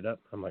 picked it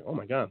up. I'm like, oh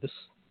my God, this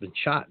has been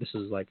shot. This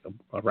is like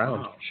a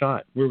round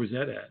shot. Where was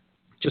that at?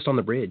 Just on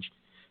the bridge.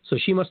 So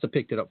she must have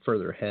picked it up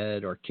further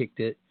ahead or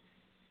kicked it,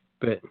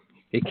 but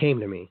it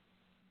came to me.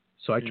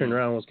 So I turned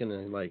around and was going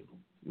to, like,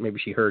 maybe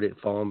she heard it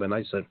falling, but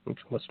I said,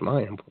 what's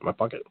mine? I'm putting it in my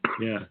pocket.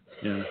 Yeah.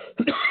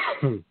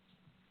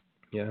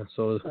 Yeah,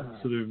 so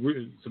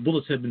the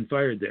bullets had been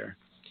fired there.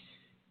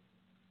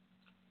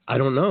 I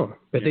don't know,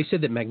 but they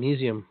said that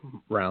magnesium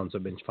rounds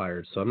have been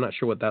fired, so I'm not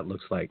sure what that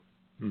looks like.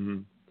 Mm-hmm.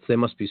 So there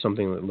must be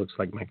something that looks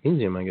like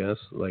magnesium, I guess,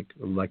 like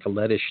a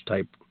leadish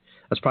type.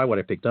 That's probably what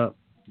I picked up.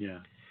 Yeah.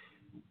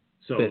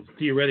 So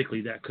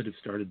theoretically, that could have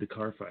started the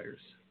car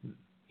fires.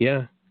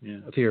 Yeah.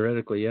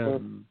 Theoretically, yeah.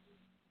 Mm-hmm.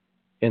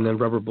 And then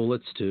rubber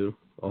bullets too,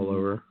 all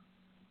over.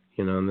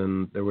 You know, and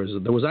then there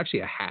was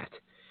actually a hat.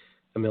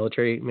 One of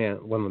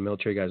the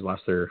military guys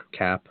lost their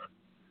cap,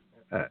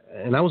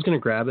 and I was gonna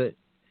grab it,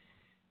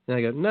 and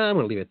I go, no, I'm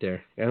gonna leave it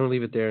there. I'm gonna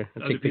leave it there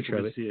and take a picture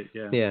of it. See it,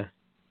 yeah. Yeah,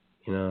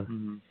 you know,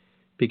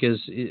 because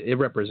it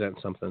represents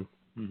something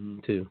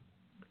too.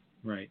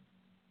 Right.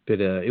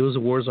 But it was a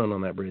war zone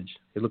on that bridge.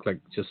 It looked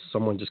like just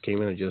someone just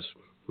came in and just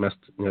messed.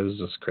 It was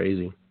just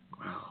crazy.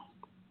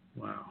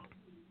 Wow.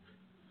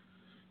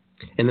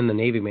 And then the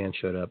Navy man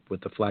showed up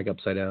with the flag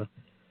upside down.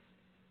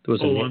 There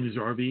was on his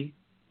RV?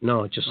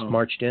 No, just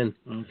marched in.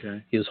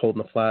 Okay. He was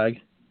holding the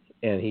flag,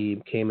 and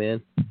he came in.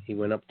 He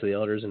went up to the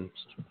elders and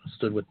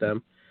stood with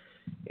them.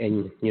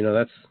 And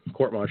that's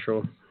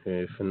court-martial.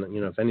 If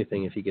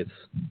anything, if he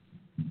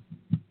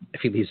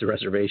leaves the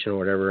reservation or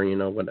whatever,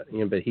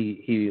 But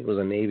he was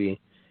a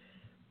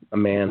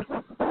man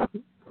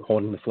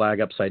holding the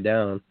flag upside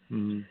down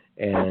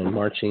and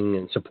marching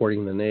and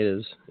supporting the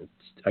natives.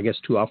 I guess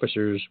 2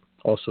 officers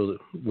also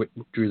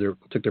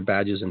took their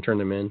badges and turned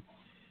them in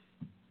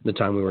the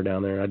time we were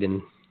down there. I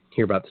didn't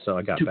hear about this until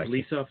I got 2 back. 2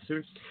 police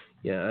officers?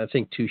 Yeah, I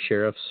think 2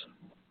 sheriff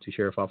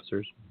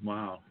officers.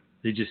 Wow.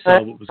 They just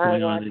saw what was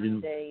going on.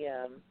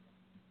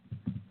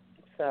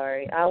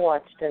 I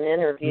watched an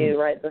interview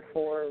right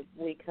before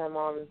we come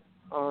on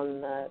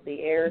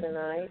the air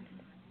tonight.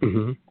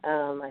 Mm-hmm.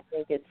 I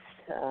think it's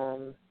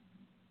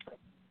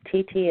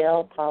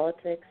TTL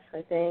Politics,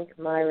 I think.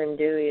 Myron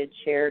Dewey had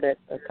shared it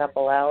a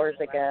couple hours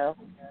ago,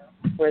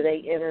 where they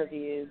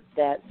interviewed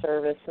that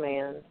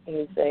serviceman. He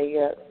was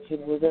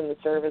in the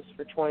service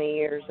for 20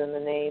 years in the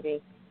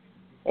Navy,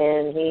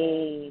 and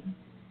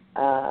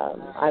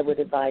I would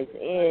advise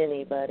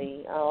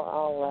anybody.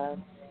 I'll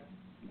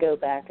go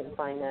back and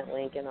find that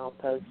link and I'll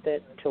post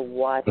it to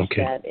watch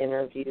that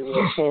interview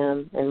with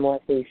him and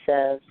what he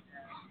says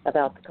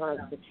about the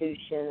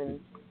Constitution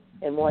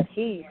and what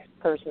he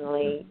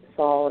personally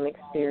saw and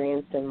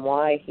experienced and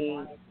why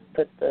he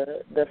put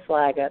the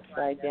flag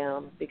upside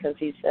down, because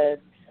he said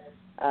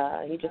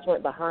he just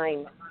went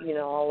behind,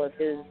 all of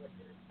his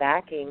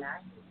backing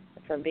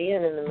from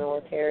being in the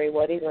military,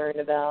 what he learned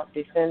about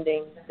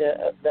defending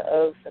the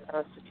oath, the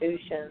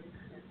Constitution,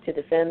 to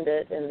defend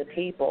it and the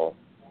people.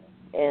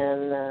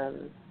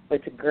 And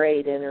it's a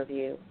great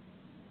interview.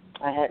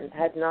 I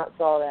had not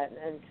saw that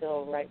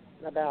until right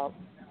about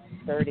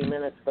 30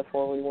 minutes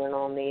before we went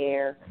on the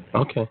air.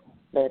 Okay.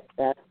 But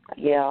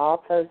I'll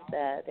post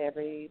that.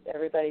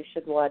 Everybody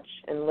should watch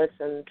and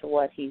listen to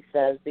what he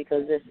says,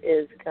 because this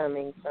is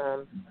coming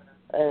from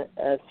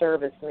a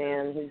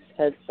serviceman who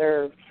has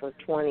served for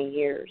 20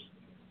 years,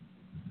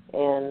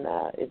 and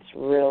it's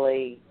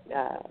really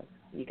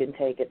you can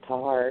take it to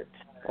heart.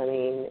 I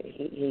mean,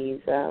 he's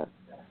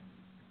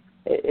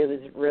it was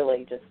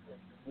really just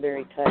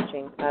very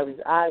touching. I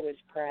was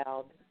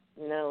proud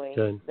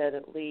knowing that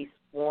at least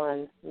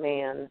one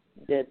man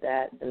did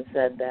that and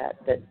said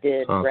that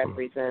did awesome.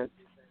 represent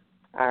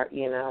our,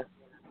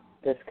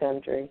 this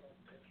country.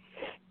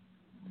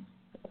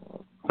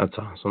 That's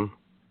awesome.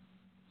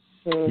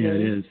 Mm-hmm. Yeah,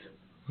 it is.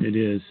 It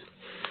is.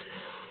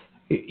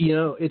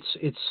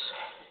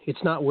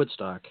 It's not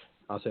Woodstock.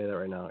 I'll say that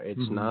right now. It's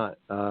mm-hmm.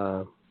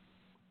 not.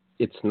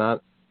 It's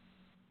not.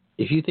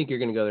 If you think you're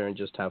going to go there and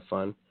just have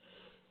fun,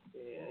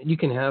 you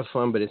can have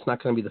fun, but it's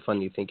not going to be the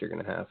fun you think you're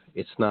going to have.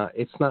 It's not.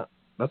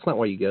 That's not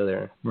why you go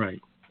there.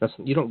 Right.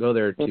 You don't go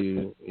there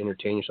to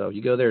entertain yourself.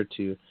 You go there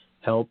to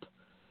help,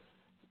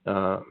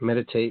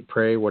 meditate,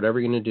 pray, whatever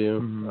you're going to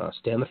do. Mm-hmm.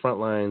 Stay on the front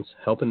lines,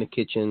 help in the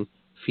kitchen,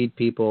 feed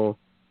people,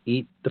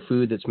 eat the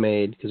food that's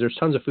made, because there's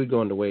tons of food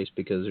going to waste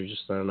because there's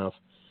just not enough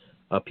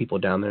people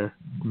down there.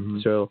 Mm-hmm.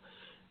 So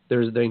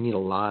they need a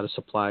lot of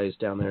supplies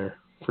down there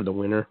for the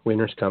winter.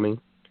 Winter's coming,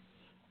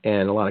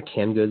 and a lot of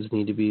canned goods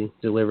need to be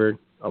delivered.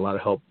 A lot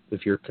of help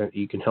if you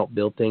can help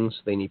build things.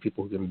 They need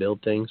people who can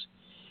build things.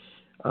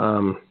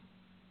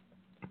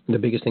 The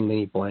biggest thing, they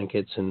need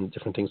blankets and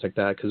different things like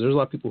that, because there's a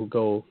lot of people who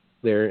go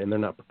there and they're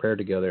not prepared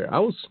to go there.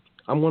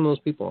 I'm one of those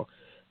people.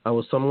 I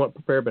was somewhat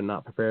prepared but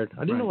not prepared.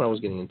 I didn't know what I was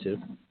getting into.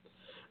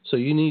 So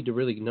you need to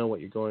really know what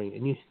you're going.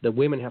 And the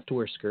women have to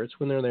wear skirts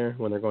when they're there,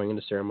 when they're going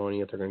into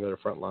ceremony, if they're going to go to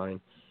the front line.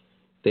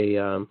 They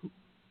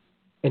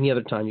any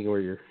other time you can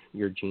wear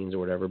your jeans or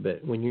whatever.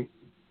 But when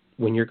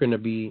you're going to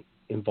be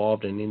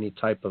involved in any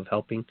type of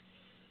helping,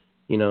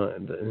 in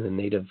the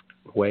native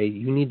way,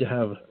 you need to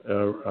have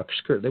a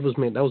skirt. That was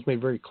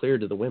made very clear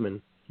to the women.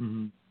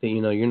 Mm-hmm. That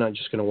you're not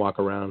just going to walk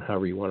around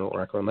however you want to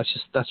walk around.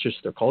 That's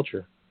just their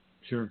culture.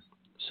 Sure.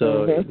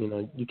 So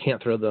mm-hmm. You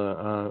can't throw the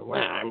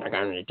I'm not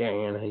going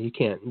to.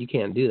 You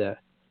can't do that.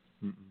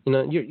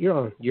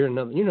 Mm-mm. You're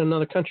in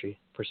another country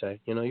per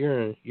se.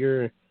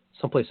 You're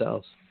someplace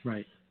else.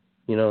 Right.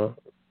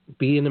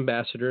 Be an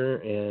ambassador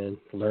and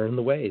learn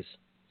the ways.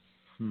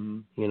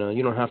 Mm-hmm.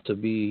 You don't have to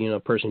be a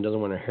person who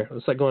doesn't want to hear.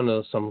 It's like going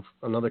to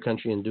another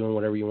country and doing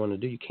whatever you want to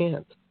do. You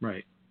can't.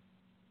 Right.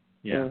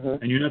 Yeah.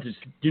 Mm-hmm. And you're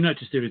not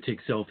just there to take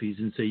selfies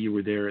and say you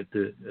were there at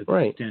the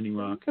right. Standing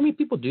Rock. I mean,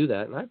 people do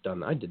that,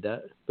 and I did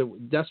that, but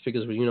that's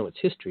because it's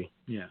history.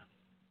 Yeah.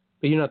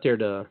 But you're not there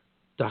to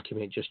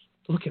document. Just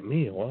look at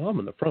me. Well, I'm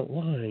in the front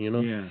line.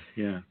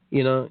 Yeah.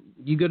 Yeah.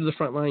 You go to the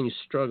front line, you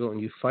struggle, and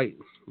you fight,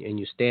 and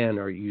you stand,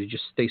 or you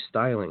just stay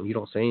silent. You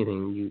don't say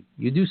anything.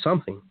 You do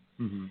something.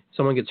 Mm-hmm.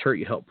 Someone gets hurt,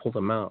 you help pull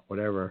them out.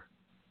 Whatever.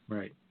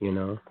 Right.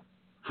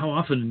 How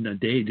often a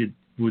day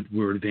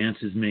were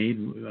advances made?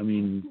 I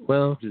mean,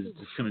 well, does it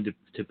kind of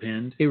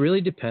depend? It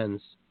really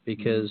depends,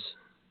 because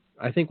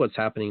I think what's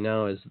happening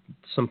now is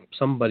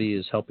somebody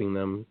is helping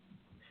them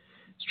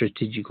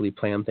strategically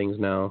plan things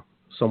now.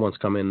 Someone's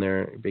come in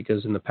there,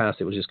 because in the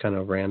past it was just kind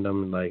of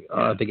random, like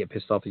if they get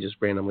pissed off, they just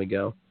randomly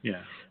go.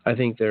 Yeah. I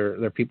think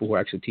there are people who are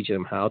actually teaching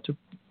them how to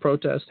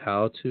protest,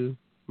 how to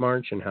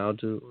march, and how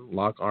to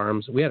lock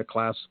arms. We had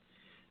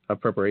a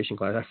preparation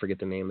class. I forget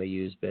the name they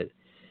used, but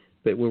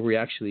where we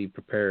actually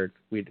prepared,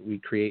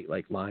 we create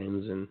like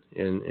lines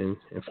and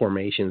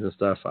formations and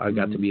stuff. I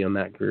got to be on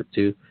that group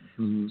too.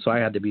 Mm-hmm. So I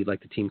had to be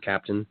like the team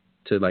captain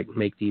to like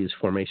make these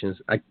formations.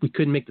 We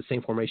couldn't make the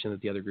same formation that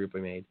the other group I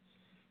made.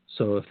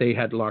 So if they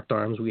had locked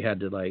arms, we had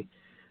to like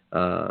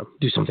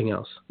do something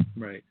else.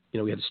 Right.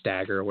 We had to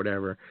stagger or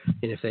whatever.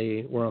 And if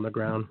they were on the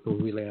ground,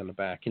 we lay on the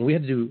back. And we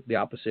had to do the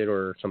opposite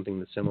or something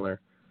that's similar.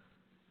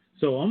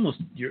 So almost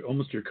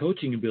your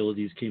coaching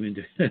abilities came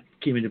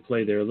into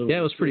play there a little bit. Yeah,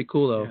 it was pretty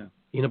cool though.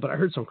 Yeah. But I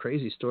heard some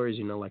crazy stories,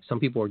 like some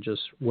people are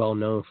just well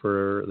known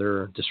for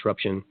their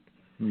disruption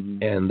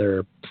and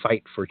their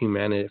fight for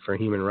humanity, for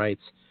human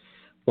rights.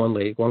 One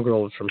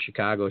girl was from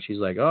Chicago. She's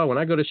like, oh, when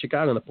I go to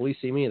Chicago and the police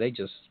see me, they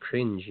just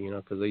cringe,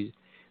 because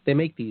they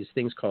make these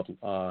things called,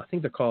 I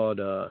think they're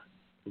called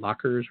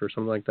lockers or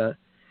something like that,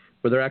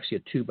 where they're actually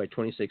a 2 by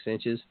 26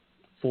 inches,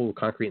 full of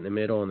concrete in the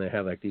middle, and they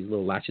have like these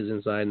little latches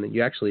inside, and then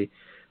you actually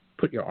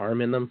put your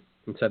arm in them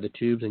inside the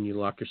tubes, and you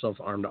lock yourself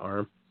arm to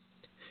arm,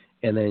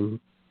 and then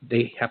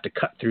they have to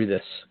cut through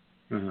this,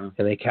 and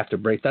they have to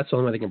break. That's the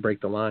only way they can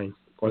break the line,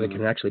 or they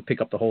can actually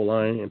pick up the whole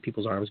line, and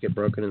people's arms get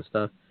broken and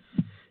stuff.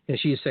 And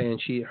she's saying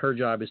her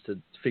job is to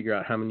figure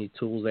out how many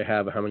tools they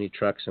have, how many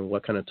trucks, and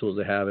what kind of tools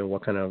they have, and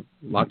what kind of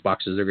lock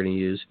boxes they're going to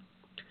use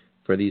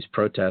for these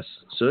protests.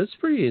 So it's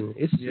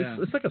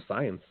it's like a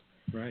science.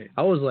 Right.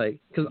 I was like,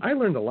 because I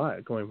learned a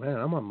lot going, man,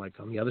 I'm on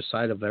the other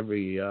side of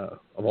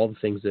of all the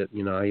things that,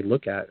 I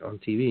look at on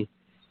TV.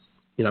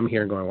 I'm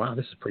here and going, wow,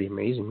 this is pretty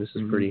amazing. This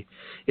is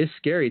it's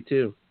scary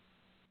too.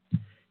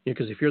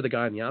 Because if you're the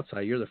guy on the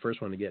outside, you're the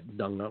first one to get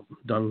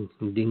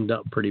dinged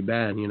up pretty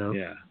bad,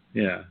 Yeah.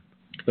 Yeah.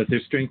 But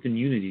there's strength and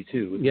unity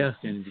too. With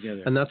standing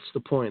together. And that's the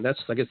point.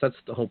 I guess that's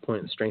the whole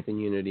point, strength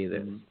and unity,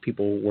 that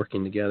people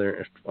working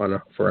together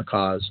for a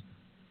cause.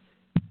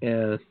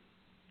 And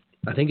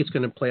I think it's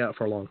going to play out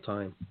for a long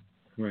time.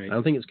 Right. I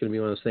don't think it's going to be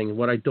one of those things.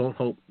 What I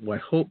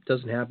hope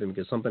doesn't happen,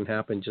 because something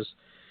happened just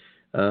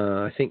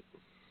I think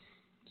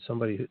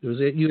was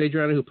it you,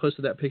 Adriana, who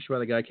posted that picture where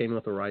the guy came in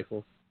with a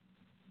rifle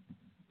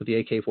with the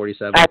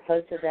AK-47? I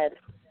posted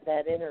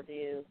that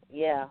interview.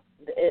 Yeah,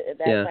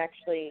 that's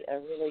actually a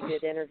really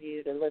good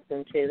interview to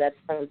listen to. That's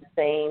from the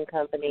same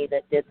company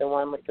that did the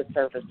one with the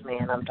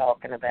serviceman I'm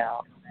talking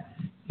about.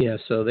 Yeah,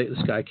 so this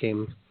guy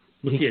came.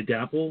 Was he a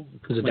DAPL?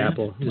 He was a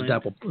DAPL. He was a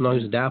DAPL. No, he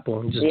was a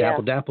DAPL. He just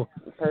DAPL.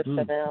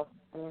 Personnel.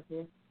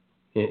 Mm-hmm.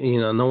 You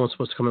know, no one's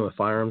supposed to come in with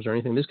firearms or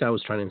anything. This guy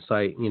was trying to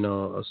incite, you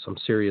know, some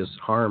serious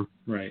harm.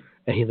 Right.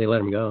 And they let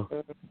him go.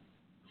 Mm-hmm.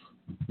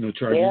 No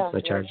charges? Yeah, no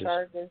charges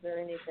or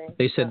anything.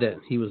 They said that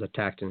he was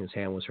attacked and his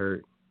hand was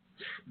hurt.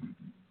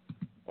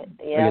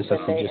 Yeah, and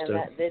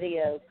that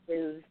video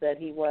proves that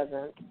he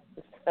wasn't.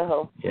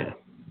 So yeah,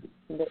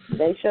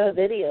 they show a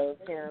video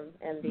of him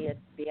and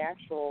the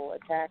actual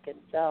attack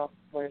itself,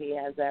 where he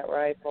has that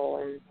rifle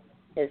in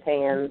his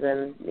hands,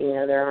 and you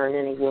know there aren't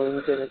any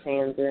wounds in his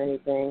hands or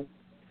anything.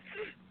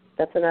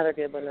 That's another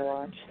good one to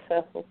watch.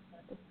 So.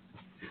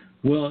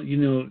 Well, you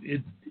know,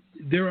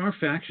 there are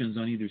factions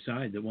on either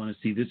side that want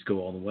to see this go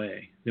all the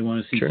way. They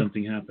want to see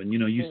something happen. You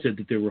know, you said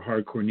that there were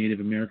hardcore Native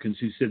Americans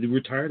who said that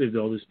we're tired of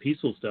all this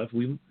peaceful stuff.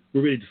 We're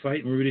ready to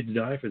fight and we're ready to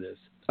die for this.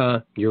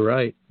 You're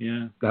right.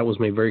 Yeah. That was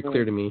made very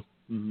clear to me,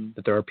 mm-hmm.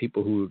 that there are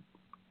people who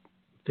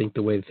think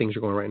the way things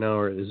are going right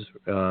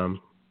now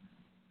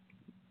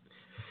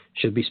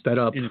should be sped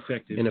up.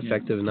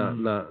 Ineffective,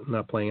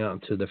 not playing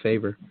out into the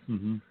favor.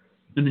 Mm-hmm.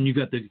 And then you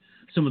got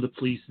some of the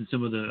police and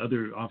some of the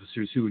other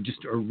officers who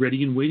are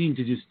ready and waiting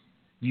to just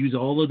use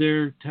all of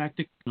their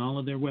tactics and all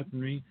of their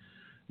weaponry.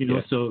 You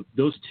know, so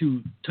those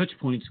two touch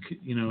points,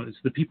 you know, it's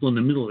the people in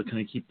the middle that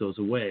kind of keep those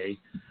away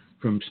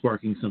from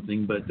sparking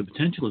something, but the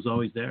potential is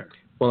always there.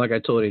 Well, like I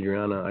told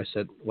Adriana, I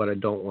said what I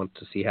don't want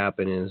to see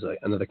happen is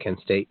another Kent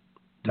State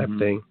type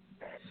thing.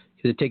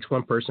 Because it takes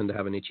one person to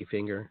have an itchy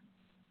finger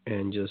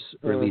and just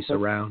release a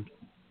round.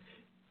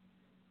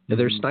 And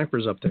there's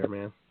snipers up there,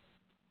 man.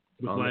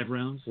 With live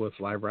rounds? With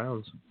live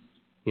rounds.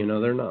 You know,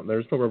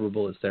 there's no rubber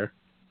bullets there.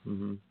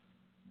 Mm-hmm.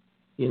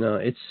 You know,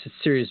 it's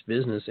serious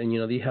business. And, you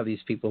know, you have these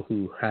people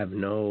who have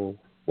no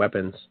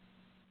weapons,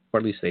 or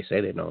at least they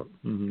say they don't.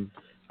 Mm-hmm.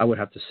 I would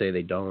have to say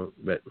they don't,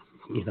 but,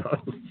 you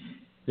know.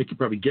 They could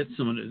probably get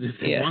someone if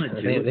they wanted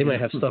to. They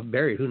might have stuff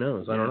buried. Who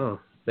knows? I don't know.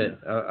 But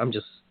I'm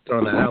just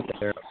throwing that out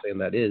there. I'm saying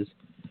that is.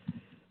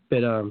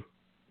 But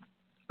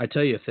I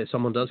tell you, if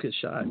someone does get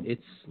shot,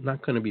 it's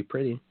not going to be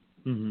pretty.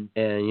 Mm-hmm.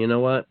 And you know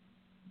what?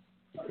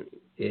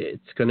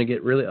 It's going to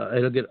get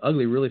it'll get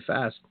ugly really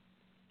fast.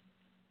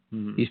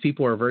 Mm-hmm. These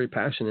people are very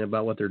passionate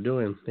about what they're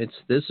doing.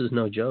 This is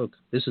no joke.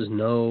 This is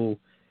no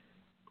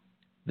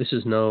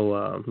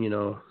you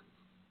know,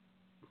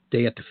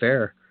 day at the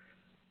fair.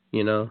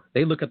 You know,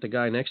 they look at the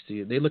guy next to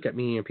you. They look at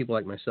me and people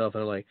like myself,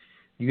 and they're like,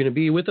 "You going to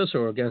be with us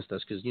or against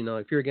us?" Because, you know,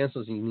 if you're against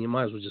us, you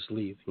might as well just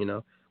leave. You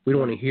know, we don't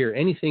want to hear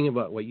anything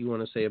about what you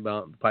want to say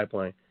about the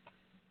pipeline.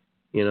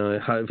 You know,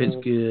 if it's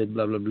good,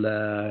 blah blah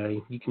blah.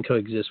 You can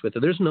coexist with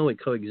it. There's no way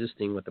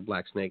coexisting with the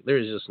black snake. There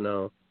is just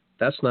no.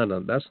 That's not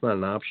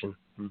an option.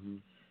 Mm-hmm.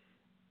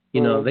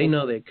 You know, they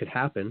know that it could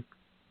happen,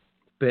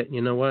 but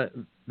you know what?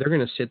 They're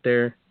going to sit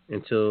there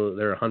until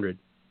they're 100,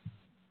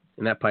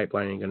 and that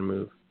pipeline ain't going to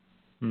move.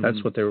 Mm-hmm.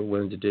 That's what they were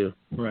willing to do.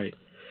 Right.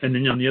 And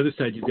then on the other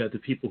side, you've got the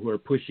people who are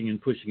pushing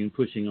and pushing and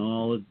pushing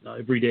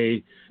every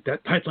day.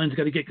 That pipeline's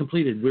got to get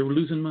completed. We're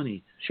losing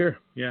money. Sure.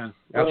 Yeah.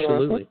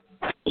 Absolutely.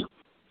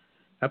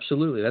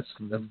 Absolutely.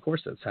 Of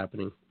course that's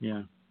happening.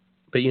 Yeah.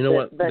 But you know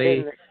what? But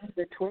in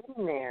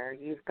between there,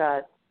 you've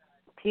got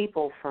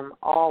people from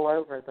all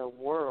over the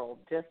world.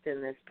 Just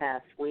in this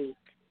past week,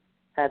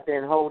 have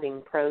been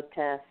holding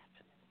protests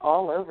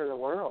all over the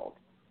world.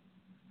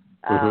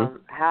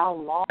 How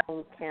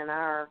long can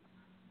our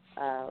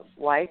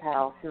White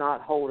House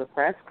not hold a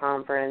press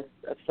conference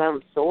of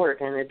some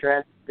sort and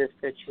address this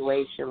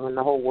situation when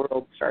the whole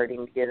world's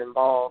starting to get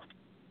involved?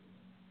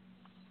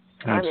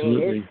 Absolutely.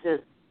 I mean, it's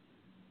just,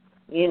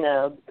 you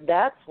know,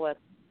 that's what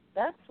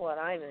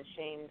I'm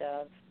ashamed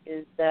of,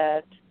 is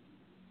that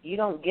you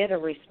don't get a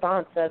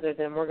response other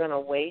than we're going to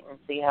wait and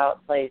see how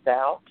it plays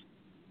out.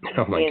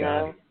 Oh my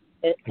God!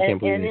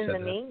 And in the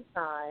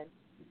meantime,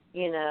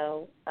 you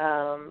know,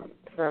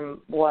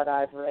 from what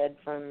I've read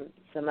from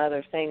some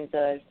other things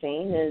that I've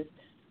seen is,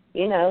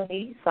 you know,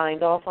 he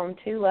signed off on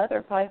 2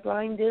 other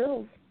pipeline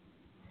deals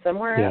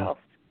somewhere else.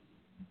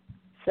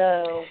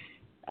 So,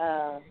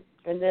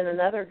 and then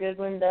another good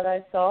one that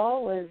I saw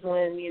was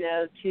when, you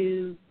know,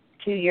 two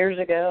years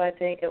ago, I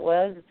think it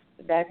was,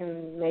 back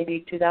in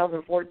maybe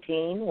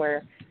 2014,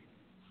 where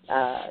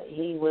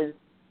he was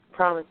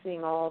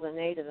promising all the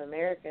Native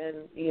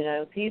American, you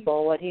know,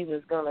 people what he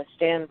was going to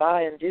stand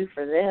by and do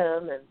for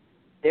them and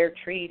their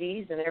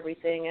treaties and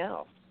everything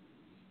else.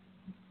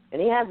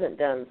 And he hasn't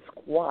done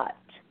squat.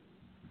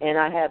 And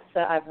I've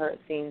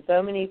seen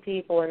so many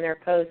people in their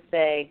posts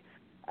say,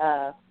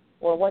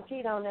 well, what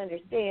you don't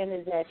understand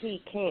is that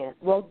he can't.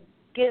 Well,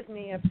 give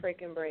me a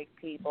freaking break,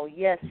 people.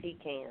 Yes, he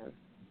can.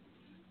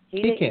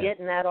 He didn't get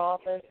in that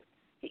office.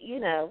 You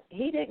know,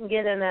 he didn't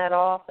get in that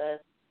office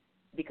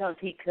because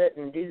he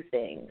couldn't do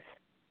things.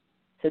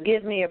 So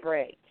give me a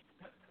break.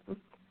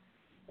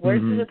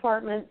 Where's Mm-hmm. the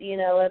Department,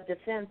 of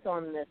Defense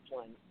on this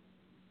one?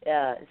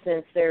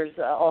 Since there's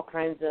all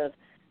kinds of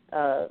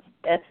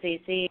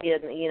FCC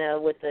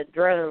and with the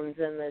drones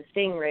and the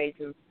stingrays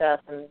and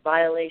stuff and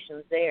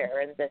violations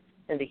there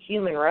and the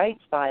human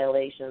rights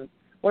violations.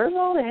 Where's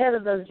all the head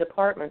of those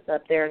departments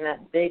up there in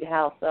that big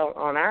house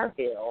on our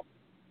hill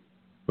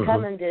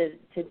coming to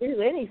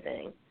do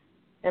anything?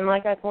 And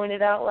like I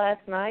pointed out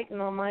last night and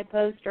on my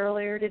post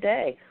earlier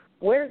today,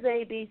 where's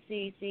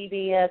ABC,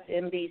 CBS,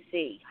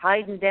 NBC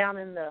hiding down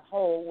in the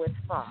hole with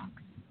Fox?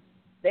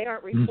 They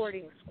aren't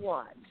reporting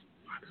squat.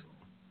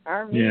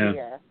 Our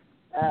media,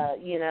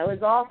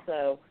 has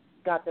also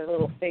got their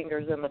little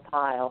fingers in the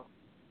pile.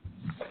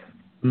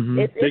 Mm-hmm.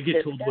 They get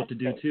disgusting. told what to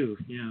do too.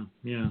 Yeah,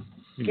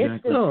 It's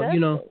exactly.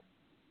 No,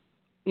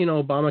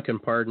 Obama can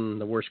pardon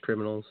the worst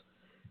criminals.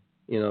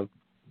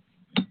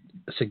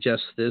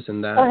 Suggest this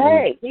and that. Oh,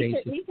 hey, and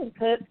he can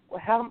put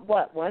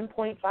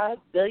 $1.5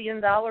 billion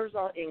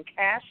in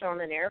cash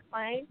on an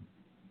airplane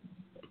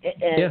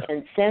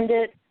and send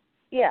it.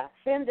 Yeah,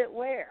 send it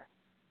where?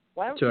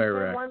 Why don't you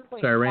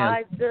send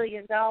 $1.5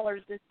 billion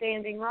to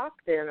Standing Rock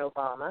then,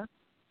 Obama?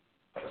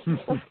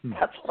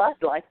 That's what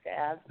I'd like to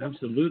have.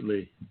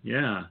 Absolutely.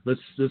 Yeah.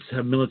 Let's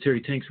have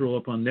military tanks roll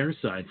up on their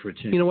side for a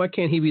change. Why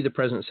can't he be the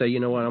president and say, you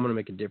know what, I'm going to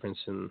make a difference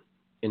in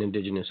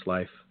indigenous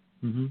life.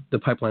 Mm-hmm. The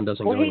pipeline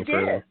doesn't go any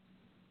further.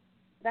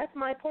 That's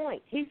my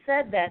point. He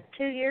said that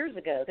 2 years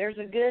ago. There's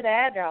a good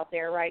ad out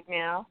there right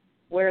now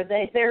where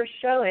they're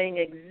showing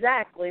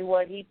exactly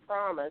what he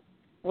promised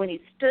when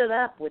he stood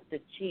up with the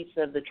chiefs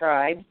of the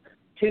tribes.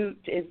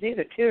 It's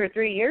either 2 or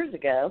 3 years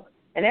ago,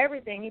 and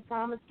everything he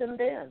promised them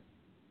then.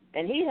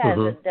 And he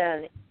hasn't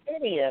done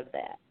any of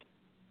that.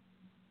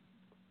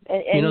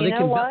 And you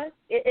know what?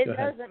 It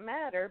doesn't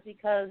matter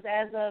because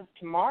as of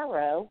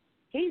tomorrow,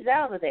 he's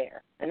out of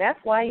there. And that's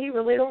why he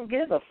really don't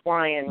give a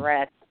flying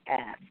rat's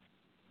ass.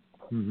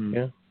 Mm-hmm.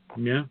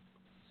 Yeah.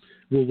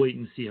 We'll wait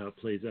and see how it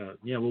plays out.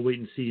 Yeah, we'll wait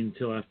and see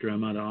until after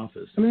I'm out of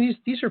office. I mean,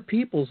 these are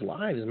people's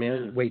lives,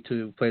 man. Yeah. Wait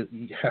to play.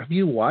 Have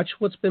you watched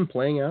what's been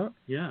playing out?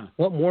 Yeah.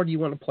 What more do you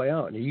want to play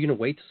out? Are you going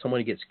to wait till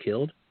somebody gets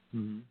killed?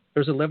 Mm-hmm.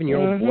 There's an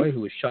 11-year-old boy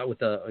who was shot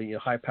with a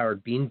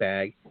high-powered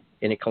beanbag,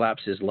 and it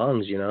collapsed his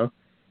lungs. I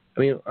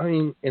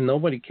mean, and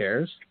nobody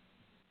cares.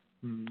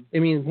 Mm-hmm. I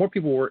mean, more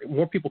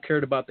people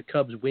cared about the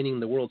Cubs winning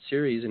the World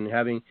Series and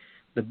having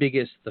the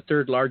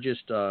third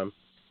largest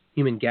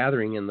human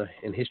gathering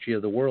in history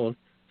of the world,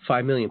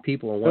 5 million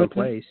people in one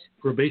place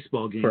for a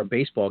baseball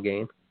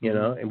game.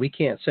 And we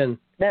can't send.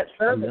 That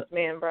service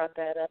man brought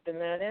that up in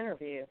that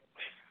interview.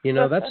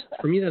 That's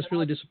for me. That's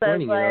really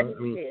disappointing. I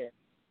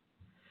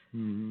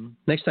mean,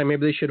 next time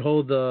maybe they should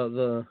hold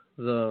the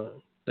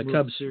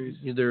Cubs Series.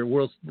 Their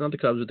World, not the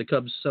Cubs, but the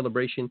Cubs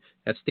celebration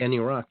at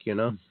Standing Rock.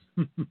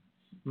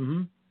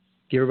 Mm-hmm.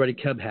 Give everybody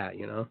a Cub hat.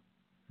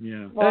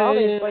 Yeah. Well,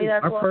 obviously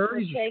that's our what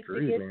priorities it would take are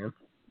screwed, man.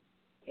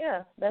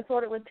 Yeah, that's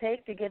what it would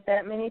take to get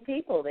that many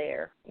people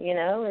there.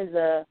 Is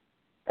a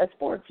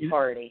sports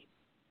party.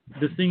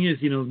 The thing is,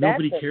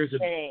 nobody cares.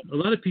 A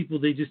lot of people,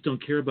 they just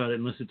don't care about it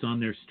unless it's on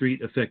their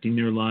street affecting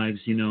their lives,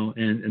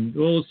 and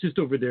it's just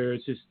over there.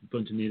 It's just a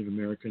bunch of Native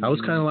Americans. I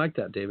was kind of like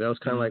that, David. I was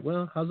kind of like,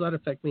 well, how does that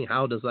affect me?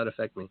 How does that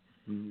affect me?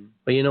 Mm-hmm.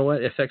 But you know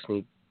what? It affects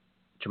me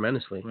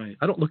tremendously. Right.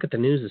 I don't look at the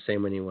news the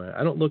same anyway.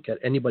 I don't look at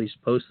anybody's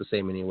post the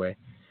same anyway.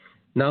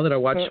 Now that I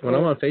watch, when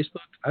I'm on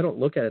Facebook, I don't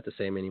look at it the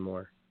same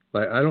anymore.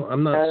 Like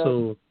I'm not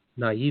so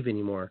naive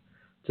anymore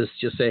to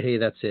just say, hey,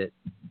 that's it.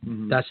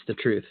 Mm-hmm. That's the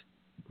truth.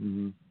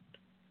 Mm-hmm.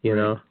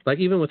 Like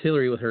even with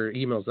Hillary with her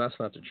emails, that's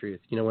not the truth.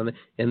 When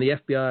the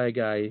FBI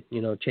guy,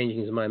 changing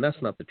his mind,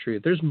 that's not the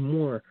truth. There's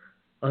more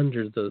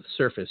under the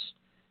surface.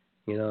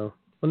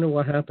 Wonder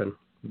what happened.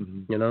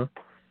 Mm-hmm.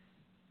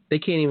 They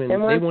can't even. They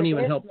won't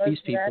even help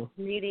these people. That's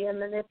media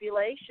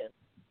manipulation.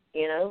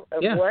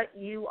 Of what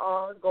you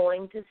are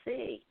going to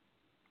see.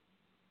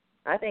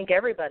 I think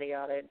everybody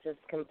ought to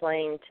just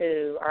complain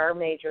to our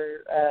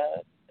major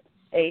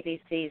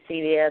ABC,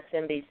 CBS,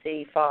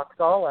 NBC, Fox,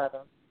 all of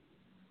them.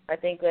 I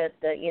think that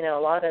a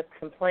lot of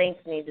complaints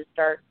need to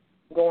start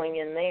going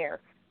in there.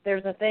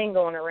 There's a thing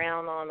going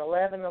around on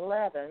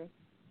 11/11,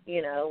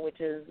 which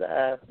is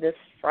this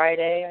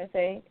Friday, I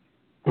think.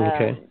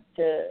 Okay.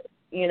 To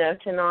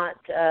not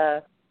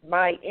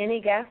buy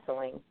any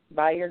gasoline.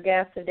 Buy your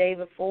gas the day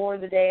before,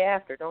 the day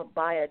after. Don't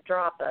buy a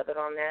drop of it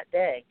on that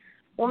day.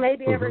 Well,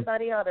 maybe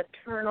everybody ought to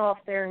turn off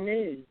their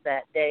news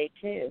that day,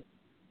 too,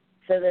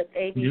 so that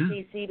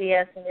ABC,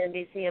 CBS, and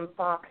NBC and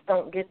Fox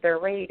don't get their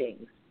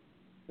ratings.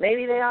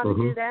 Maybe they ought to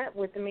do that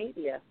with the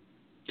media.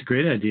 It's a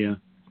great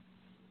idea.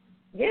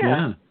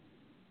 Yeah.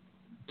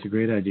 It's a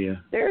great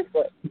idea.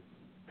 Seriously.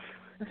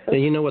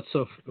 And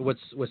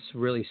what's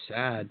really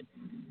sad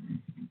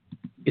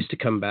is to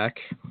come back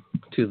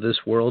to this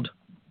world.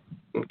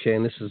 Okay,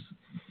 and this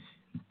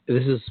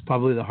is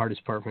probably the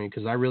hardest part for me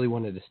because I really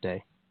wanted to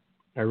stay.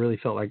 I really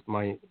felt like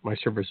my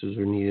services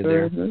were needed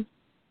there, and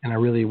I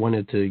really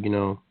wanted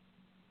to,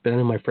 but I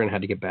knew my friend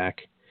had to get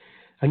back.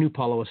 I knew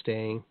Paula was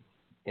staying,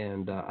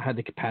 and I had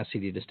the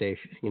capacity to stay,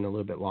 a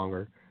little bit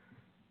longer.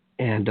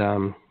 And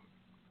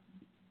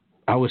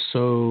I was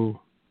so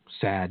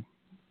sad.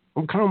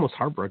 I'm kind of almost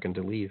heartbroken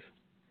to leave.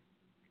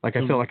 Like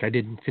I felt like I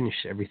didn't finish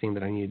everything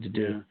that I needed to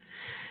do.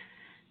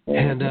 Yeah.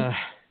 And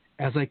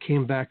as I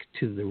came back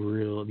to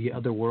the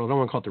other world, I don't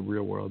want to call it the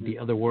real world, the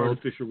other world.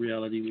 Artificial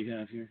reality we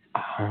have here.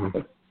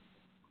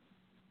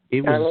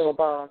 It Our was little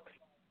box.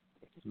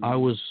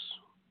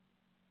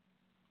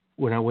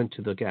 When I went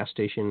to the gas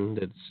station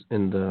that's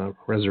in the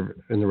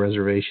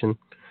reservation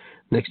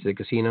next to the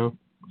casino.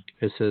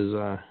 It says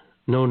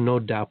no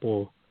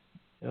DAPL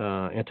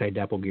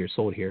anti-DAPL gear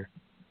sold here.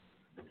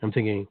 I'm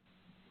thinking,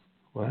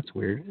 well, that's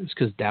weird. It's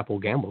because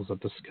DAPL gambles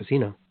at this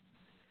casino.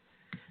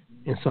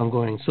 And so I'm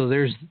going, so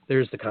there's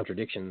the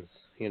contradictions,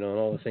 and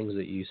all the things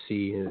that you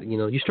see.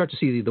 You start to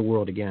see the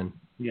world again.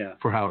 Yeah.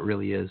 For how it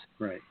really is.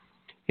 Right.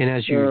 And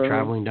as you're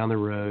traveling down the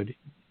road,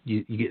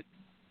 you get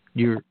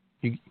the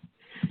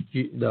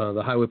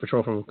highway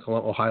patrol from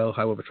Ohio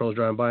highway patrol is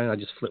driving by, and I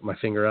just flip my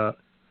finger out,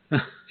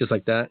 just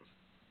like that.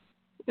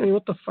 I mean,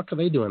 what the fuck are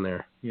they doing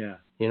there? Yeah.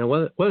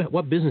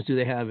 What business do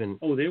they have in?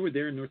 Oh, they were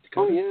there in North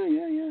Dakota.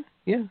 Oh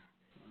yeah.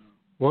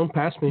 One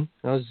passed me.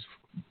 I was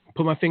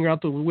put my finger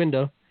out the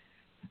window.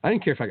 I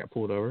didn't care if I got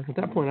pulled over. At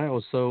that point, I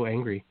was so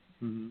angry.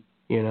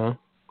 Mm-hmm.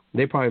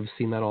 They probably have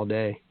seen that all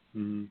day.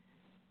 Mm-hmm.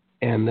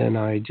 And then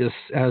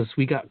as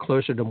we got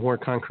closer to more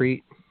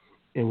concrete,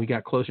 and we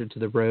got closer to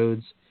the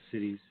roads,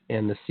 cities,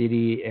 and the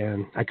city,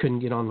 and I couldn't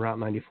get on Route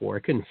 94. I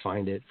couldn't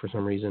find it for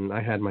some reason.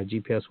 I had my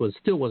GPS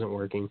still wasn't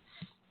working.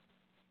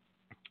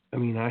 I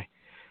mean, I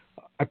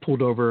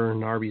pulled over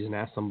in Arby's and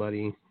asked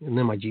somebody, and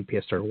then my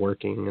GPS started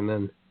working, and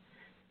then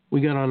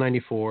we got on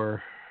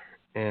 94,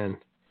 and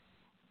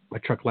my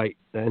truck light,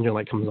 the engine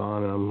light comes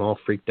on, and I'm all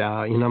freaked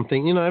out. I'm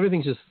thinking,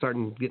 everything's just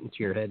starting to get into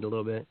your head a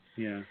little bit.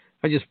 Yeah.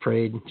 I just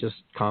prayed, just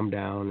calm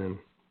down, and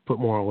put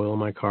more oil in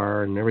my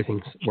car, and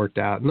everything's worked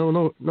out.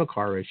 No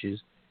car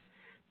issues.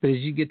 But as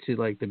you get to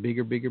like the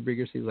bigger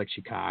cities like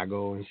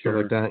Chicago and stuff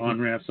like that, on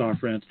ramps,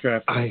 off ramps,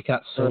 traffic. I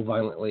got so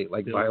violently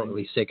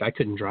sick. I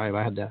couldn't drive.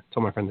 I had to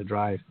tell my friend to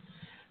drive.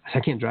 I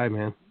said, I can't drive,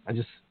 man. I'm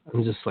just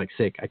like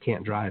sick. I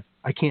can't drive.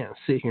 I can't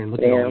sit here and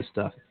look at all this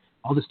stuff.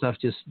 All this stuff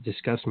just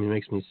disgusts me,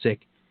 makes me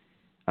sick.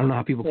 I don't know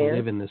how people can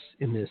live in this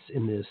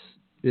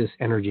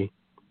energy,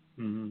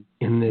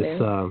 in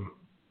this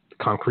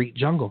concrete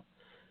jungle.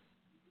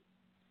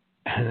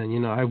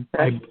 And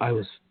I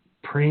was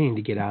praying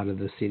to get out of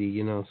the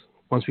city.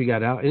 Once we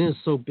got out, and it's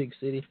so big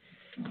city,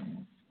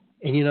 and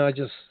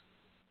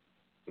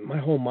my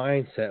whole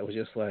mindset was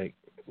just like,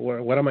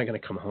 what am I going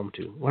to come home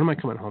to? What am I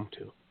coming home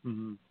to?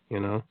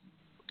 Mm-hmm.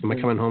 Am I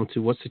coming home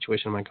to? What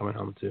situation am I coming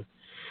home to?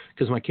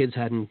 Because my kids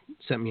hadn't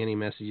sent me any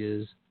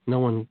messages. No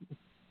one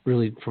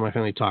really from my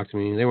family talked to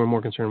me. They were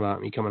more concerned about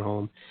me coming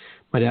home.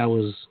 My dad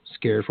was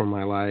scared for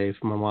my life.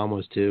 My mom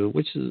was too,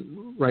 which is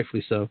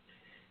rightfully so.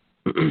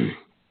 There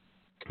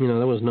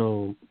was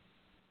no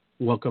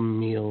welcome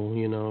meal,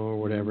 or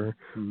whatever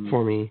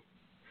for me.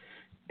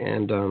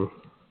 And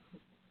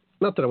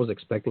not that I was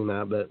expecting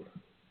that,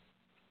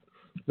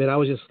 but I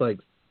was just like,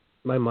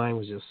 my mind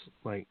was just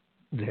like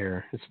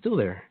there. It's still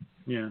there.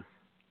 Yeah.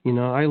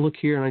 I look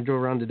here and I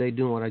drove around today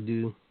doing what I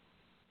do.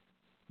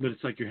 But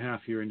it's like you're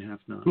half here and half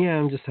not. Yeah,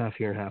 I'm just half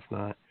here and half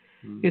not.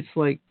 It's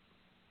like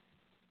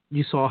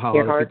you saw how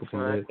other people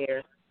can live.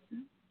 Here.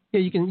 Yeah,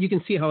 you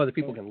can see how other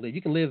people can live.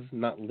 You can live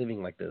not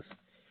living like this.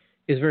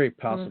 It's very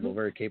possible,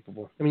 very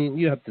capable. I mean,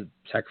 you have to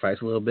sacrifice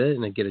a little bit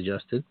and then get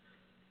adjusted.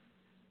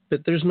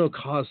 But there's no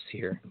cause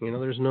here.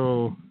 There's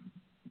no.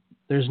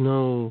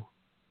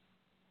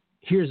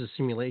 Here's a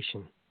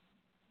simulation.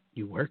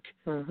 You work,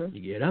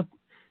 you get up,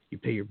 you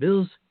pay your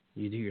bills,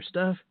 you do your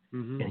stuff,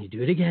 and you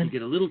do it again. You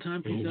get a little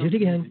time, and you do it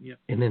again. Yep.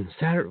 And then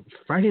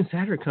Friday and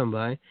Saturday come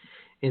by,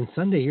 and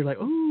Sunday you're like,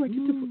 oh, I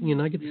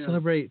get to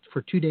celebrate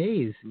for 2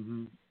 days.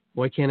 Mm-hmm.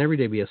 Why can't every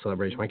day be a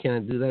celebration? Why can't I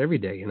do that every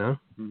day,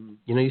 Mm-hmm.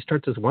 You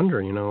start to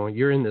wonder,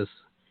 you're in this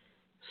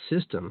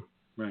system.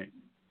 Right.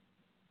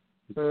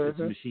 It's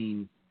a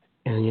machine.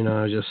 And,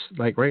 just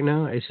like right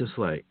now, it's just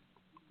like,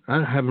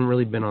 I haven't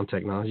really been on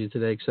technology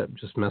today except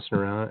just messing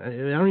around. I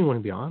don't even want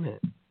to be on it.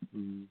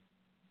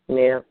 Mm-hmm.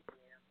 Yeah.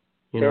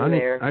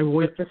 I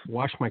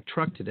washed my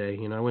truck today.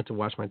 I went to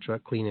wash my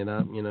truck, clean it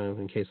up,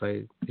 in case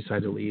I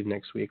decide to leave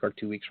next week or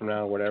 2 weeks from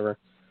now or whatever.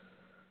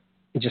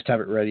 And just have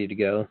it ready to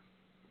go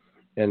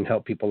and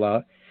help people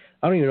out.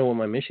 I don't even know what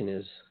my mission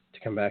is to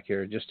come back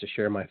here, just to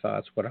share my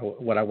thoughts,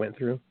 what I went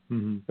through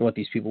and what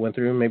these people went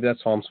through. Maybe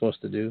that's all I'm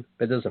supposed to do.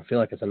 But it doesn't feel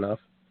like it's enough.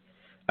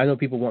 I know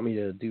people want me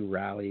to do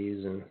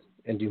rallies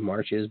and do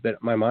marches,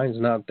 but my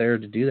mind's not there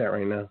to do that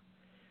right now.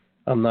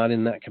 I'm not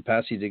in that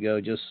capacity to go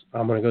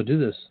I'm going to go do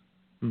this.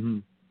 Mm-hmm.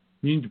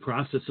 You need to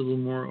process a little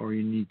more, or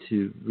you need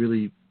to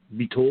really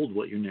be told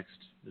what your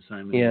next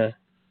assignment is.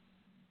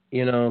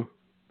 Yeah.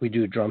 We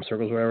do drum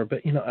circles or whatever,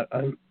 but,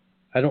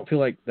 I don't feel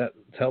like that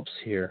helps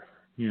here.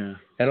 Yeah.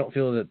 I don't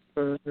feel that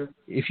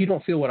if you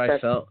don't feel what I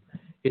felt,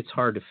 it's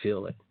hard to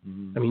feel it.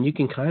 Mm-hmm. I mean, you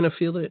can kind of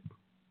feel it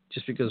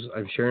just because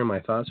I'm sharing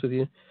my thoughts with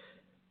you.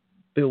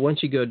 But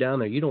once you go down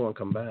there, you don't want to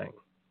come back.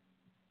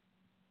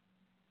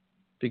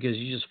 Because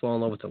you just fall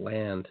in love with the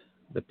land,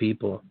 the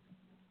people.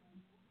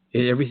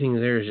 everything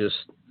there is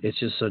it's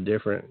just so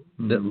different.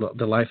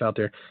 The life out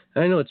there.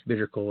 And I know it's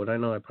bitter cold. I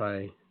know I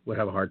probably would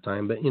have a hard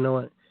time, but you know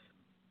what?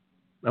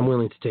 I'm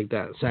willing to take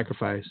that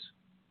sacrifice.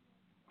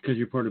 Because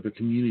you're part of a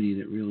community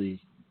that really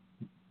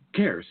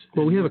cares.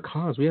 Well, we have a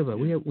cause. We have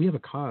a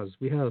cause.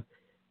 We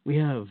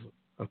have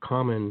a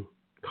common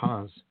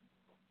cause.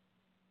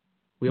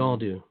 We all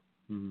do.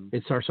 Mm-hmm.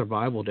 It's our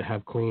survival to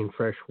have clean,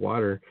 fresh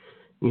water.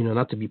 You know,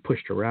 not to be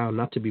pushed around,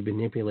 not to be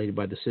manipulated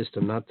by the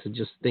system, not to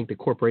just think that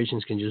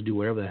corporations can just do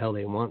whatever the hell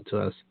they want to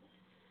us.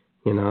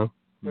 You know,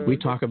 we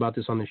talk about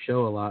this on the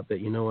show a lot, but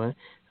you know what?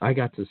 I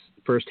got this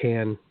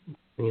firsthand,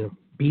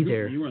 be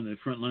there. You were on the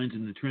front lines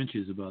in the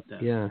trenches about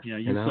that. Yeah. Yeah,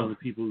 you saw the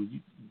people.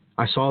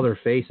 I saw their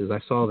faces. I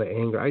saw the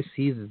anger. I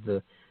see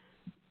the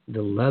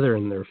leather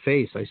in their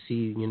face. I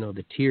see,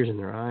 the tears in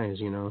their eyes.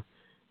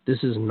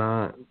 This is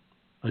not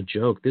a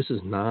joke. This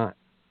is not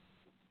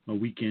a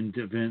weekend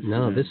event.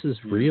 No, this is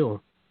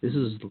real. This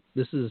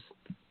is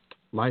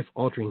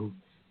life-altering,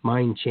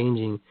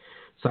 mind-changing,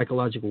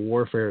 psychological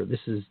warfare.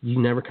 You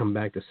never come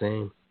back the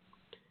same.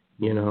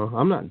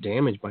 I'm not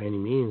damaged by any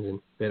means,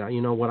 but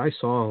what I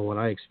saw and what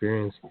I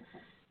experienced,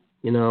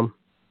 no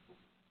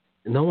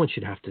one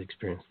should have to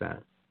experience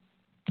that.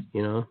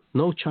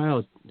 No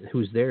child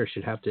who's there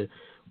should have to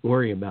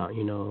worry about,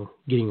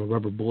 getting a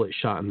rubber bullet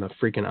shot in the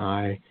freaking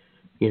eye,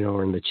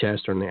 or in the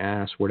chest or in the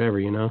ass, whatever,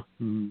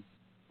 Mm-hmm.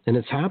 And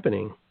it's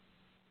happening.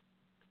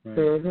 Right.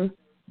 Mm-hmm.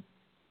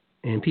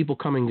 And people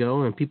come and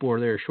go, and people are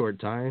there a short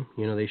time.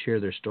 They share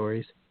their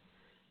stories.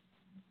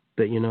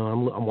 But,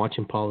 I'm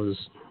watching Paula's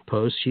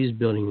post. She's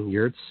building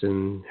yurts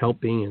and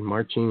helping and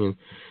marching.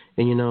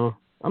 And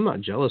I'm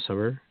not jealous of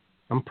her.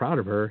 I'm proud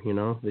of her,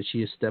 that she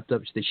has stepped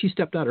up. That she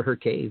stepped out of her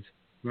cave.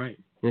 Right.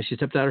 She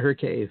stepped out of her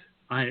cave.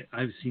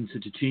 I've seen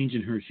such a change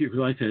in her. Her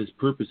life has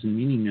purpose and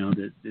meaning now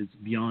that it's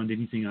beyond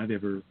anything I've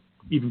ever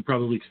even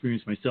probably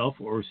experienced myself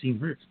or seen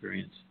her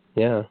experience.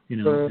 Yeah.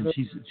 And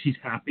she's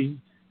happy.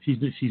 She's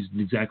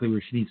exactly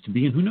where she needs to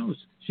be, and who knows?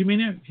 She may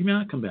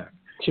not come back.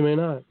 She may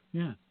not.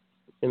 Yeah.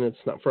 And it's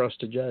not for us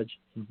to judge.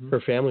 Mm-hmm.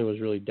 Her family was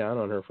really down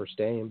on her for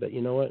staying, but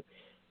you know what?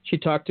 She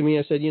talked to me.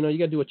 I said, you got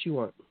to do what you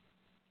want.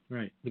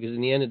 Right. Because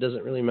in the end, it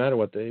doesn't really matter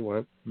what they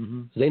want.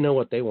 Mm-hmm. They know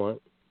what they want.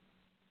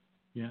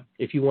 Yeah.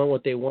 If you want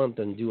what they want,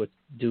 then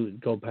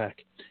go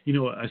back.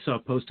 I saw a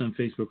post on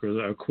Facebook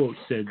or a quote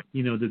said,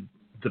 the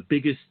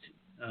biggest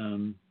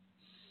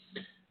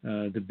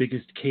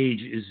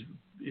cage is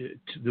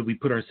that we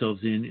put ourselves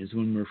in is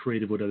when we're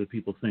afraid of what other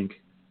people think.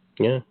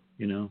 Yeah.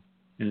 And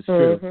it's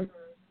true.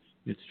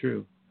 It's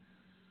true.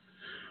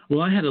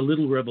 Well, I had a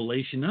little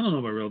revelation. I don't know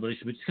about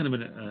revelation, but it's kind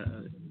of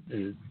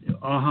an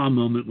aha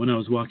moment when I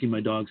was walking my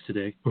dogs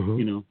today.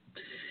 Mm-hmm.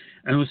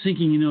 And I was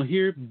thinking,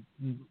 here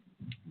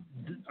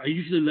I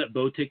usually let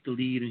Bo take the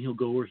lead and he'll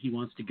go where he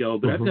wants to go,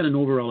 but Mm-hmm. I've got an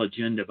overall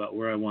agenda about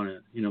where I want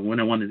to, when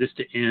I wanted this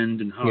to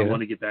end and how I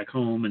want to get back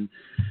home.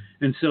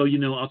 And so,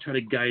 I'll try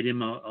to guide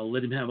him. I'll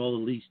let him have all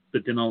the leash,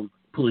 but then I'll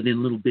pull it in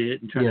a little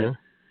bit and try to,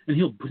 and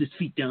he'll put his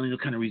feet down and he'll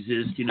kind of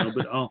resist,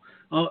 but I'll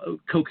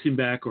coax him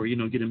back or,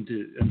 get him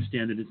to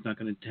understand that it's not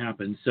going to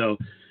happen. So,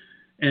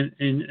 and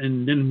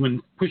then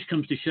when push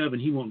comes to shove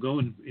and he won't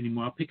go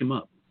anymore, I'll pick him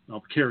up.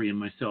 I'll carry him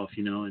myself,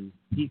 and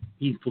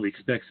he fully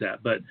expects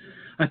that. But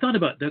I thought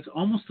about that's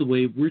almost the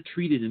way we're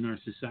treated in our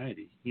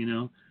society.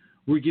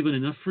 We're given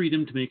enough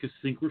freedom to make us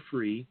think we're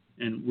free,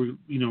 and we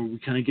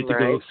kind of get to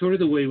go sort of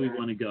the way we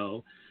want to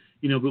go.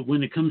 But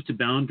when it comes to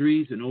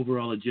boundaries and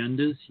overall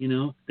agendas,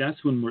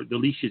 that's when the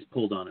leash is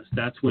pulled on us.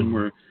 That's when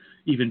we're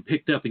even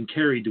picked up and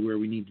carried to where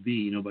we need to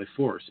be, by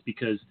force,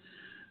 because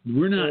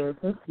we're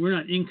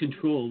not in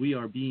control. We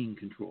are being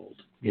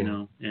controlled,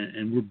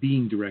 and we're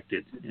being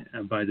directed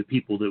by the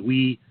people that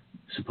we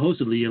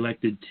supposedly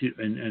elected to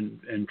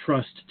and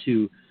trust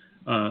to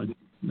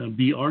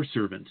be our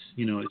servants.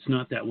 It's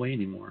not that way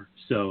anymore.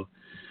 So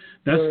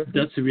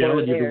that's the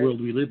reality of the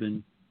world we live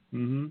in.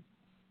 Mm-hmm.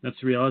 That's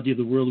the reality of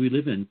the world we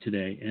live in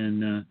today.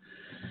 And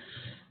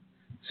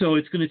so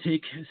it's going to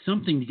take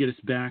something to get us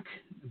back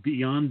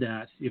beyond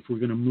that if we're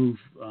going to move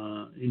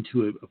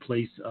into a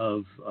place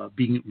of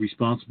being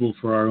responsible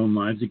for our own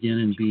lives again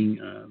and being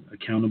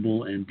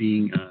accountable and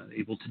being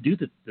able to do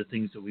the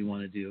things that we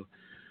want to do.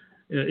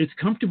 It's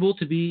comfortable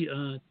to be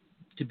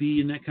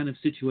in that kind of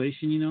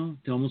situation,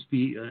 to almost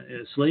be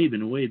a slave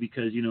in a way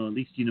because, at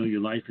least,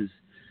 your life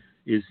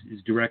is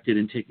directed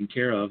and taken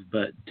care of.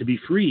 But to be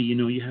free,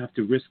 you have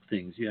to risk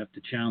things. You have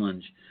to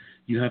challenge.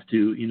 You have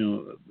to,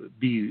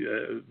 be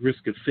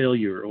risk of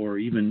failure or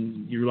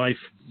even your life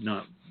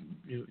not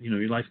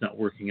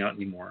working out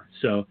anymore.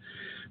 So,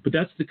 but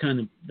that's the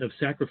kind of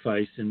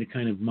sacrifice and the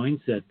kind of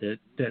mindset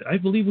that I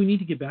believe we need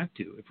to get back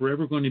to if we're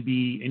ever going to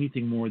be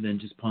anything more than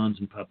just pawns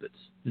and puppets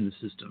in the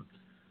system.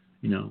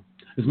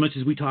 As much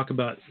as we talk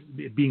about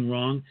it being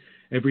wrong,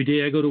 every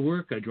day I go to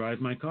work, I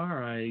drive my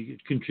car, I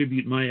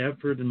contribute my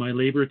effort and my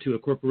labor to a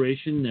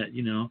corporation that,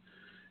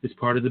 is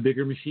part of the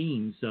bigger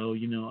machine. So,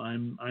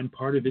 I'm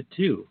part of it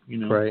too,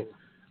 Right.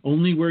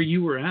 Only where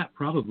you were at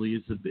probably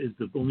is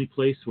the only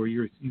place where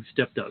you've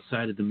stepped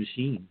outside of the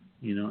machine,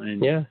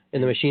 and yeah,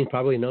 and the machine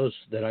probably knows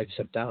that I've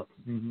stepped out.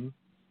 Mm-hmm.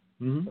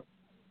 Mm-hmm.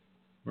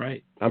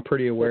 Right. I'm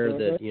pretty aware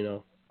that, you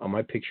know,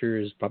 my picture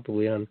is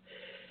probably on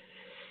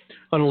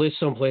a list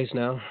someplace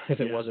now, if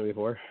it wasn't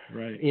before.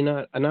 Right. You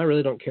know, and I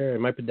really don't care.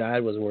 My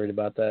dad wasn't worried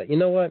about that. You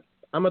know what?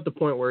 I'm at the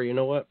point where, you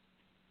know what?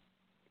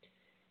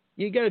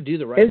 You got to do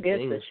the right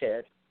things. Who gives a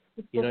shit?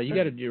 You know, you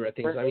got to do the right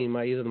things. I mean,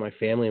 either my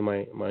family,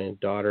 my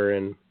daughter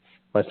and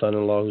my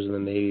son-in-law who's in the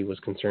Navy was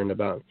concerned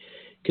about,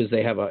 because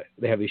they have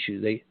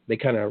issues. They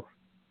kind of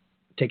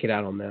take it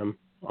out on them,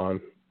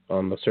 on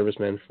the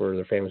servicemen for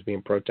their families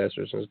being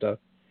protesters and stuff.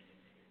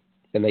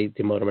 And they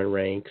demote them in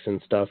ranks and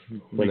stuff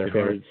when they're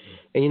family.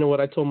 And you know what?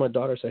 I told my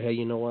daughter, I said, hey,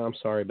 you know what? I'm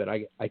sorry, but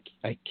I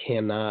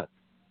cannot.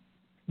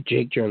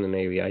 Jake joined the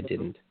Navy. I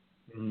didn't.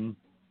 Mm-hmm.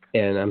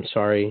 And I'm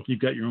sorry.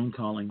 You've got your own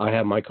calling. I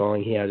have my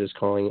calling. He has his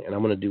calling. And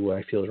I'm going to do what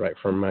I feel is right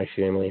for my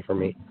family and for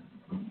me.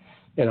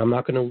 And I'm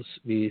not going to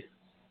be,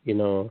 you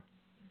know,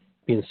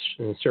 being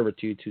in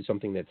servitude to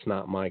something that's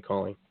not my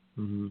calling.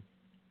 Mm-hmm.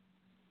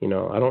 You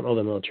know, I don't owe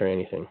the military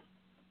anything.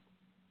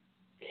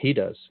 He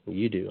does.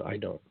 You do. I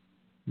don't.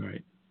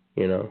 Right.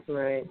 You know,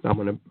 right.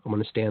 I'm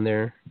gonna stand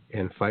there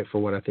and fight for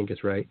what I think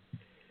is right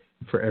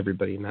for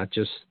everybody, not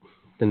just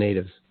the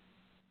natives,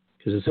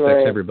 because this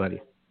affects everybody.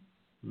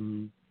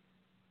 Mm-hmm.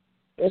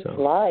 It's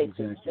life,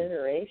 it's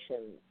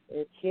generations,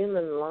 it's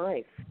human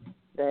life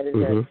that is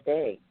at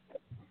stake.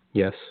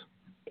 Yes.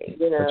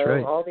 You know, that's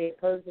right. All the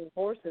opposing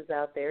forces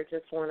out there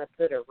just want to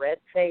put a red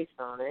face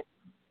on it,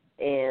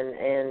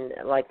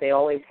 and like they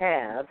always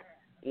have,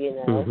 you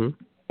know,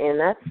 and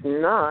that's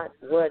not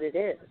what it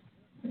is.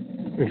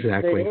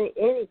 Exactly.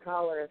 Put any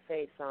color of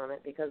face on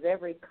it, because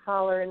every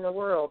color in the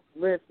world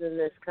lives in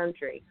this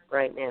country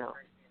right now.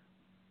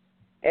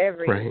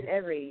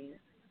 Every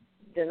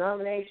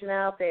denomination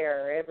out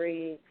there,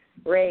 every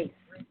race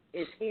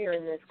is here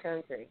in this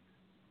country.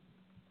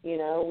 You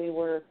know, we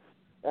were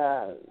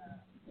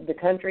the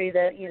country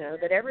that, you know,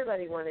 that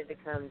everybody wanted to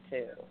come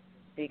to,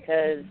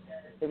 because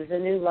it was a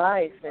new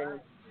life and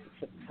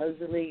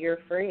supposedly you're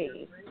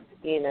free,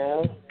 you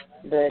know,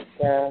 but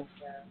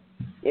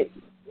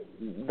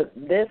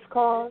this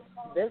cause,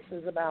 this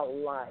is about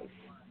life.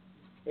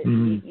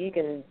 You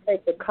can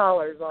take the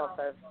collars off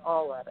of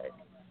all of it,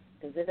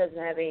 because it doesn't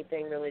have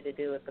anything really to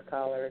do with the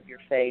color of your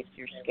face,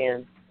 your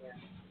skin,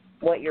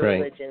 what your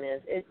religion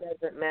is. It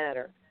doesn't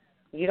matter.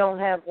 You don't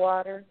have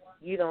water,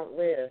 you don't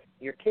live.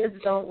 Your kids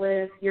don't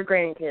live, your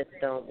grandkids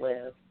don't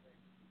live.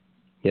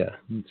 Yeah,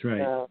 that's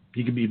right. So,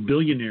 you can be a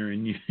billionaire,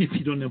 and if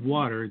you don't have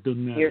water, it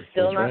doesn't matter. You're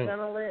still not going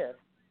to live.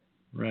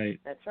 Right.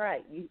 That's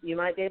right. You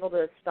might be able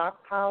to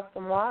stockpile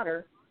some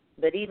water,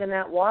 but even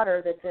that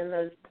water that's in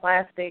those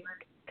plastic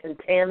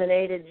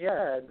contaminated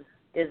jugs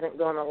isn't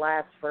going to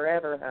last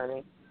forever,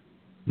 honey.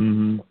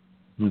 Mm-hmm.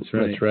 That's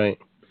right. That's right.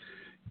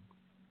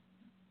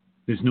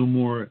 There's no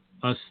more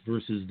us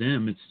versus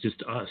them. It's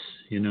just us,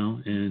 you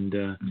know.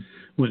 And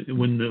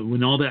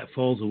when all that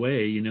falls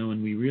away, you know,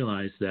 and we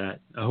realize that,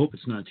 I hope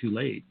it's not too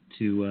late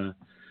to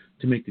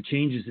make the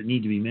changes that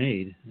need to be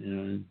made.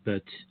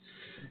 But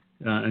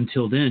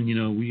until then, you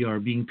know, we are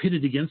being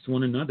pitted against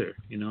one another,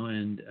 you know,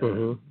 and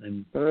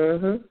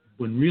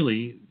when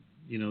really,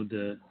 you know,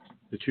 the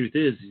truth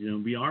is, you know,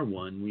 we are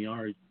one. We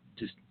are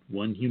just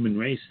one human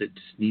race that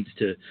just needs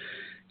to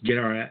get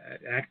our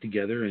act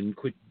together and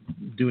quit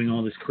doing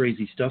all this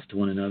crazy stuff to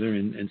one another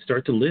and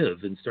start to live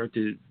and start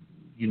to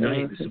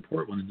unite and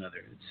support one another.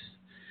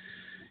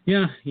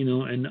 It's, you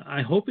know, and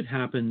I hope it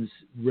happens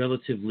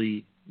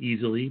relatively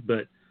easily,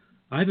 but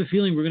I have a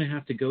feeling we're going to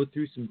have to go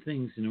through some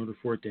things in order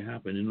for it to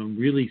happen and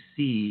really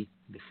see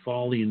the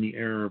folly and the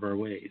error of our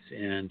ways.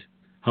 And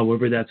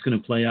however that's going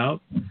to play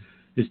out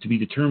is to be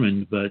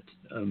determined, but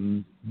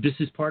this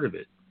is part of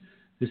it.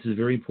 This is a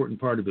very important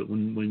part of it.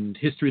 When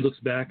history looks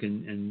back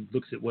and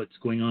looks at what's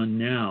going on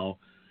now,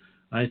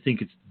 I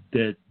think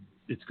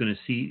it's going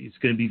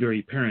to be very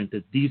apparent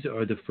that these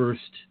are the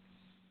first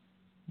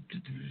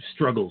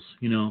struggles,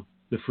 you know,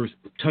 the first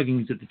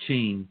tuggings at the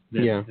chain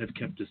that have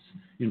kept us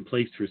in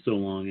place for so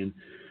long. And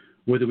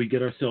whether we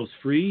get ourselves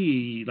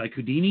free like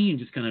Houdini and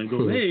just kind of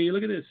go, hey,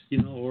 look at this,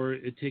 you know, or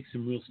it takes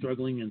some real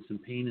struggling and some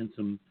pain and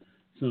some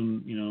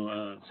you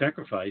know,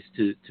 sacrifice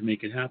to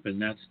make it happen.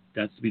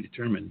 That's to be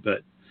determined.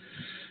 But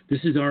this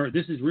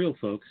is real,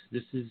 folks.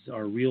 This is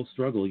our real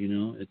struggle, you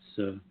know.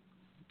 It's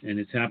and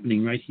it's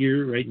happening right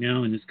here, right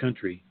now in this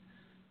country.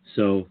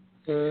 So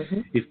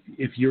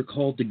if you're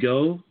called to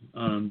go,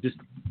 just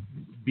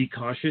be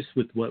cautious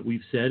with what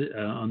we've said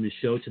on the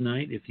show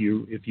tonight. If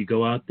you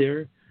go out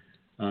there,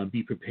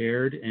 be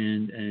prepared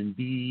and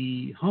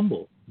be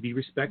humble, be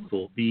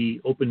respectful,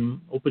 be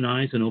open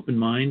eyes and open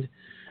mind.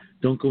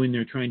 Don't go in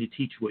there trying to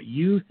teach what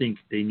you think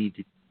they need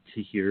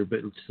to hear,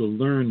 but to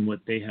learn what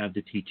they have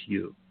to teach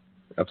you.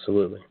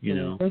 Absolutely. You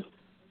know,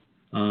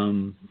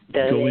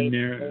 go in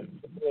there.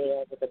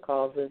 The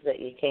causes that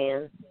you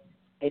can.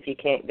 If you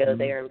can't go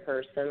there in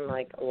person,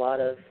 like a lot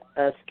of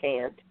us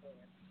can't,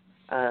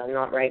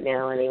 not right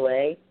now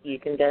anyway, you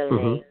can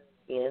donate.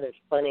 You know, there's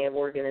plenty of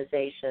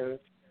organizations.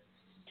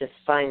 Just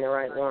find the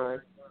right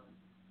one.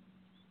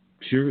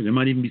 Sure, there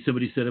might even be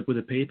somebody set up with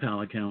a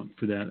PayPal account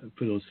for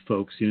those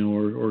folks,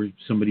 or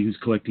somebody who's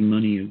collecting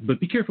money. But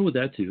be careful with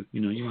that too.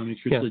 You want to make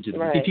sure it's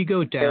legitimate. Right. If you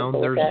go down,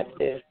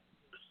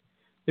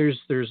 there's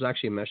there's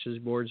actually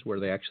message boards where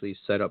they actually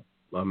set up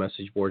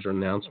message boards or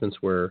announcements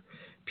where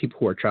people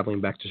who are traveling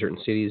back to certain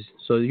cities.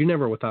 So you're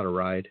never without a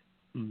ride.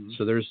 Mm-hmm.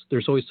 So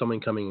there's always someone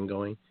coming and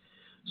going.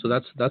 So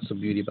that's the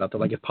beauty about that.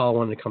 Like if Paula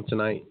wanted to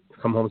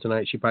come home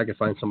tonight, she probably could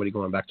find somebody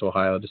going back to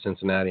Ohio to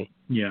Cincinnati.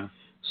 Yeah.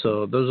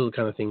 So those are the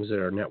kind of things that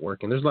are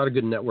networking. There's a lot of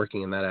good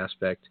networking in that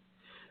aspect.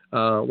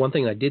 One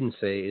thing I didn't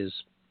say is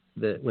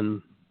that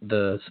when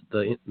the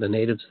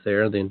natives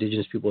there, the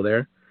indigenous people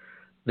there,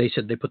 they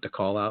said they put the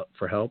call out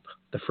for help.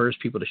 The first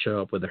people to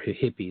show up were the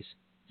hippies.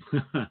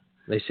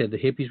 They said the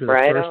hippies were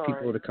the first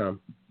people to come.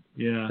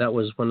 Yeah. That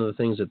was one of the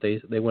things that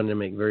they wanted to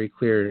make very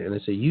clear. And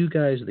they say, you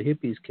guys, the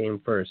hippies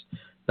came first.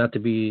 Not to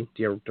be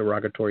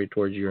derogatory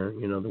towards your,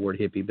 the word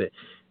hippie, but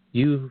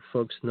you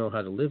folks know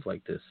how to live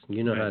like this.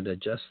 You know how to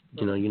adjust.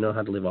 You know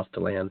how to live off the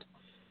land.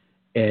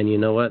 And you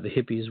know what? The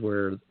hippies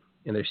were,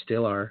 and they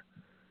still are.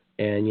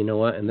 And you know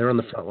what? And they're on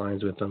the front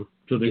lines with them.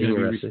 So they're going to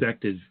be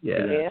respected.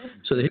 Yeah.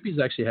 So the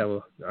hippies actually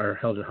are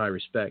held in high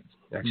respect,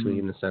 actually,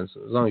 in the sense,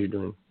 as long as you're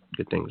doing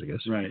good things, I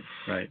guess.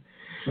 Right.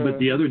 But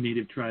the other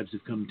native tribes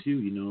have come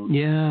too,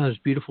 Yeah, there's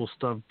beautiful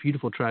stuff.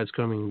 Beautiful tribes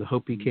coming. The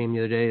Hopi came the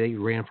other day. They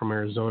ran from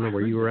Arizona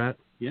where you were at.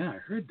 Yeah, I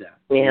heard that.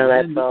 Yeah,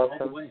 that's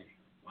awesome.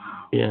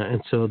 Wow. Yeah,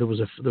 and so there was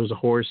a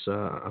horse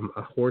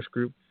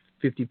group.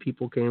 50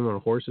 people came on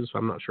horses. So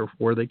I'm not sure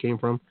where they came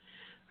from.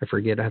 I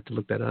forget. I have to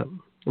look that up.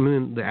 And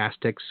then the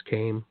Aztecs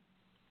came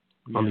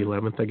on the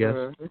 11th, I guess.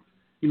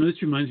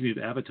 This reminds me of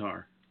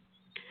Avatar.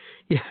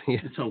 Yeah.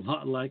 It's a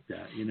lot like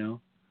that,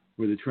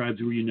 where the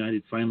tribes were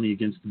united finally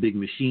against the big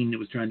machine that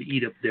was trying to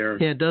eat up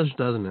their... Yeah, it does,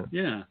 doesn't it?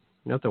 Yeah.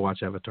 You have to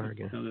watch Avatar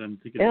again. Now that I'm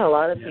thinking a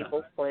lot of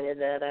people pointed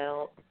that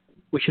out.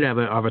 We should have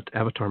an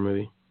Avatar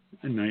movie.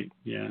 A night,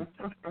 yeah.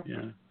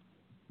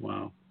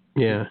 Wow.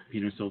 Yeah.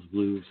 Paint ourselves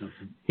blue or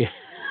something. Yeah.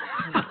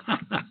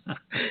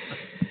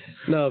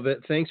 No,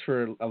 but thanks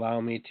for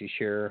allowing me to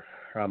share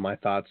my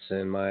thoughts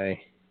and my,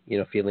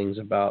 feelings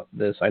about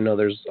this. I know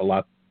there's a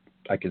lot.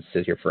 I could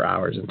sit here for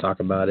hours and talk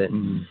about it.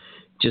 Mm-hmm.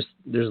 Just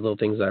there's little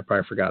things that I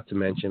probably forgot to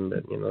mention,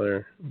 but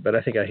but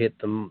I think I hit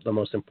the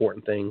most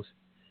important things.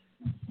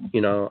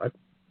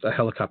 A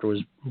helicopter was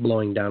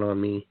blowing down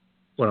on me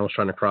when I was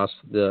trying to cross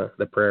the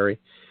prairie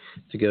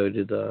to go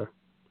to the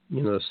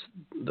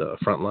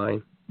front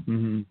line.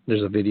 Mm-hmm.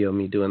 There's a video of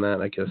me doing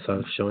that. I guess I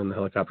was showing the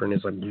helicopter and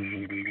it's like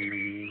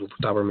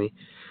top of me,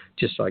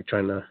 just like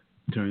trying to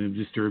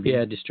disturb you.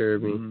 Yeah,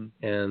 disturb me.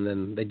 Mm-hmm. And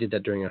then they did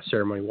that during a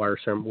ceremony, water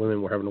ceremony.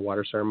 Women were having a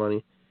water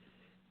ceremony.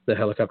 The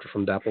helicopter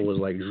from DAPL was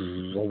like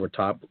over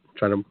top,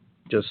 trying to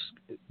just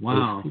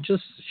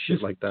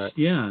shit like that.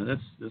 Yeah,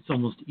 that's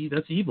almost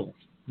that's evil.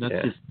 That's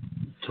just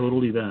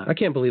totally that. I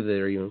can't believe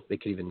they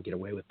could even get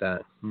away with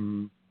that.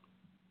 Mm-hmm.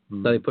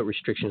 Mm-hmm. Now they put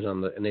restrictions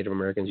on the Native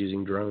Americans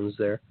using drones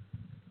there.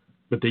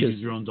 But they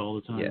use drones all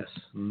the time. Yes.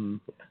 Mm-hmm.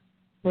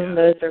 Well,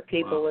 those are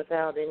people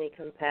without any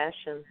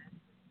compassion.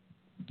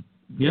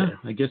 Yeah,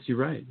 I guess you're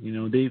right.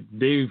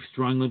 They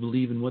strongly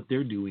believe in what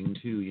they're doing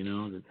too.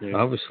 That they're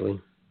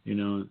obviously.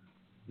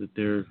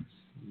 That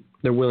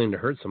they're willing to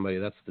hurt somebody.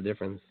 That's the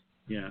difference.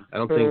 Yeah. I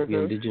don't think the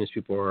indigenous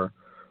people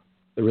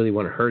they really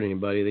want to hurt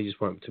anybody. They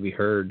just want to be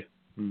heard.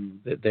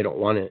 Mm-hmm. They don't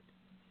want it.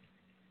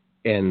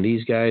 And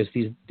these guys,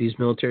 these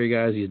military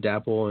guys, these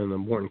DAPL and the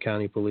Morton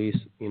County Police,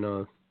 they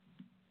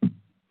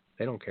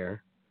don't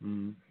care.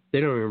 Mm-hmm.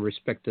 They don't even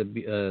respect the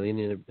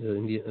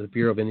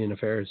Bureau of Indian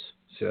Affairs,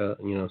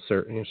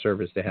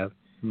 service they have,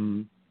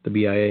 mm-hmm. the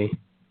BIA.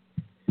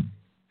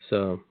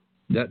 So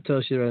that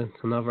tells you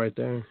enough right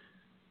there.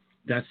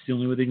 That's the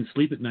only way they can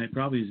sleep at night.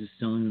 Probably is just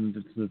telling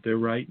them that they're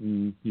right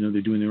and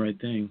they're doing the right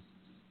thing.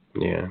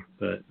 Yeah.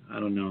 But I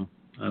don't know.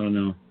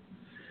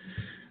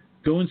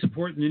 Go and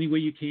support in any way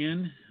you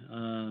can.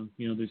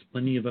 There's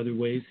plenty of other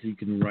ways. You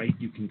can write,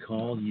 you can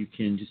call, you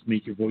can just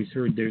make your voice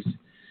heard.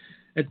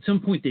 At some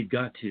point they've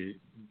got to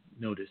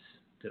notice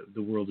that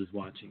the world is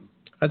watching.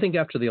 I think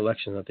after the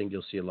election, I think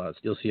you'll see a lot.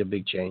 You'll see a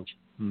big change.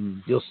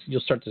 Mm-hmm.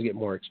 You'll start to get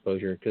more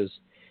exposure because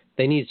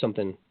they need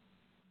something.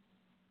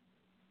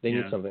 They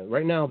need something.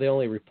 Right now, they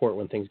only report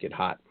when things get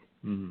hot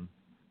and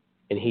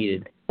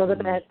heated. Well, the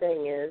bad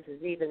thing is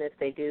even if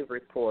they do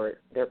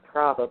report, they're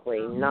probably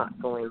not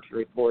going to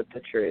report the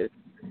truth.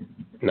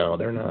 No,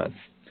 they're not.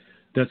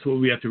 That's what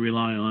we have to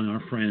rely on, our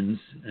friends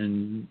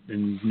and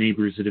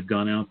neighbors that have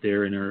gone out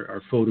there and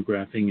are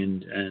photographing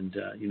and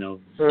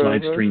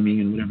live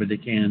streaming and whatever they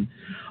can.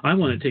 I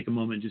want to take a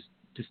moment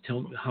just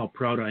tell how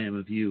proud I am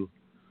of you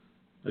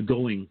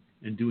going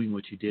and doing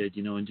what you did,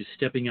 and just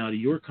stepping out of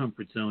your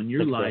comfort zone,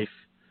 your life,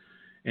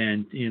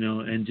 and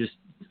just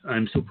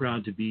I'm so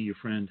proud to be your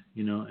friend,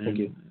 and Thank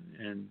you.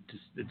 And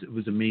just it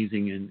was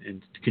amazing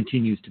and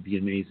continues to be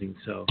amazing.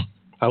 So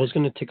I was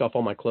going to take off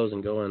all my clothes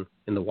and go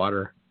in the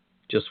water.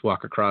 Just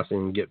walk across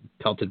and get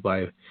pelted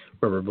by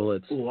rubber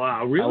bullets.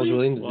 Wow, really? I was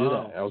willing to do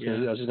that. I was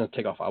just going to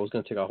take off. I was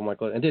going to take off all my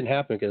clothes. It didn't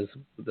happen because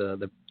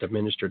the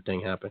minister thing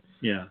happened.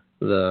 Yeah.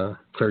 The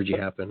clergy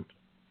happened.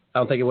 I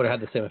don't think it would have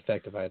had the same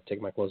effect if I had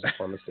taken my clothes off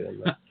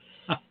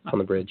on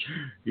the bridge.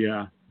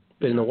 Yeah.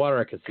 But in the water,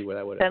 I could see where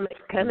that would have.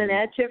 Coming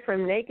at you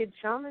from Naked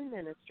Shaman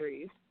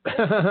Ministries.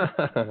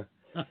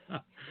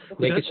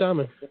 Naked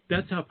Shaman.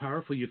 That's how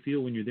powerful you feel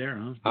when you're there,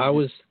 huh? I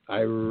was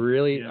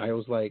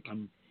like,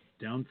 I'm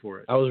down for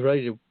it. I was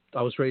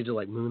ready to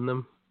like moon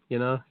them, you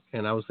know,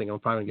 and I was thinking I'm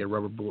probably gonna get a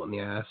rubber bullet in the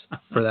ass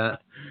for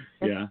that.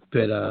 Yeah.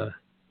 But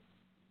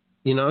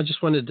you know, I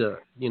just wanted to,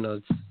 you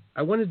know,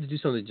 I wanted to do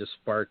something to just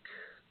spark,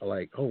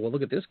 like, oh well,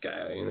 look at this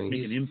guy, you know,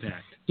 make an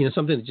impact. You know,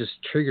 something that just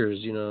triggers,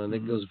 you know, and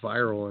it goes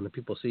viral, and the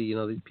people see, you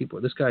know, people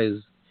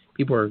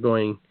are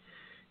going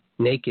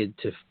naked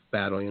to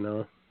battle, you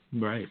know.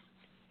 Right.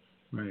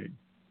 Right.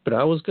 But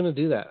I was going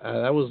to do that.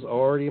 That was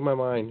already in my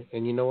mind.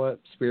 And you know what?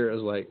 Spirit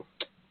was like,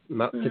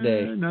 not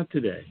today. Not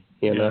today.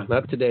 You know,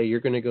 not today.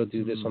 You're going to go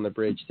do this on the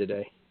bridge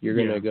today. You're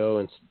going to go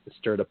and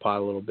stir the pot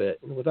a little bit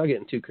without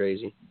getting too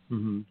crazy.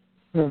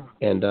 Mm-hmm.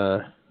 And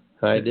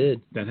I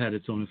did. That had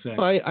its own effect.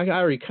 I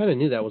already kind of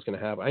knew that was going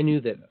to happen. I knew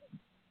that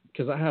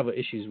because I have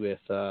issues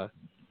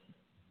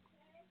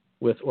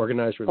with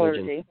organized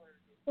religion.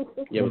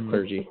 Clergy. Yeah, with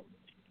clergy.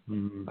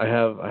 Mm-hmm. I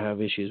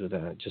have issues with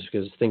that just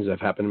because things have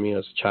happened to me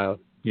as a child.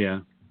 Yeah.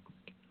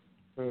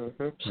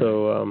 Mm-hmm.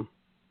 So,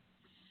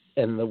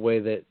 and the way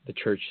that the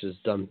church has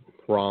done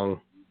wrong,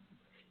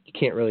 you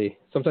can't really.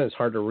 Sometimes it's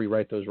hard to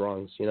rewrite those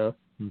wrongs, you know,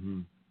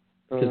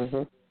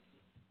 because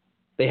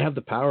they have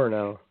the power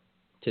now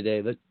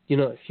today. That, you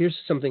know, here's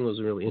something that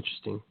was really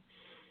interesting.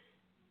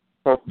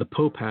 The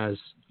Pope has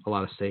a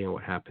lot of say in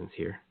what happens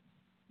here.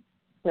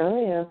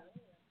 Oh yeah.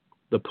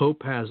 The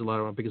Pope has a lot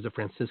of, because the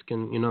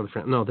Franciscan, you know,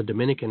 the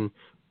Dominican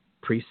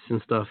priests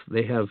and stuff,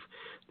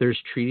 there's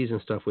treaties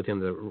and stuff within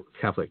the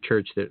Catholic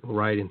Church that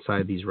ride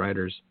inside these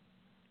riders.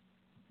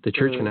 The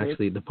church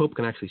the Pope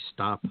can actually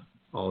stop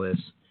all this.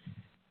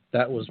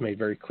 That was made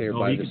very clear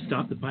by he can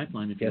stop the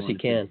pipeline if yes, he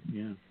can.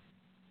 Yeah.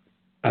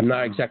 I'm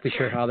not exactly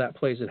sure how that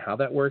plays and how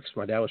that works.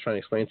 My dad was trying to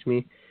explain it to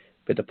me,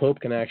 but the Pope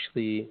can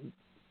actually.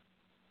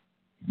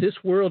 This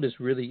world is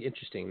really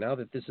interesting now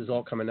that this is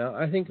all coming out.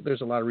 I think there's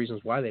a lot of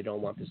reasons why they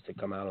don't want this to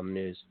come out on the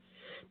news,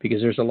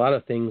 because there's a lot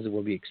of things that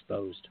will be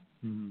exposed.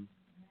 Mm-hmm.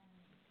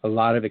 A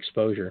lot of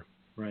exposure.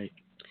 Right.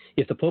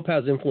 If the Pope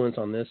has influence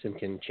on this and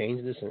can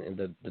change this and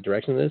the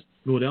direction of this,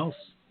 what else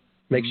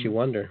makes you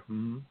wonder.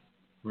 Mm-hmm.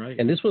 Right.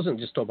 And this wasn't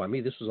just told by me.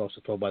 This was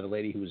also told by the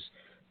lady who's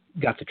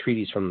got the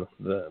treaties from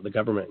the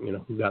government. You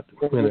know, who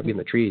ended up being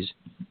the treaties.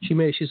 She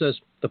says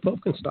the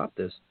Pope can stop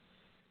this.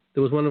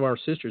 There was one of our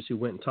sisters who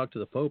went and talked to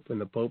the Pope, and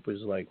the Pope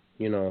was like,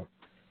 you know,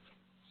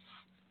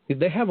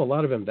 they have a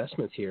lot of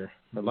investments here,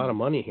 a lot of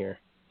money here.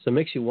 So it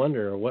makes you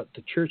wonder what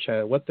the church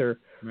has, what their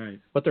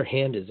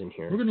hand is in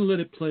here. We're going to let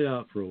it play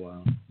out for a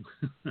while.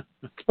 Well,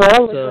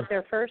 look what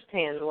their first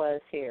hand was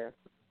here.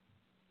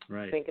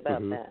 Right. Think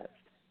about that.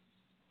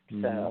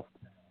 So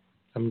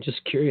I'm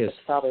just curious.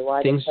 That's probably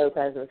why the Pope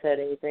hasn't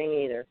said anything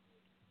either.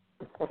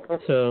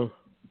 So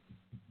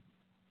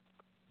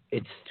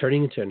it's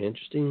turning into an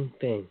interesting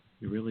thing.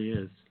 It really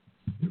is.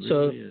 It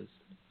so, really is.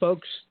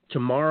 Folks,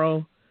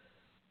 tomorrow,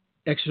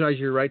 exercise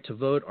your right to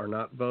vote or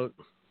not vote.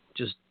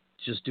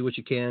 Just do what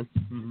you can.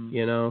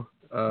 You know,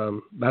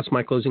 that's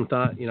my closing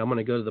thought. You know, I'm going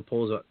to go to the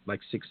polls at like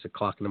 6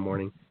 o'clock in the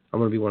morning. I'm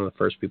going to be one of the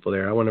first people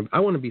there. I want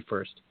to be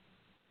first.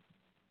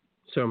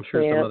 So I'm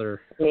sure some other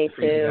crazy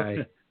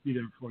guy. Be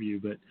there for you,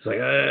 but it's like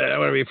I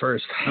want to be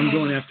first. I'm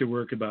going after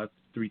work about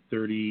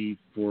 3:30,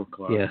 4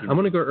 o'clock. Yeah, I'm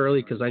going to go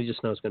early because I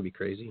just know it's going to be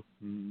crazy.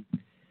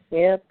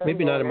 Yep.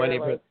 Maybe not in my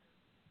neighborhood.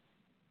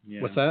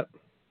 Yeah. What's that?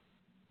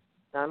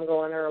 I'm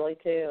going early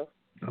too.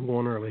 I'm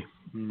going early.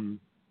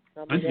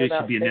 I think it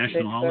should be a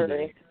national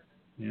holiday.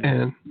 Yeah.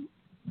 And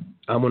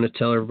I'm going to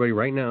tell everybody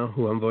right now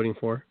who I'm voting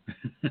for.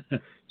 So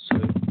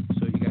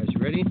you guys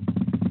ready?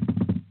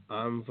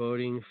 I'm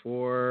voting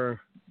for